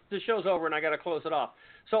 the show's over and I got to close it off.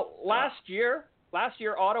 So last year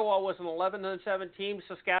Ottawa was an 11-7 team.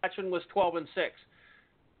 Saskatchewan was 12-6.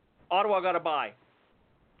 Ottawa got a bye.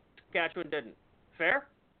 Saskatchewan didn't. Fair?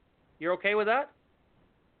 You're okay with that?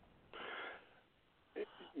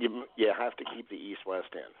 You have to keep the East-West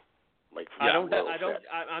in. I'm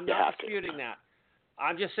not disputing that.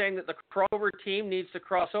 I'm just saying that the crossover team needs to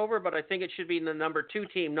cross over, but I think it should be the number 2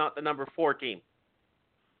 team, not the number 4 team.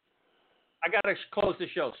 I got to close the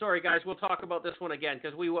show. Sorry, guys. We'll talk about this one again,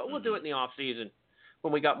 because we'll do it in the off season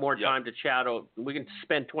when we got more time to chat. We can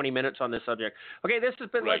spend 20 minutes on this subject. Okay, this has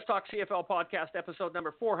been Let's Talk CFL podcast, episode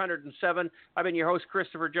number 407. I've been your host,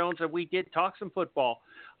 Christopher Jones, and we did talk some football.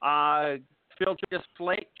 Phil just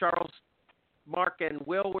late. Charles, Mark, and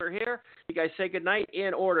Will were here. You guys say goodnight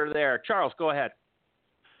in order there. Charles, go ahead.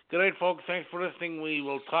 Good night, folks. Thanks for listening. We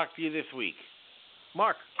will talk to you this week.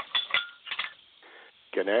 Mark.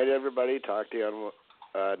 Good night, everybody. Talk to you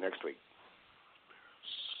on next week.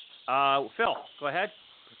 Phil, go ahead.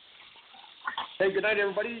 Hey, good night,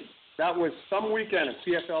 everybody. That was some weekend of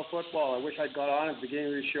CFL football. I wish I'd got on at the beginning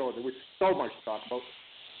of the show. There was so much to talk about.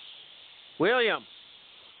 William,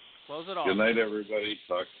 close it off. Good night, everybody.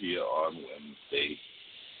 Talk to you on Wednesday.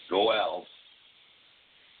 Go Als.